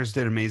characters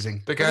did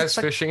amazing. The guys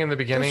fishing in the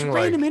beginning,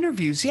 like random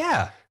interviews,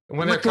 yeah.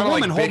 When they're kind of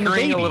like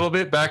bickering a little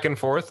bit back and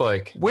forth,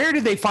 like where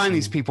did they find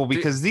these people?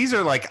 Because these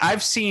are like,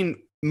 I've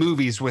seen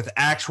movies with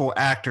actual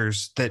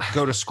actors that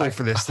go to school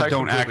for this that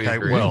don't act that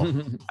well.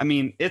 I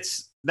mean,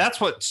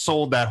 that's what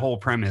sold that whole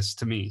premise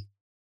to me.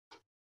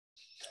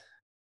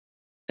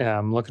 Yeah,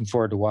 I'm looking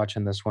forward to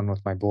watching this one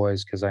with my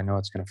boys because I know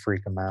it's going to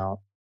freak them out.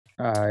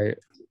 Like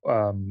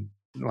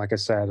I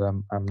said,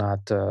 I'm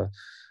not.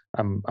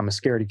 I'm a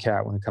scaredy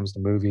cat when it comes to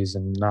movies,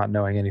 and not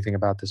knowing anything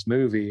about this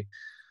movie.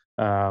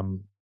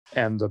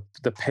 And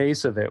the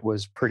pace of it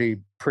was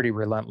pretty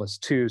relentless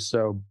too.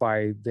 So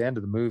by the end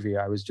of the movie,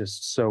 I was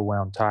just so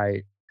wound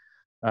tight,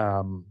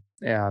 and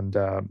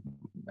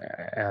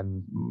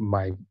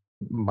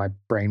my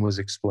brain was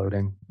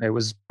exploding. It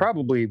was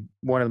probably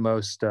one of the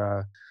most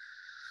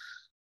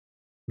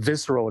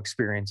visceral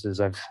experiences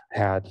I've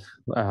had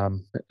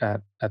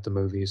at the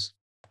movies.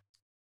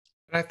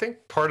 And I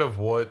think part of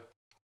what,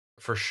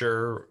 for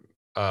sure,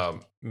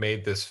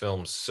 made this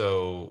film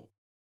so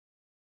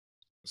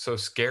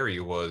scary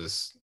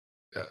was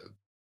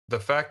the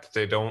fact that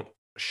they don't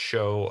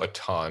show a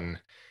ton,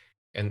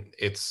 and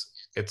it's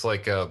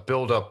like a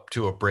build up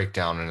to a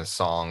breakdown in a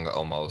song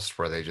almost,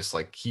 where they just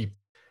like keep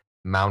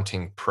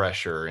mounting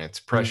pressure, and it's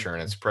pressure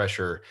and it's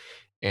pressure,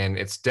 and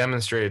it's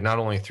demonstrated not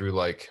only through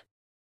like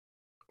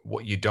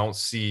what you don't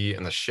see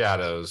in the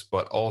shadows,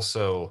 but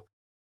also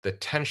the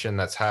tension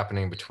that's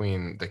happening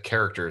between the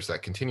characters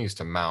that continues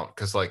to mount,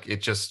 because like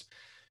it just,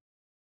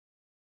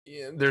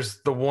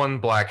 there's the one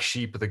black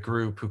sheep of the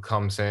group who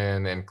comes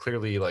in, and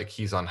clearly like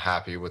he's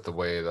unhappy with the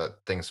way that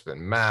things have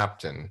been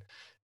mapped and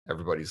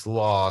everybody's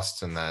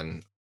lost, and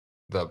then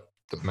the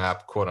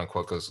map, quote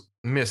unquote, goes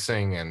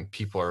missing, and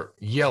people are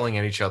yelling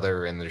at each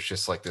other, and there's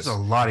just like this, there's a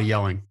lot of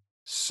yelling.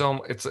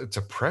 So it's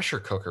a pressure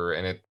cooker,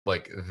 and it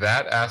like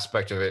that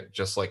aspect of it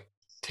just like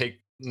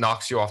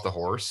knocks you off the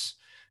horse,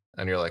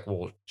 and you're like,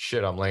 well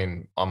shit, I'm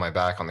laying on my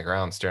back on the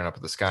ground staring up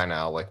at the sky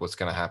now, like what's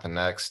gonna happen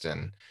next?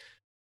 And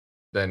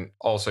then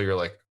also you're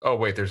like, oh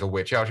wait, there's a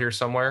witch out here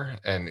somewhere,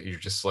 and you're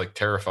just like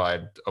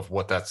terrified of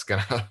what that's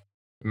gonna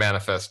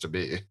manifest to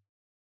be.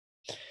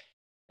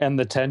 And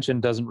the tension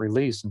doesn't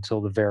release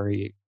until the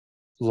very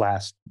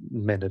last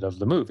minute of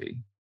the movie.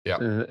 Yeah,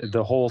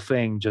 the whole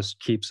thing just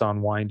keeps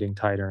on winding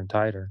tighter and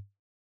tighter.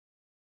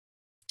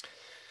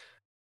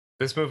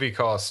 This movie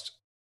cost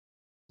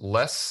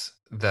less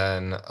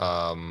than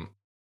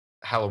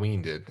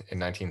Halloween did in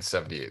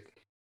 1978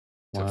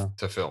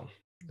 to film.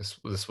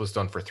 This was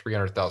done for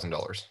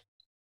 $300,000,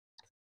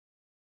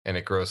 and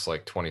it grossed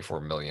like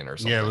 24 million or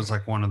something. Yeah, it was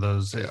like one of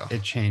those. Yeah.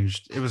 It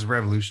changed. It was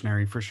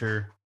revolutionary for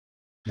sure.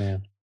 Yeah,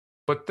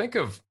 but think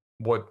of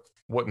what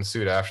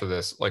ensued after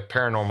this. Like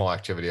Paranormal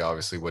Activity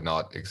obviously would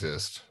not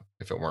exist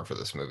if it weren't for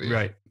this movie.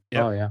 Right.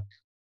 Yep. Oh yeah.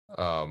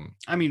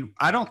 I mean,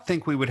 I don't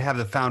think we would have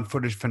the found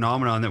footage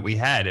phenomenon that we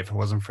had if it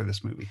wasn't for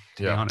this movie,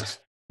 to be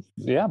honest.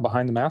 Yeah,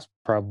 Behind the Mask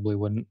probably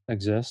wouldn't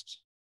exist.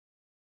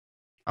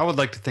 I would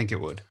like to think it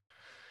would.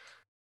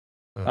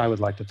 I would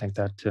like to think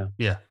that too.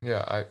 Yeah.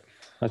 Yeah.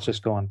 Let's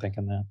just go on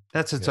thinking that.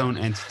 That's its own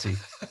entity.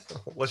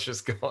 Let's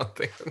just go on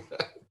thinking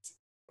that.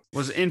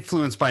 Was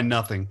influenced by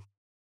nothing.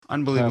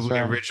 Unbelievably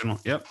original.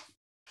 Yep.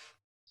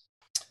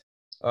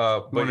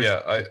 But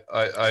yeah,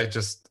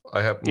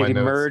 I have my it notes.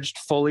 emerged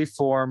fully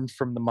formed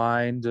from the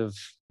mind of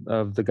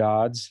the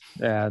gods,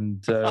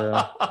 and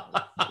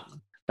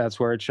that's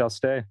where it shall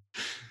stay.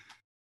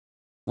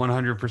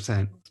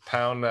 100%.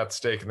 Pound that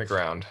stake in the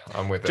ground.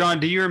 I'm with it. John,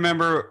 do you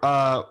remember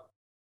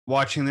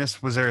watching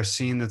this? Was there a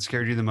scene that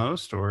scared you the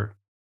most, or?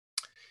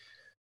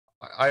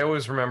 I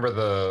always remember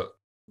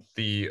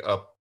the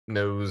up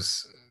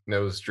nose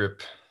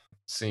drip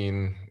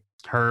scene.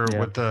 Her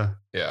with the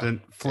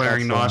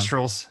flaring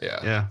nostrils.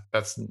 Yeah.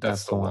 That's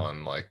the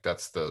one. Like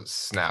that's the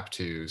snap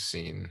to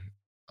scene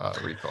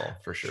recall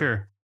for sure.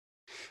 Sure.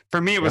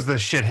 For me, it was the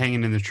shit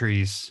hanging in the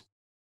trees,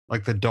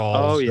 like the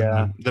dolls. Oh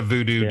yeah, the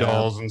voodoo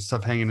dolls and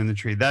stuff hanging in the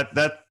tree.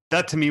 That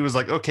to me was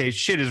like, okay,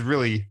 shit is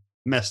really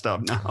messed up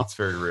now. It's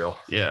very real.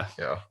 Yeah.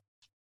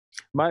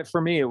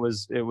 For me, it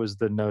was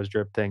the nose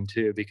drip thing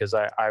too, because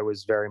I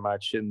was very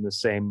much in the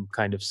same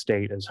kind of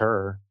state as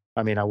her.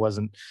 I mean, I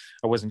wasn't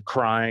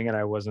crying, and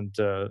I wasn't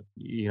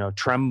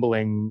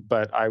trembling,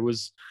 but I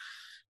was,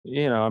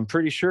 I'm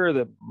pretty sure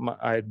that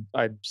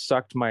I'd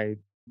sucked my,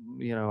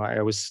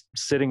 I was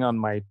sitting on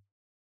my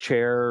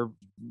chair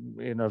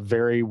in a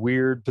very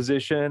weird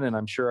position, and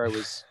I'm sure I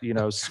was,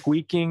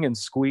 squeaking and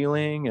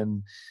squealing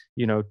and,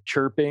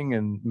 chirping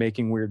and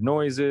making weird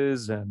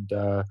noises, and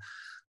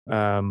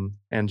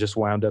just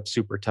wound up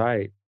super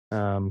tight.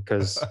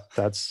 because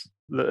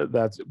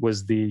that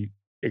was the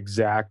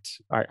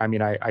exact.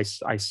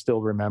 I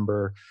still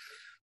remember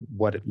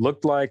what it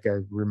looked like. I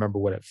remember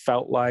what it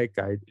felt like.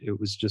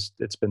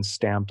 It's been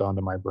stamped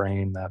onto my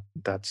brain,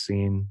 that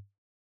scene.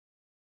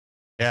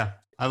 Yeah,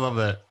 I love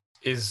that.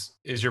 Is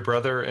your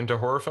brother into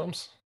horror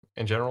films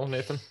in general,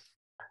 Nathan?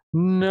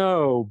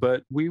 No,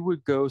 but we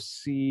would go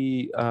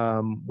see.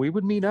 We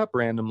would meet up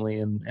randomly,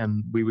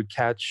 and we would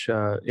catch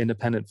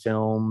independent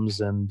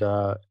films.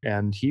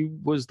 And he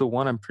was the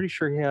one. I'm pretty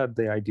sure he had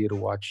the idea to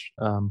watch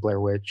Blair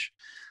Witch,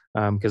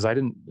 because I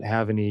didn't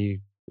have any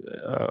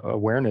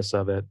awareness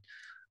of it.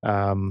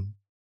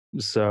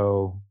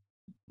 So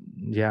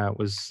yeah, it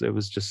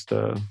was just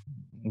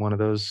one of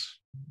those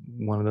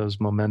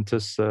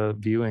momentous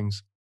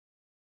viewings.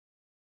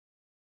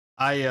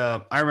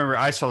 I remember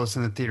I saw this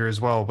in the theater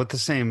as well with the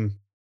same.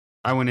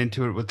 I went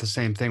into it with the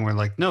same thing. Where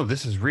like, no,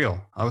 this is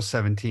real. I was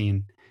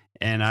 17,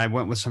 and I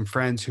went with some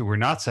friends who were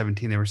not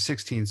 17. They were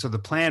 16. So the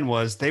plan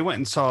was they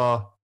went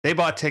and they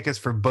bought tickets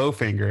for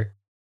Bowfinger,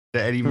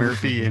 the Eddie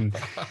Murphy,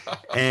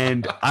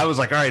 and I was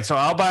like, all right, so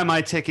I'll buy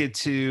my ticket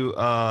to.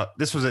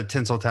 This was at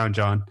Tinseltown,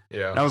 John.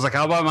 Yeah. And I was like,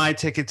 I'll buy my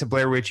ticket to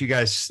Blair Witch. You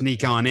guys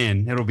sneak on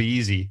in. It'll be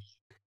easy.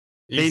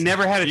 They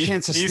never had a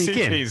chance to sneak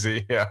in.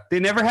 Easy, yeah. They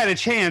never had a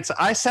chance.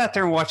 I sat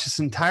there and watched this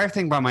entire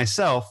thing by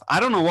myself.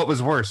 I don't know what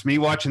was worse, me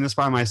watching this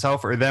by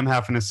myself or them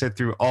having to sit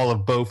through all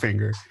of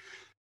Bowfinger.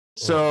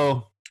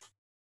 So,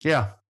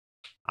 yeah,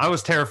 I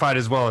was terrified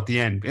as well at the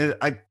end.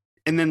 I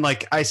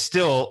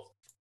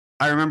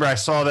remember I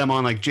saw them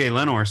on like Jay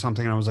Leno or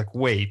something, and I was like,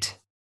 wait,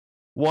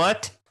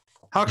 what?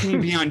 How can you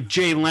be on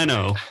Jay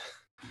Leno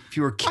if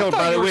you were killed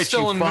by the witch?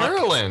 Still in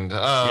Maryland.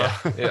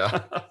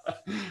 Yeah.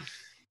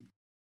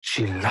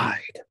 She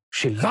lied.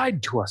 She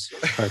lied to us.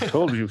 I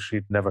told you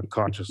she'd never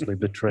consciously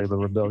betray the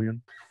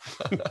rebellion.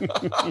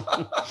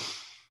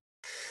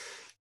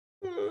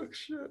 Oh,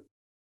 shit.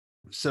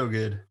 So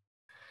good.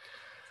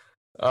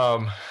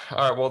 All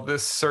right. Well,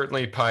 this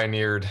certainly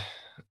pioneered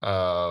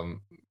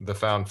the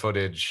found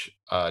footage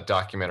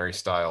documentary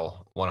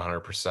style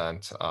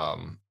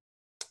 100%.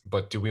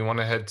 But do we want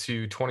to head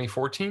to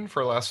 2014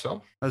 for our last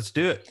film? Let's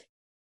do it.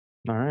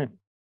 All right.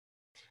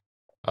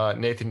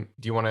 Nathan,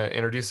 do you want to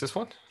introduce this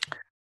one?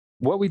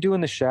 What We Do in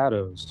the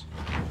Shadows.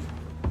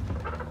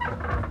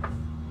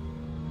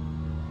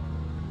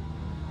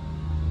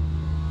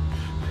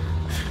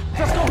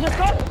 Let's go, let's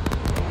go!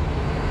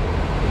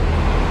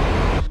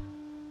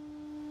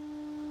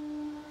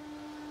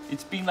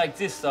 It's been like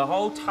this the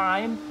whole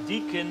time,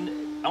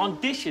 Deacon, on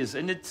dishes,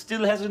 and it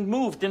still hasn't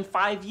moved in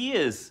 5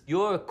 years.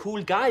 You're a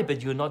cool guy,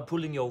 but you're not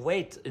pulling your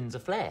weight in the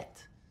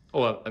flat.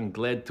 Oh, I'm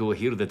glad to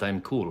hear that I'm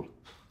cool.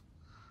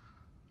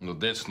 No,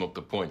 that's not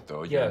the point,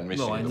 though. Yeah, You're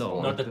missing no, I the know.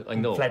 point. Not I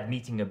know. a flat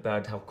meeting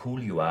about how cool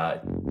you are.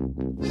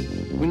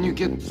 When you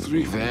get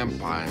 3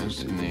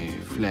 vampires in a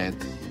flat,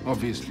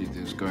 obviously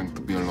there's going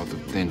to be a lot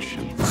of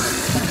tension.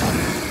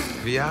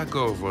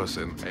 Viago was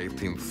an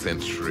 18th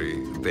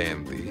century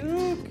dandy.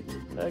 Look,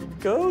 a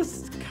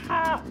ghost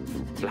cop.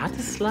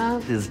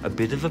 Vladislav is a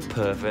bit of a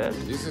pervert.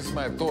 This is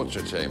my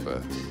torture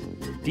chamber.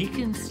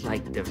 Deacon's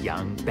like the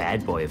young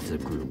bad boy of the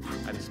group.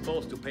 I'm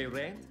supposed to pay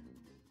rent?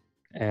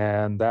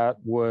 And that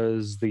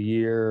was the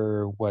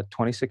year,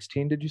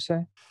 2016, did you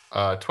say?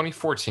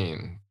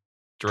 2014.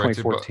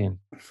 2014.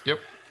 Yep.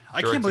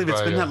 I can't believe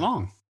it's been that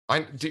long.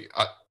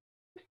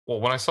 Well,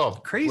 when I saw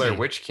Crazy. Blair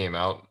Witch came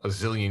out a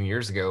zillion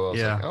years ago, I was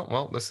Yeah. like, oh,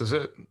 well, this is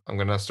it. I'm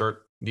going to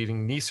start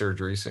needing knee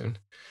surgery soon.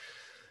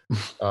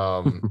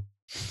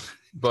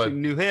 But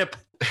New hip.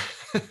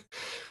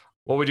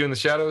 What We Do in the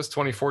Shadows,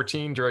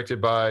 2014,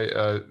 directed by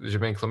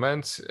Jermaine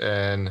Clement,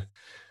 and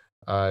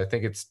I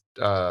think it's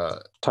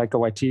Taika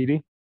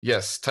Waititi.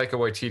 yes, Taika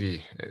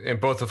Waititi, and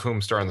both of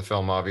whom star in the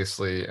film,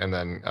 obviously, and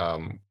then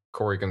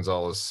Corey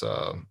Gonzalez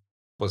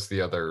was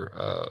the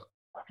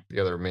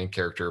other main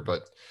character.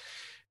 But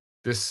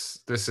this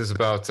is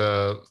about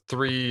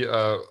 3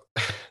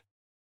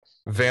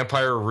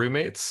 vampire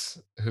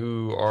roommates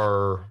who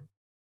are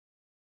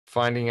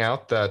finding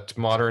out that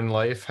modern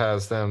life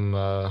has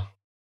them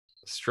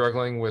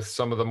struggling with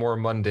some of the more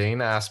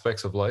mundane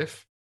aspects of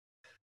life,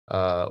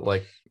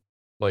 like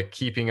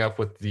keeping up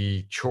with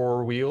the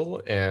chore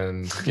wheel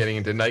and getting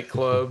into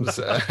nightclubs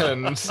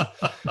and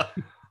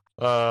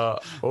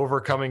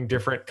overcoming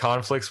different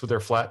conflicts with their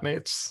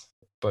flatmates.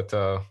 But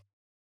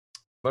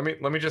let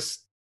me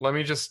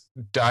just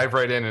dive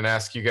right in and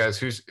ask you guys,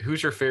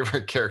 who's your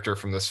favorite character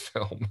from this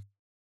film?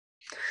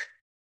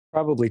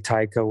 Probably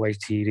Taika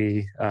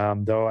Waititi.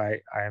 Though I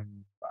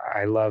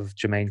love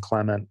Jermaine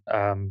Clement.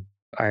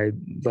 I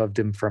loved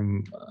him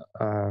from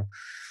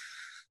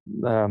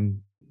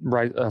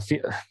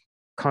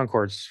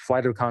Concords,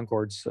 Flight of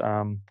Concords.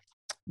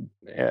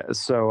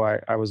 So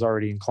I was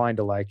already inclined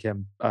to like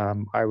him.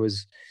 And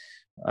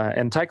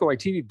Taika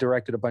Waititi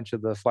directed a bunch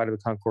of the Flight of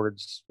the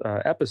Concords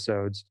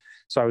episodes,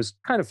 so I was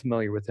kind of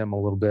familiar with him a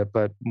little bit,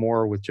 but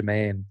more with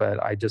Jermaine.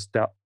 But I just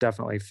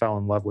definitely fell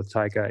in love with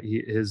Taika.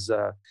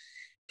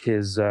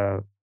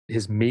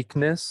 His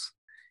meekness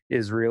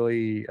is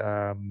really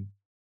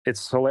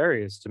it's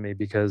hilarious to me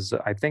because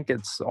I think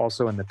it's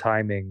also in the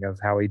timing of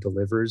how he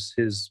delivers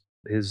his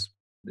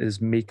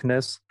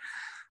meekness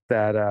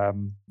that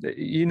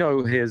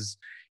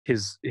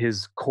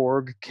his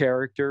Korg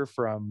character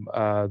from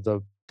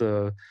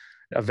the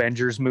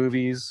Avengers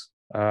movies,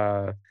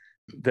 the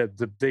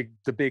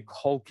big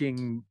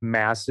hulking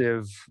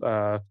massive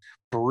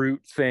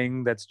brute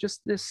thing that's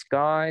just this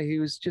guy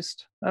who's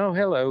just, oh,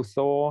 hello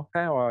Thor,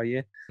 how are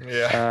you?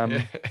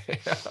 I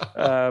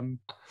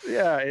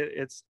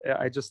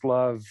just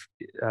love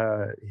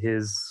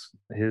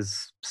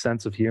his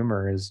sense of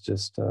humor is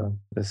just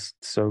is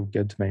so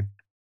good to me.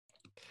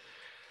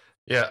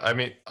 Yeah, I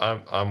mean,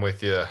 I'm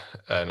with you,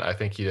 and I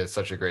think he did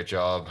such a great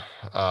job.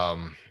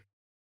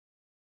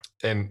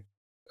 And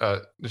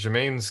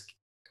Jermaine's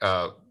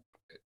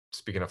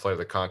speaking of Flight of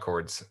the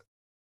Conchords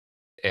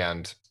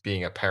and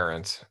being a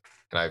parent,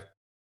 and I have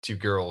 2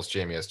 girls,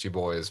 Jamie has 2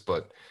 boys,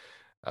 but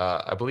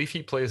I believe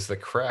he plays the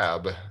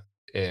crab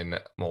in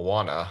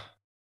Moana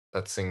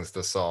that sings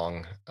the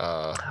song.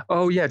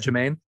 Oh yeah,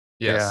 Jermaine.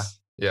 Yes,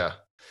 yeah.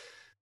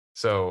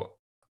 So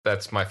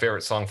that's my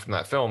favorite song from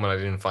that film, and I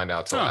didn't find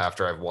out till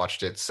after I've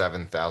watched it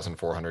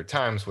 7,400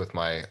 times with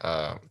my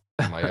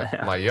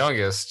my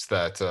youngest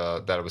that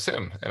it was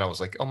him, and I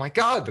was like, oh my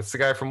god, that's the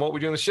guy from What We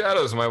Do in the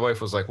Shadows. And my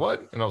wife was like,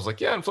 what? And I was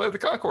like, yeah, and Flight of the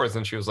Conchords,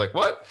 and she was like,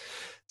 what?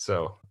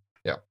 So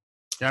yeah.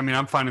 Yeah, I mean,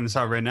 I'm finding this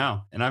out right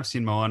now, and I've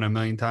seen Moana a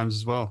million times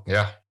as well.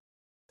 Yeah.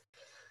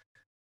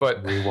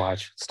 But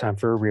rewatch. It's time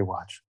for a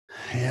rewatch.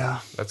 Yeah.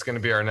 That's going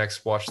to be our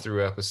next watch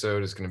through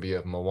episode is going to be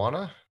of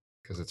Moana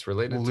because it's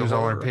related we'll to lose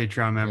horror. all our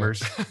Patreon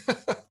members.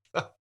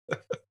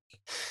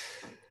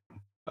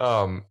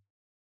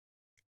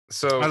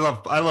 So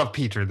I love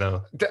Peter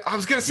though. I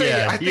was going to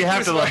say, I think you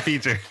have to love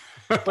Peter.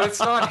 But it's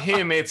not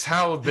him, it's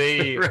how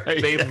they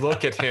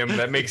look at him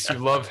that makes you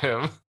love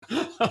him.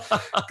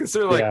 Because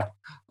they're like,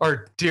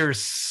 our dear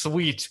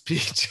sweet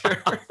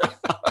Peter.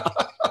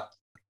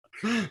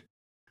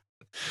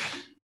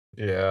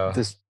 Yeah.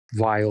 This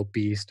vile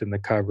beast in the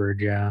cupboard,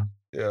 yeah.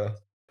 Yeah.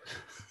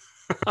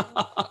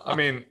 I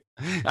mean,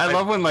 I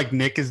love when like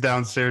Nick is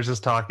downstairs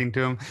just talking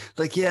to him.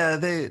 Like, yeah,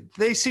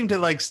 they seem to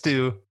like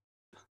Stu.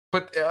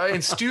 But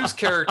and Stu's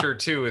character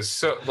too is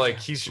so like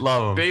he's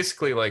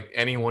basically like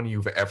anyone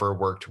you've ever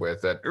worked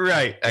with at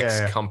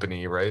X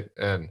company, right?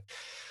 And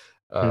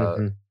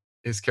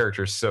his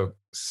character is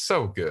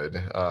so good.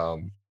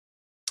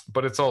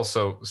 But it's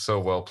also so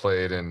well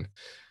played, and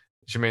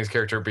Jermaine's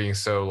character being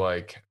so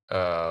like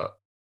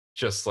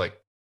just like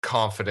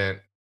confident,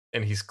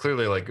 and he's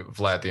clearly like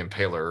Vlad the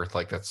Impaler,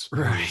 like that's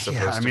who he's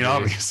supposed to be.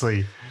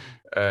 Obviously.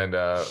 And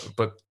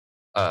but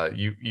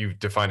you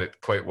defined it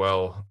quite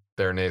well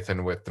there,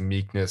 Nathan, with the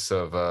meekness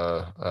of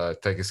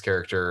Taika's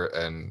character.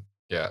 And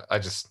yeah,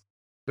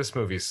 this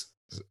movie's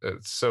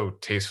so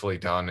tastefully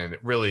done, and it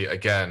really,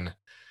 again,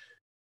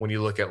 when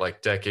you look at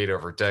like decade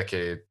over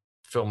decade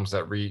films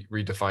that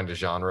redefined a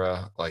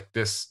genre, like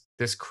this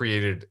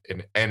created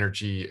an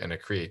energy and a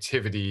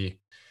creativity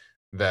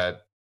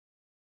that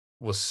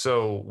was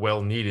so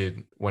well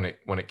needed when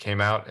it came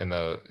out in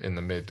the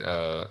mid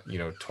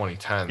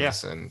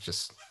 2010s, and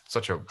just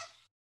such a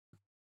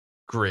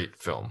great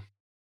film.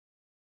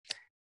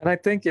 And I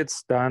think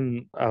it's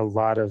done a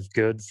lot of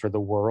good for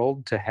the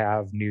world to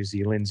have New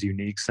Zealand's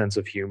unique sense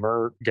of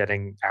humor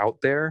getting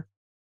out there,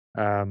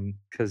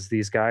 because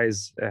these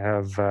guys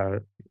have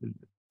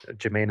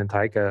Jermaine and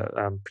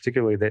Taika,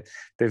 particularly, that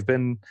they've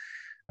been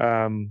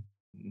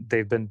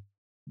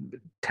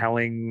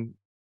telling,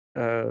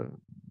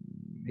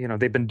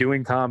 they've been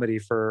doing comedy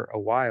for a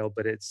while,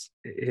 but it's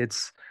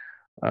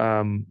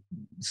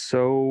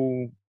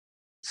so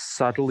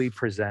subtly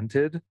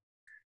presented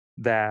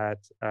that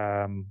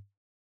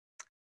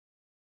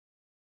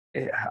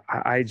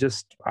it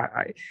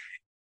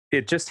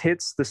just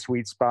hits the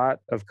sweet spot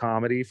of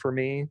comedy for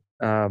me.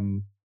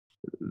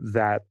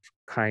 That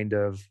kind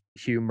of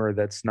humor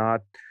that's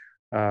not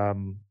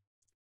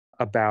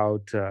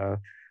about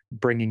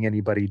bringing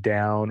anybody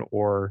down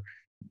or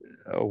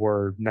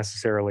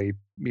necessarily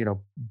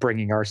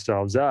bringing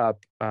ourselves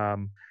up.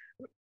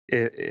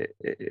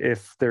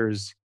 If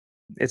there's,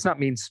 it's not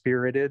mean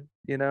spirited,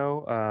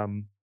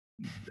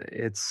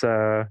 it's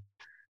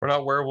we're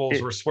not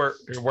werewolves.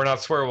 We're not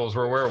swearwolves.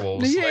 We're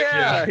werewolves.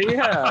 Yeah.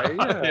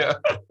 Yeah.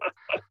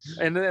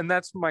 And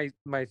that's my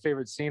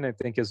favorite scene, I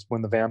think, is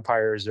when the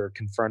vampires are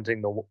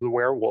confronting the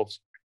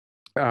werewolves.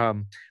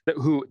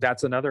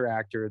 That's another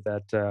actor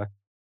that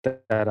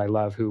I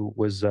love, who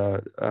was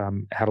had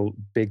a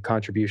big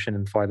contribution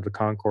in Flight of the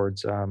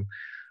Conchords.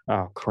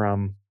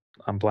 Crumb.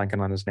 I'm blanking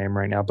on his name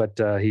right now, but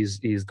he's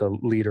the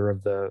leader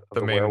of the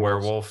main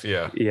werewolf.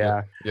 Yeah.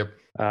 Yep.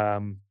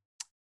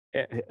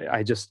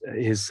 I just,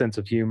 his sense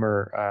of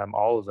humor,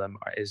 all of them,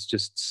 is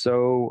just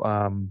so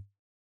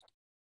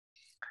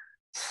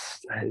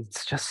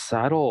it's just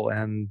subtle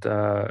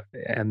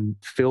and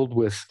filled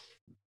with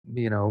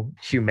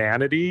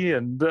humanity,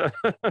 and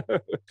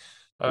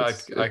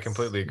I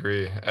completely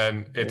agree.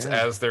 And it's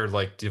as they're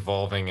like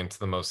devolving into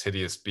the most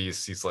hideous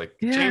beasts, he's like,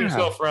 chain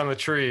yourself around the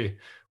tree,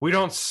 we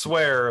don't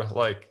swear,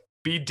 like,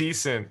 be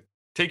decent,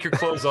 take your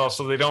clothes off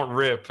so they don't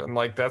rip. And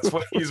like, that's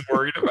what he's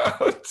worried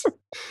about.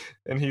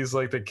 And he's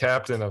like the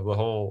captain of the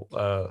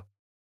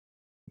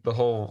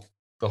whole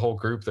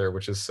group there,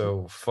 which is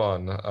so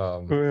fun.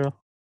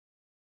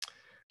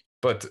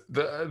 But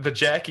the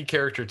Jackie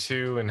character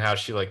too, and how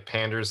she like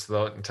panders to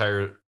the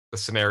entire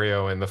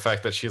scenario, and the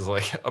fact that she's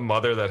like a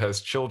mother that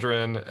has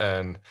children,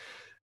 and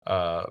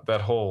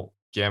that whole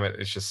gamut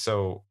is just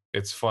so,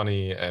 it's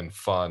funny and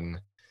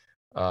fun.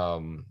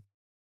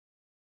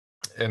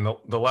 And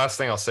the last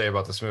thing I'll say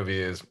about this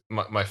movie is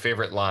my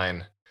favorite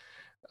line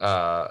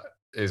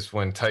is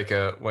when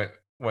Taika,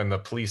 when the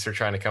police are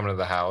trying to come into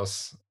the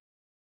house,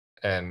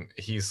 and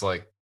he's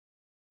like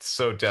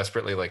so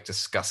desperately like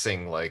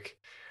discussing like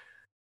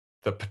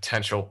the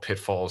potential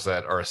pitfalls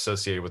that are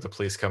associated with the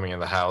police coming in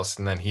the house,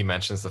 and then he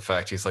mentions the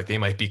fact, he's like, they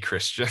might be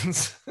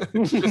Christians.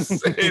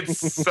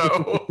 It's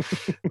so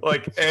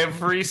like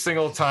every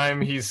single time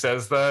he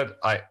says that,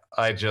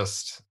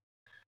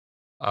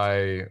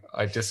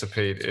 I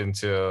dissipate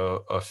into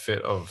a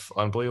fit of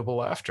unbelievable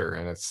laughter,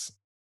 and it's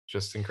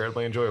just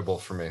incredibly enjoyable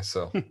for me.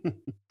 So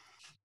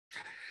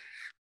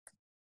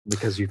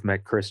because you've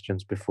met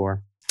Christians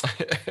before.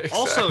 Exactly.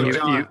 Also,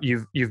 John,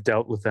 you've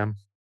dealt with them.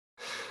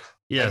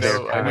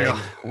 Yeah,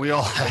 we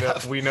all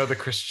have. We know the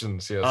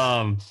Christians. Yes.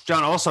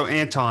 John. Also,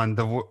 Anton,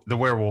 the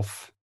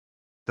werewolf,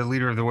 the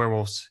leader of the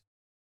werewolves.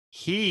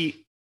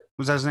 He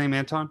was that his name,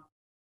 Anton?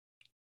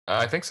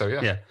 I think so.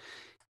 Yeah. Yeah.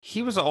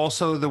 He was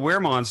also the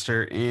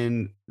weremonster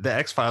in the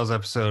X-Files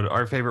episode,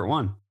 Our Favorite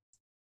One.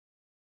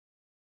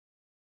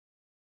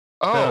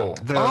 Oh,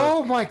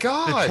 oh my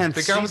God! The guy with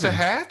the season.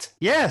 hat.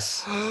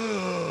 Yes,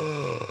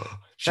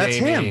 that's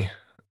him.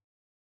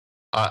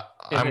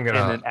 I'm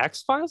gonna in an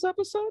X-Files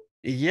episode.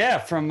 Yeah,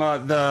 from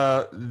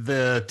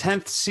the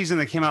 10th season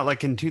that came out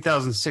like in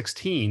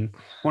 2016.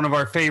 One of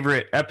our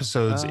favorite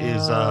episodes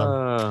is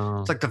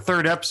it's like the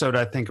third episode,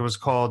 I think it was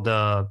called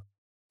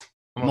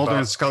Mulder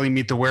and Scully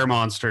Meet the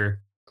Weremonster,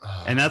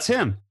 and that's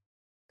him.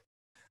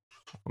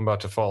 I'm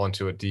about to fall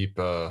into a deep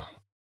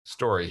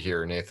story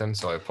here, Nathan,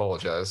 so I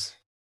apologize.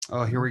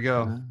 Oh, here we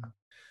go.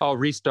 Oh,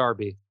 Rhys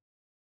Darby.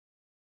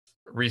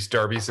 Rhys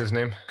Darby's his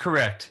name?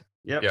 Correct.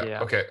 Yep.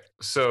 Yeah. Okay.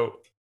 So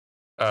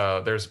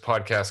there's a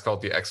podcast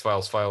called the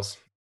X-Files Files,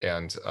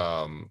 and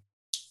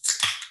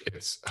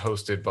it's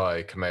hosted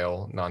by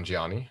Kumail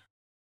Nanjiani,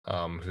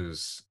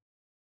 who's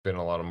been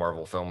in a lot of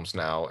Marvel films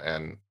now,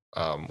 and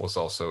was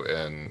also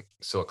in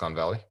Silicon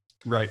Valley.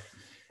 Right.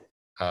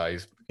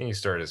 He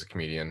started as a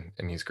comedian,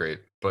 and he's great.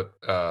 But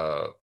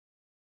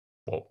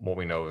what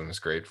we know of him is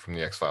great from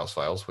the X-Files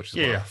Files, which is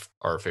one of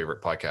our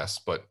favorite podcasts.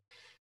 But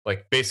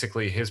like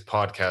basically, his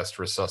podcast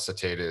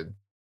resuscitated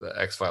the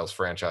X-Files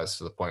franchise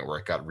to the point where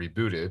it got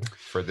rebooted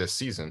for this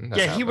season.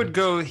 He would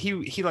go.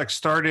 He like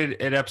started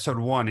at episode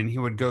 1, and he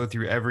would go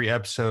through every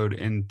episode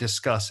and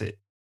discuss it,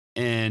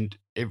 and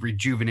it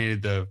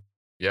rejuvenated the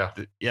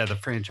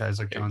franchise.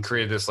 Like it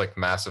created this like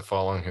massive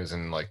following who's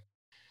in like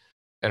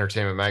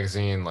Entertainment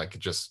Magazine, like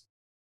it just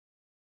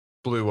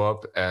blew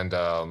up. And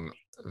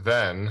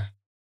then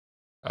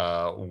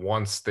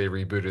once they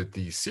rebooted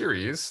the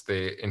series,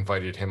 they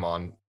invited him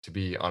on to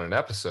be on an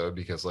episode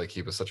because like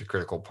he was such a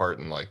critical part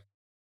in like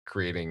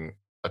creating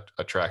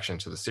attraction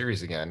to the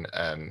series again.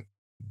 And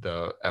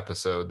the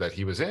episode that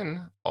he was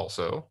in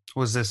also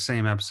was this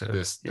same episode.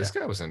 This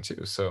guy was in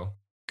too. So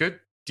good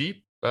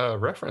deep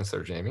reference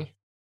there, Jamie.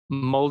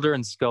 Mulder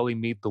and Scully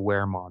Meet the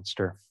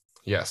Weremonster.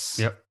 Yes.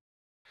 Yep.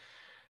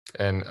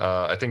 And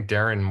I think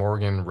Darren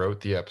Morgan wrote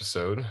the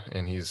episode,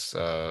 and he's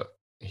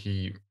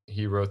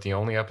he wrote the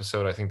only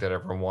episode I think that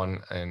ever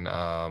won an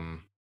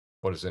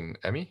what is it, an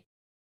Emmy?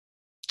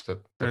 Is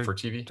that for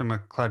TV?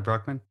 Clyde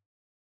Bruckman.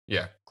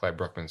 Yeah, Clyde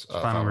Bruckman's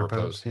Final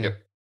Repose. Yeah.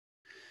 Yep.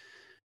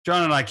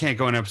 John and I can't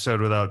go an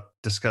episode without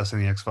discussing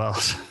the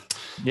X-Files.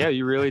 Yeah,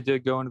 you really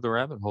did go into the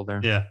rabbit hole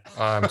there. Yeah.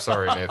 I'm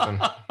sorry,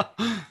 Nathan.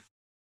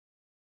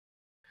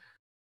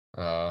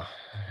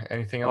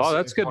 Anything else? Oh,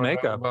 that's good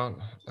makeup. About,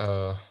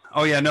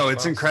 oh yeah, no,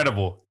 it's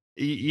incredible.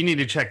 You need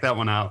to check that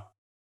one out.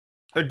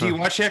 Do you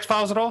watch the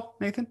X-Files at all,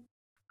 Nathan?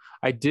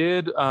 I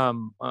did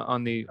on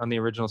the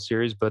original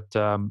series, but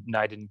no,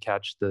 I didn't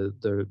catch the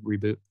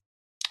reboot.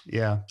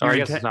 Yeah, or I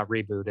guess it's not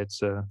reboot; it's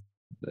the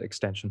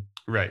extension.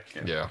 Right.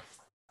 Yeah.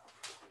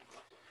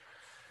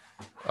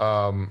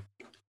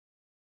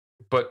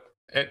 But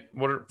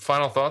what are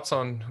final thoughts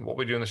on What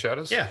We Do in the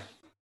Shadows? Yeah.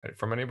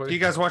 From anybody? Do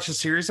you guys watch the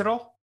series at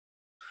all?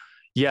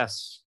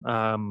 Yes.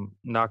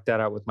 Knocked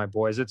that out with my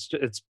boys.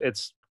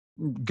 It's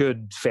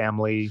good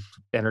family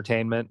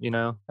entertainment, you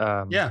know?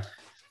 Yeah.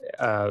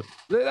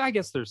 I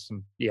guess there's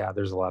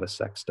a lot of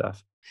sex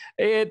stuff.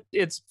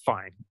 It's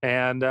fine.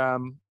 And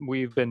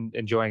we've been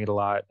enjoying it a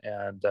lot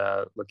and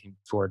looking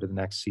forward to the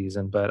next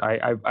season. But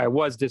I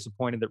was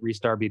disappointed that Rhys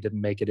Darby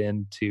didn't make it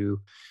into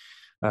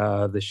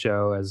the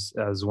show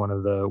as one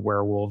of the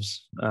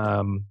werewolves.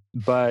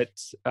 But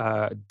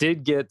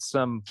did get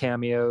some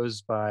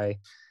cameos by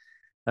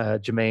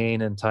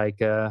Jermaine and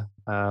Taika,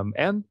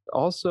 and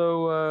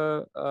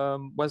also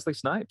Wesley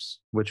Snipes,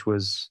 which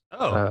was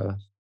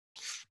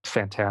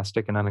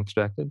fantastic and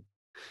unexpected.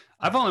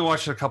 I've only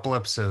watched a couple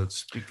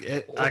episodes.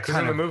 Because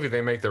in the movie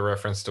they make the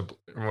reference to.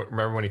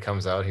 Remember when he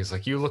comes out, he's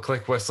like, "You look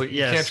like Wesley.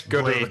 You can't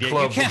go Blade. to the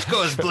club. You can't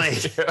go as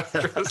Blade.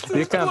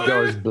 You can't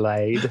go as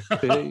Blade.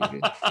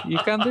 You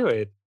can't do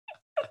it."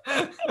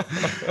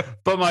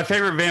 But my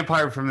favorite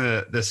vampire from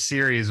the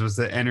series was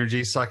the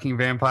energy sucking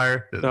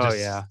vampire.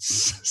 That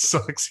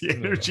sucks the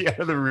energy out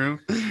of the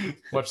room.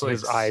 Much like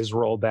his eyes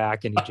roll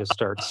back and he just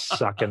starts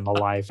sucking the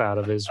life out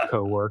of his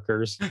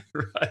coworkers.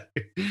 Right.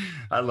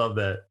 I love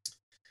that.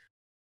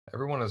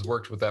 Everyone has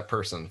worked with that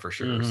person for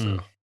sure. Mm-hmm.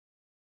 So,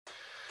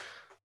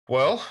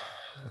 well,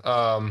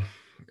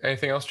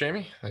 anything else,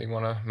 Jamie, that you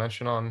want to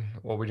mention on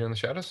what we do in the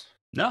shadows?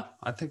 No,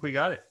 I think we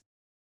got it.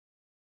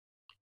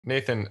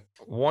 Nathan,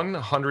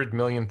 100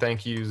 million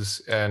thank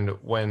yous. And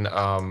when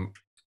Behind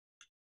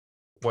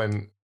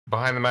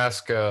the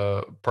Mask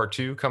Part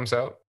 2 comes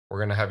out,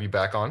 we're gonna have you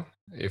back on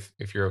if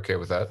you're okay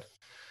with that.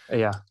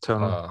 Yeah,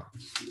 totally.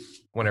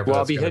 Whenever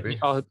I'll be hitting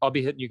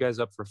you guys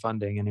up for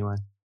funding anyway.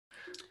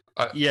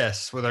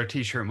 Yes, with our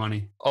t-shirt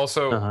money.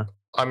 Also,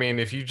 I mean,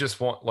 if you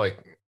just want,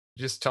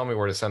 just tell me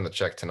where to send the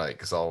check tonight,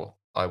 because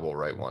I will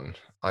write one.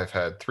 I've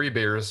had 3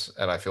 beers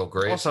and I feel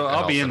great. Also,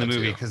 I'll be in the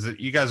movie because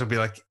you guys will be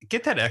like,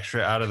 get that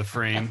extra out of the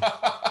frame.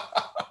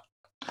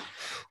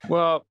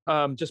 Well,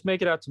 just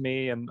make it out to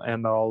me,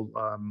 and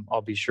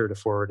I'll be sure to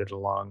forward it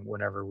along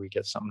whenever we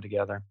get something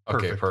together.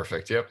 Okay,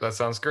 perfect. Yep, that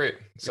sounds great.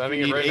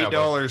 Sending it right now.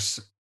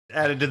 $8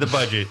 added to the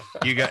budget.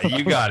 You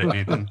got it,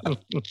 Nathan.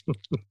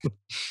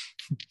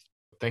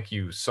 Thank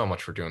you so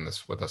much for doing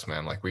this with us,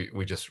 man. Like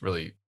we just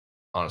really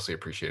honestly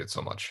appreciate it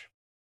so much.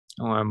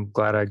 Oh, I'm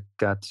glad I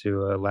got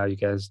to allow you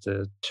guys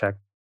to check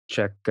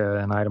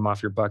an item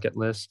off your bucket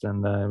list,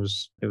 and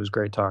it was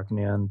great talking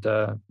to you. And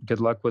good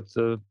luck with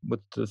the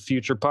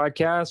future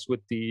podcasts,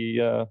 with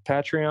the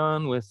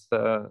Patreon, with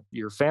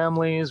your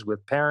families,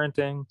 with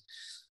parenting,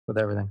 with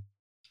everything.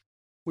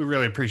 We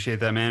really appreciate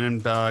that, man,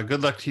 and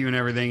good luck to you and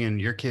everything,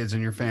 and your kids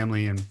and your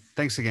family. And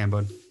thanks again,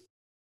 bud.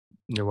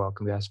 You're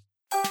welcome, guys.